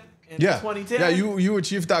back then. In 2010. Yeah, you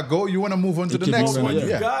achieved that goal. You want to move on to the next one. You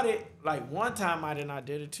got it. Like one time I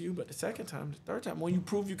did it to you, but the second time, the third time, when you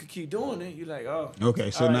prove you could keep doing it, you're like, oh. Okay,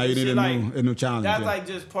 so now you need a new challenge. That's like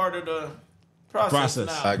just part of the process.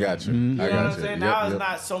 Now. I got you. You know what I'm saying? Now it's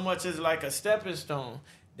not so much as like a stepping stone.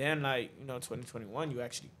 Then like, 2021, you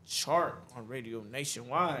actually chart on radio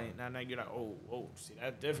nationwide. Now you're like, oh, see,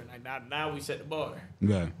 that's different. Like now we set the bar.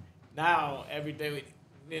 Yeah. Now every day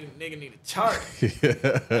nigga need a chart.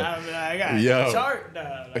 I got a chart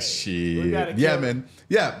now. Like, shit. Yeah, man.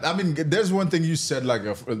 Yeah, I mean, there's one thing you said like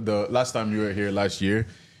the last time you were here last year.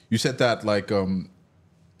 You said that like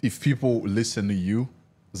if people listen to you,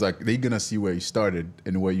 It's like they're gonna see where you started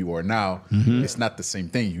and where you are now. It's not the same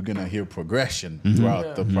thing. You're gonna hear progression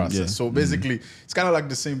throughout the process. So basically, it's kind of like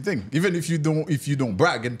the same thing. Even if you don't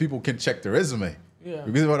brag, and people can check the resume. Yeah.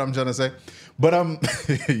 You get what I'm trying to say? But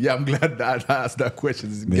yeah, I'm glad that I asked that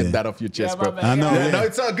question. Get that off your chest, bro. I know. No,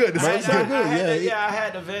 it's all good. It's all good. I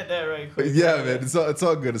had to vent that right quick. Yeah, man. It's all good. It's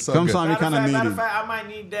all good. Sometimes you kind of need Matter it. of fact, I might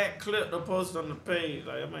need that clip to post on the page.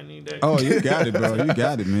 Like I might need that. Oh, you got it, bro. You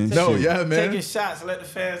got it, man. No, Shit. yeah, man. Taking shots, let the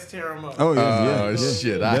fans tear them up. Oh yeah.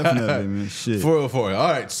 Shit. Definitely, man. Shit. 404.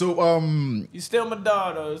 All right. So You still my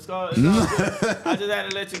dog though. It's all good. I just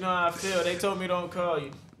had to let you know how I feel. They told me don't call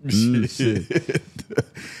you. Shit.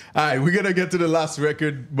 All right, we're gonna get to the last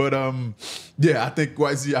record, but yeah, I think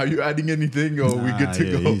YZ, are you adding anything or we good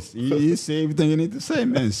to go? You say everything you need to say,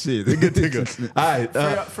 man. Shit. We good to go. All right.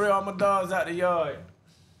 Free all my dogs out the yard.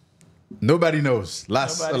 Nobody knows.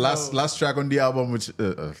 Nobody knows. Last track on the album, which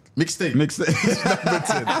mixtape. Number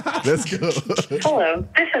 10. Let's go. Hello,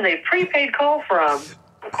 this is a prepaid call from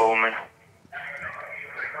Coleman.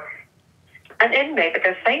 an inmate at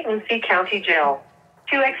the St. Lucie County Jail.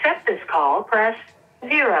 To accept this call, press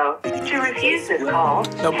 0. To refuse this call,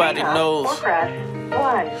 Nobody hang up knows. Or press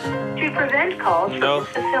 1. To prevent calls No.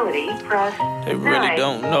 from this facility, press They really 9.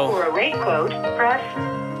 don't know. For a rate quote, press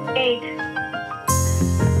 8.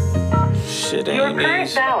 Shit Your ain't current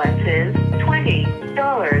easy. balance is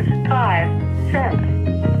 $20.05.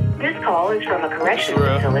 This call is from a corrections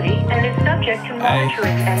That's real. facility and is subject to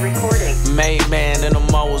monitoring and recording. Made man in the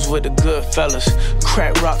malls with the good fellas.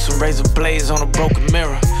 Crack rocks and razor blades on a broken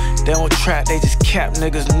mirror. They don't trap, they just cap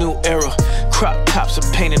niggas new era. Crop tops and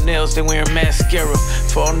painted nails, they wearing mascara.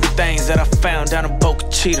 For all the things that I found down in Boca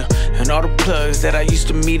Cheetah. And all the plugs that I used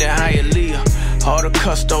to meet at Hialeah. All the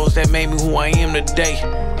custos that made me who I am today.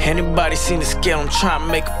 Anybody seen the scale, I'm trying to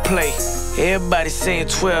make a play. Everybody saying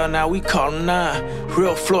 12, now we call them 9.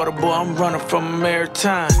 Real Florida boy, I'm running from them every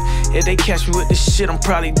time. If they catch me with this shit, I'm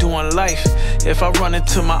probably doing life. If I run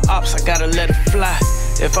into my ops, I gotta let it fly.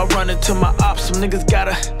 If I run into my ops, some niggas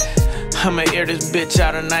gotta. I'ma air this bitch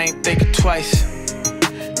out and I ain't thinking twice.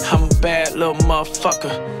 I'm a bad little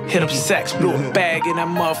motherfucker. Hit up sacks, blew a bag in that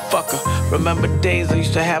motherfucker. Remember days I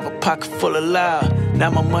used to have a pocket full of loud. Now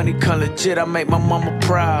my money come legit, I make my mama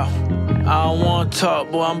proud. I don't wanna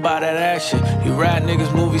talk, boy, I'm about that action. You ride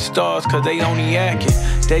niggas movie stars cause they only acting.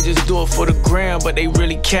 They just do it for the gram, but they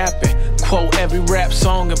really capping. Quote every rap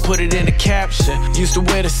song and put it in the caption. Used to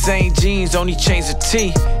wear the same jeans, only change the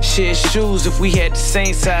tee. Share shoes if we had the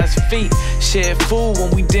same size feet. Share food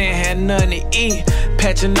when we didn't have nothing to eat.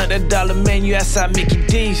 Patching up that dollar menu outside Mickey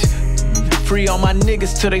D's. Free all my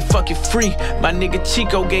niggas till they fucking free. My nigga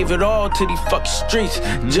Chico gave it all to these fucking streets.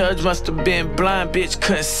 Judge must have been blind, bitch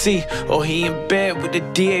couldn't see. Or he in bed with the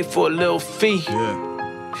DA for a little fee.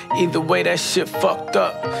 Either way, that shit fucked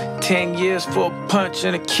up. 10 years for a punch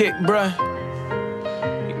and a kick, bruh.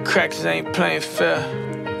 You crackers ain't playing fair.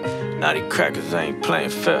 Now these crackers ain't playing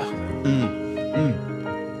fair.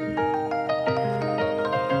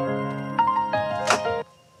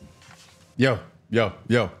 Yo.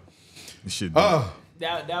 Shit.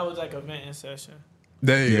 That was like a venting session.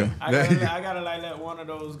 There you go. I gotta like let one of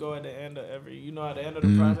those go at the end of every. You know, at the end of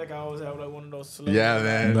the project, I always have like one of those. Slow Yeah,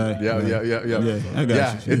 man. Yeah. I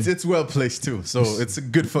got you. It's well placed too, so it's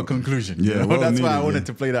good for conclusion. Yeah, you know? well That's why I needed, wanted yeah.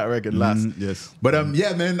 to play that record last. Yes. But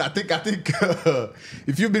yeah, man. I think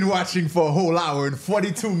if you've been watching for a whole hour and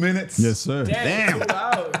 42 minutes, Yes, sir. Damn.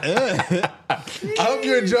 I hope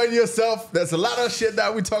you're enjoying yourself. There's a lot of shit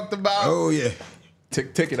that we talked about. Oh yeah.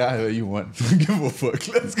 Take it out here you want. Give a fuck.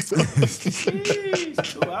 Let's go.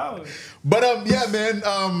 Jeez, 2 hours. But yeah, man.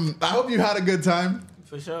 I hope you had a good time.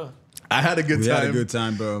 For sure. I had a good We time. had a good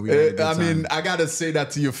time, bro. We had a good I mean, time. I gotta say that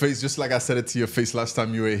to your face, just like I said it to your face last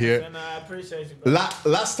time you were here. And I appreciate you, bro.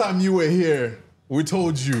 Last time you were here, we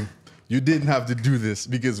told you didn't have to do this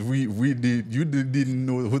because you didn't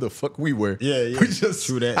know who the fuck we were. Yeah. We just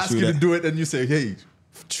True that, asked true you to that. do it, and you say, "Hey,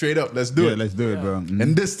 straight up, let's do Yeah, it." let's do it, bro. Mhm.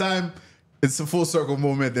 And this time, it's a full circle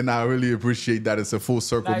moment, and I really appreciate that it's a full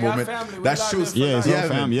circle Like, our moment. family, we That locked shows, in for it's yeah, all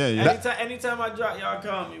fam. man. Yeah. Anytime I drop, y'all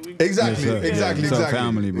call me. We Exactly, Yes, sir. exactly, It's our exactly.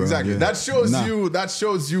 family, bro. Exactly. Yeah. That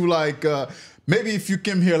shows you like maybe if you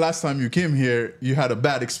came here last time you came here, you had a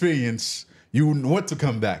bad experience. You wouldn't want to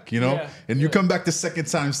come back, you know? Yeah, and you come back the second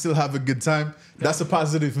time, still have a good time. That's a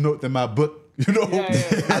positive note in my book. You know?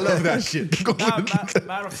 Yeah. I love that shit.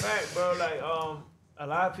 Matter of fact, bro, like a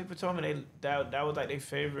lot of people told me that was like their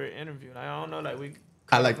favorite interview. Like, I don't know, like we.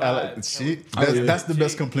 I like see, that's the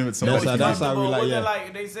best compliment somebody can That's give. how we like, yeah.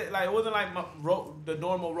 Like they said, like it wasn't like the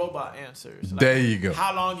normal robot answers. Like, There you go.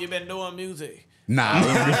 How long you been doing music? Nah, I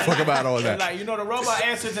don't give a fuck about all that. Like, you know, the robot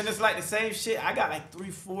answers and it's like the same shit. I got like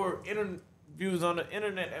 3-4 interviews on the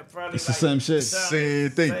internet that probably It's like, the same shit. Same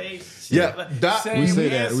thing. same shit. Yeah, Like, that same We say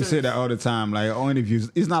that. We answers. say that all the time. Like on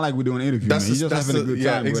interviews, it's not like we're doing interviews. That's Man. You're just having a good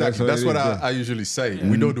time. Yeah, exactly. That's what I I usually say.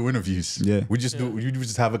 We don't do interviews. Yeah. We just do. We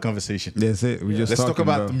just have a conversation. That's it. We just Let's talk talking,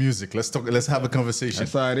 about bro. the music. Let's have a conversation.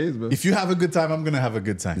 That's how it is, bro. If you have a good time, I'm gonna have a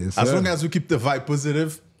good time. Yes, as sir. long as we keep the vibe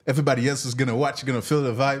positive, everybody else is gonna watch, gonna feel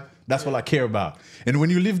the vibe. That's all I care about. And when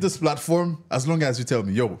you leave this platform, as long as you tell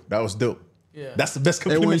me, yo, that was dope. Yeah. That's the best And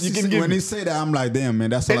when compliment you can give when me. they say that, I'm like, damn, man,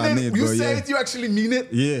 that's all And I then need, you bro. say Yeah. it, you actually mean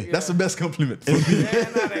it. Yeah. That's the best compliment for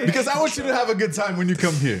me. Because I want you to have a good time when you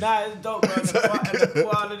come here. Nah, it's dope, bro. The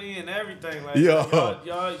quality and everything. Like, Yo.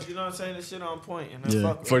 y'all, you know what I'm saying? This shit on point. And Yeah.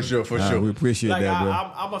 fuck with For it. sure, for Nah, sure. we appreciate Like, that, bro.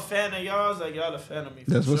 I'm a fan of y'all's. Like, y'all a fan of me.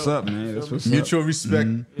 For That's what's sure. up, man. That's what's up. Mutual respect,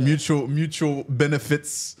 Mm-hmm. mutual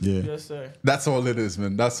benefits. Yeah. Yes, sir. That's all it is,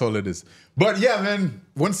 man. That's all it is. But yeah, man,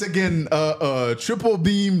 once again, Triple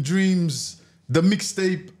Beam Dreams, the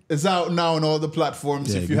mixtape is out now on all the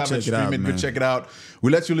platforms. Yeah, If you go haven't check it out, streamed it, go man. check it out. We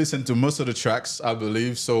let you listen to most of the tracks, I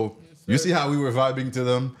believe. So you see how we were vibing to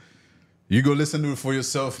them. You go listen to it for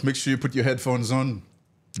yourself. Make sure you put your headphones on.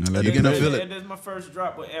 Let You're it gonna go. feel it. And this is my first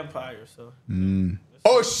drop with Empire, so.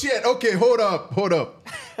 Oh shit! Okay, hold up.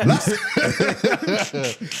 Last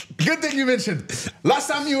good thing you mentioned. Last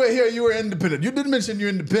time you were here, you were independent. You did mention you're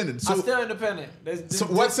independent. I'm So, still independent. so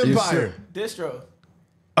what's Empire? Distro.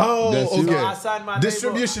 Oh, That's you. okay. So I signed my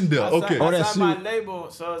Distribution label. deal. Okay. I that's signed my you. label,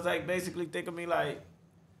 so it's like basically think of me like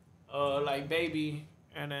Baby,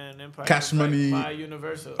 and then Empire. Cash is like Money. my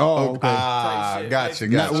Universal. Oh, okay. Ah, type shit. gotcha,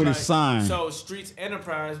 Basically, gotcha. Not with like, a sign. So Streets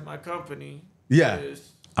Enterprise, my company, Yeah. is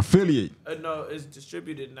Affiliate. no, is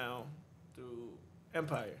distributed now through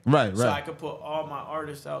Empire. Right, So right. I could put all my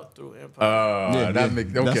artists out through Empire. Yeah, that yeah.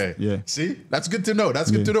 makes That's- okay. yeah. See, that's good to know. That's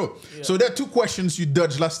good to know. Yeah. So there are two questions you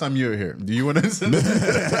dodged last time you were here. Do you want to answer?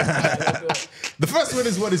 The first one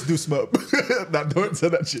is what is do smoke? Now don't answer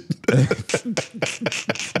that shit.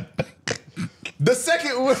 The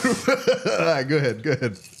second one. All right, go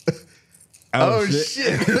ahead. Oh,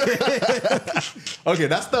 shit. Okay,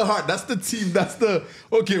 that's the heart. That's the team. That's the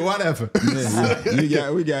okay. Whatever.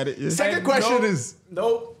 Yeah. We got it. Yeah. Second question is.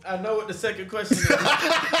 Nope. I know what the second question is.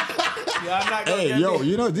 Y'all not gonna Hey, get yo, me.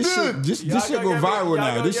 you know this shit. This Y'all shit gonna go get me. viral Y'all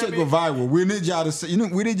now. gonna This get shit me. go viral. We need y'all to say.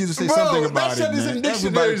 We need you to say Bro, something that about shit it, is man. in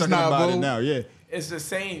Everybody dictionaries talking now, about bro. it now. Yeah. It's the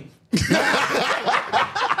same.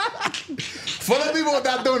 For the people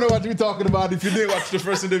that don't know what we're talking about, if you didn't watch the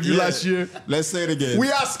first interview last year, Let's say it again. we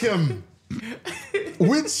asked him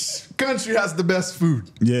which country has the best food,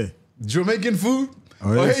 Yeah. Jamaican food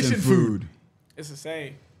or Haitian food. It's the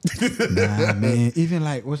same. Nah, man. Even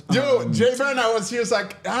like what's Yo, Jay Bernard was here. It's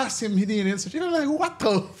like, I asked him, he didn't answer. You're like, what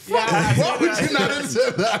the fuck? Yeah, Why would you not answer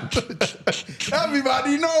that?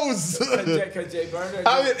 Everybody knows. Because Jay Burner.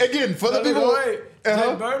 I mean, again, for the people.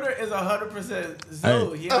 Jay Burner is 100%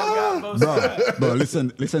 Zoe. He don't got both sides. Bro,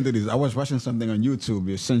 listen to this. I was watching something on YouTube.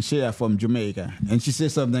 Sanshea from Jamaica, and she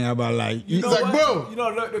said something about like, You know like, what? bro. You know,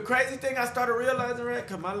 look, the crazy thing I started realizing, right?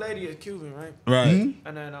 Because my lady is Cuban, right? right?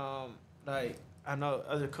 And then, like, I know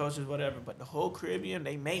other cultures, whatever, but the whole Caribbean,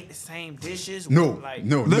 they make the same dishes. No, like,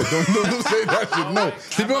 no, don't say that shit. No,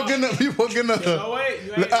 people gonna. No, wait.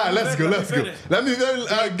 You ain't- All right, let's go. Let me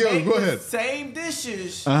They go the ahead. Same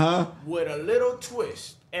dishes Uh-huh. with a little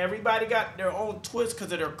twist. Everybody got their own twist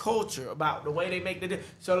because of their culture about the way they make the dish.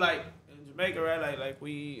 So like in Jamaica, right? Like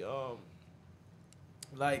we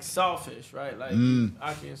like sawfish, right? Like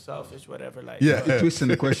Ackee sawfish, whatever. Like Yeah. Keep twisting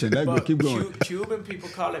the question. Let go. but Keep going. Cuban people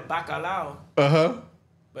call it bacalao,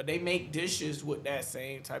 but they make dishes with that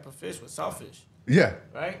same type of fish with sawfish, Yeah.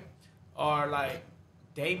 right? Or like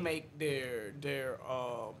they make their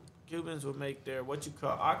Cubans would make their what you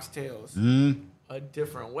call oxtails a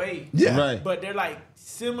different way. Yeah. Right. But they're like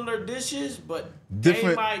similar dishes, but Different-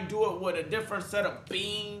 they might do it with a different set of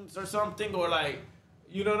beans or something, or like,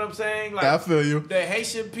 you know what I'm saying? Like I feel you. the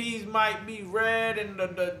Haitian peas might be red and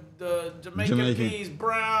the Jamaican peas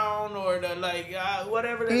brown, or the like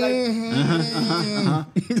whatever they like.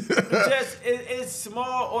 It's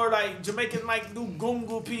small, or like Jamaicans might do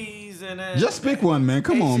gungu peas and then Just pick one, man.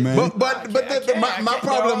 Come on, man. But my problem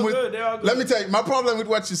They're all with good, they're all good. let me tell you, my problem with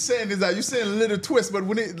what you're saying is that you're saying little twist, but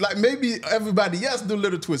when it like maybe everybody else do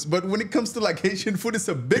little twist, but when it comes to like Haitian food, it's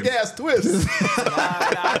a big ass twist. No.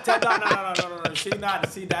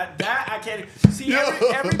 See that I can't see.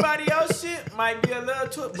 Everybody else shit might be a little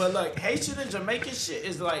twist, but like Haitian and Jamaican shit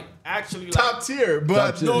is like actually like Top tier,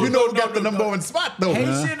 but you know got the number one spot though.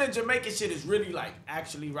 Haitian and Jamaican shit is really like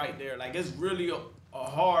actually right there. Like it's really a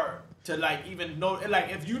hard to like even know. Like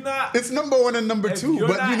if you not, it's number 1 and number 2,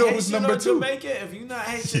 but you know who's number 2. Jamaican, if you not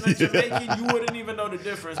Haitian or Jamaican, you wouldn't even know the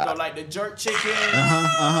difference though. Like the jerk chicken.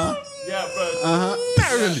 Yeah, but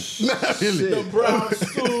not really. The brown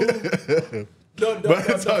stew.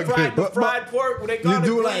 The fried pork. When they call you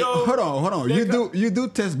do it like Creole, hold on. You do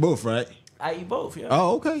test both, right? I eat both, yeah.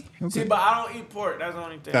 Oh, okay. See, but I don't eat pork. That's the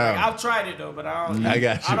only thing. Like, I've tried it though, but I don't. I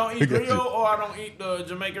got you. I don't eat Creole or I don't eat the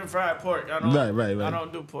Jamaican fried pork. I don't. Right. I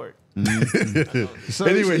don't do pork. So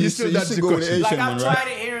anyway, you still got go with the Asian like I've one, tried right?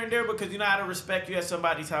 it here and there because you know how to respect you at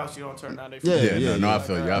somebody's house. You don't turn down their food. Yeah. I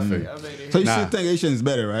feel you. I feel you. So you still think Asian is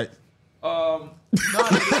better, right? No,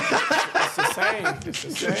 it's the same. It's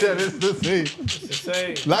the same. It's the same. It's the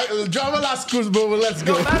same. Like drama last cruise, but let's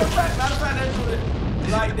go. No, matter of fact, they do it.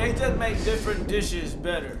 Like they just make different dishes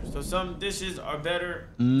better. So some dishes are better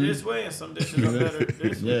this way, and some dishes are better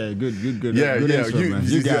this way. Yeah, good. Yeah. Answer, man.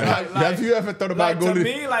 You got it. Have you ever thought about going to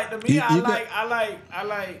me? I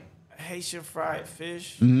like Haitian fried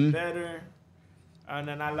fish better. And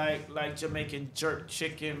then I like Jamaican jerk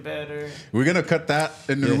chicken better. We're gonna cut that,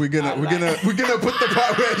 and then we're gonna put the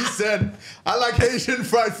part where he said, "I like Haitian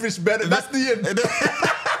fried fish better." That's the end.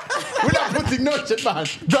 We're not putting no shit, man.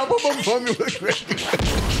 Drop a bomb for me.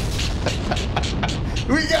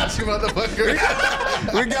 We got you, motherfucker.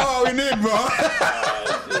 We got what we need, bro.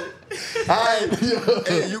 Alright,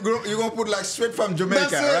 hey, you gonna put like straight from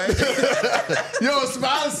Jamaica, right? Yo,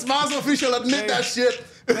 Smiles official, admit that shit.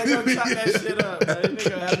 They gonna chop that shit up, man. They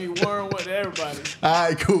gonna have me worrying with everybody.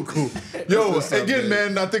 Alright, cool. Yo, again,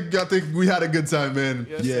 man, I think we had a good time, man.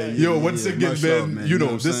 Yes, once again, man, man. you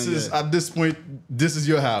know, this is at this point, this is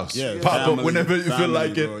your house. Yeah, pop up whenever you feel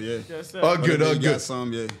like bro, it. Yes, All good. Got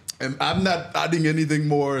some, yeah. And I'm not adding anything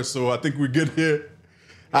more, so I think we're good here.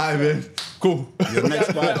 All right, man. Cool. Your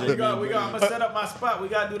next project. I'm gonna set up my spot. We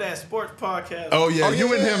gotta do that sports podcast. Oh yeah,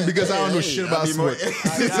 you and him because I don't know shit about sports.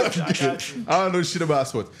 I got you. I don't know shit about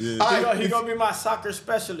sports. Yeah. He gonna be my soccer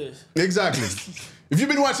specialist. Exactly. If you've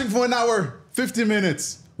been watching for an hour, 50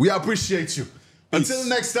 minutes, we appreciate you. Until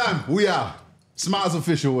next time, we are. Smiles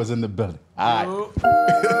Official was in the building. All right.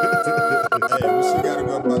 Hey, we still gotta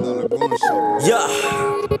go about the lagoon shit.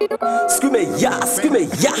 Yeah. Screaming, yeah.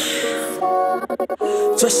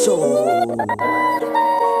 Trash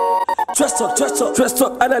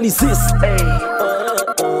talk, analysis.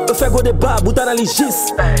 On fait gros débat, bout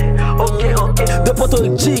d'analysis. De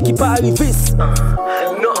potologie qui pas arrivis.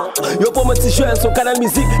 Yo pour mon petit jeune, son canal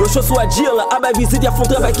musique. Yo chose soit dire là, à ma visite, y'a font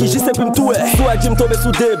travail qui j'y sais plus m'touer. Soit dit m'tomber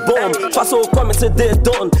sous des bombes. Face au comment c'est des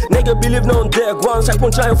donnes. Nigga believe no underground. Chaque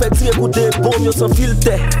punchline yo fait tirer pour des bombes. Yo sans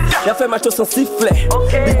filtre. Y'a fait match sans sifflet.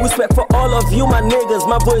 Big respect for all of you my niggas.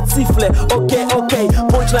 Ma voix est sifflet. Ok.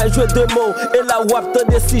 Punchline jouer deux mots. Et la wap te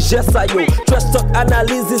décide ça yo. Trash talk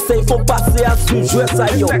analyse, c'est ils font passer à suivre jouer ça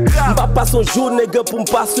yo. M'pas pas son jour nigga pour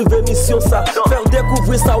m'pas suivre émission ça. Faire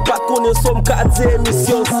découvrir ça ou pas connaître son m'cadé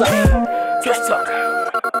émission ça. Trash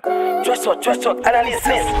talk,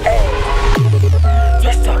 analysis, hey.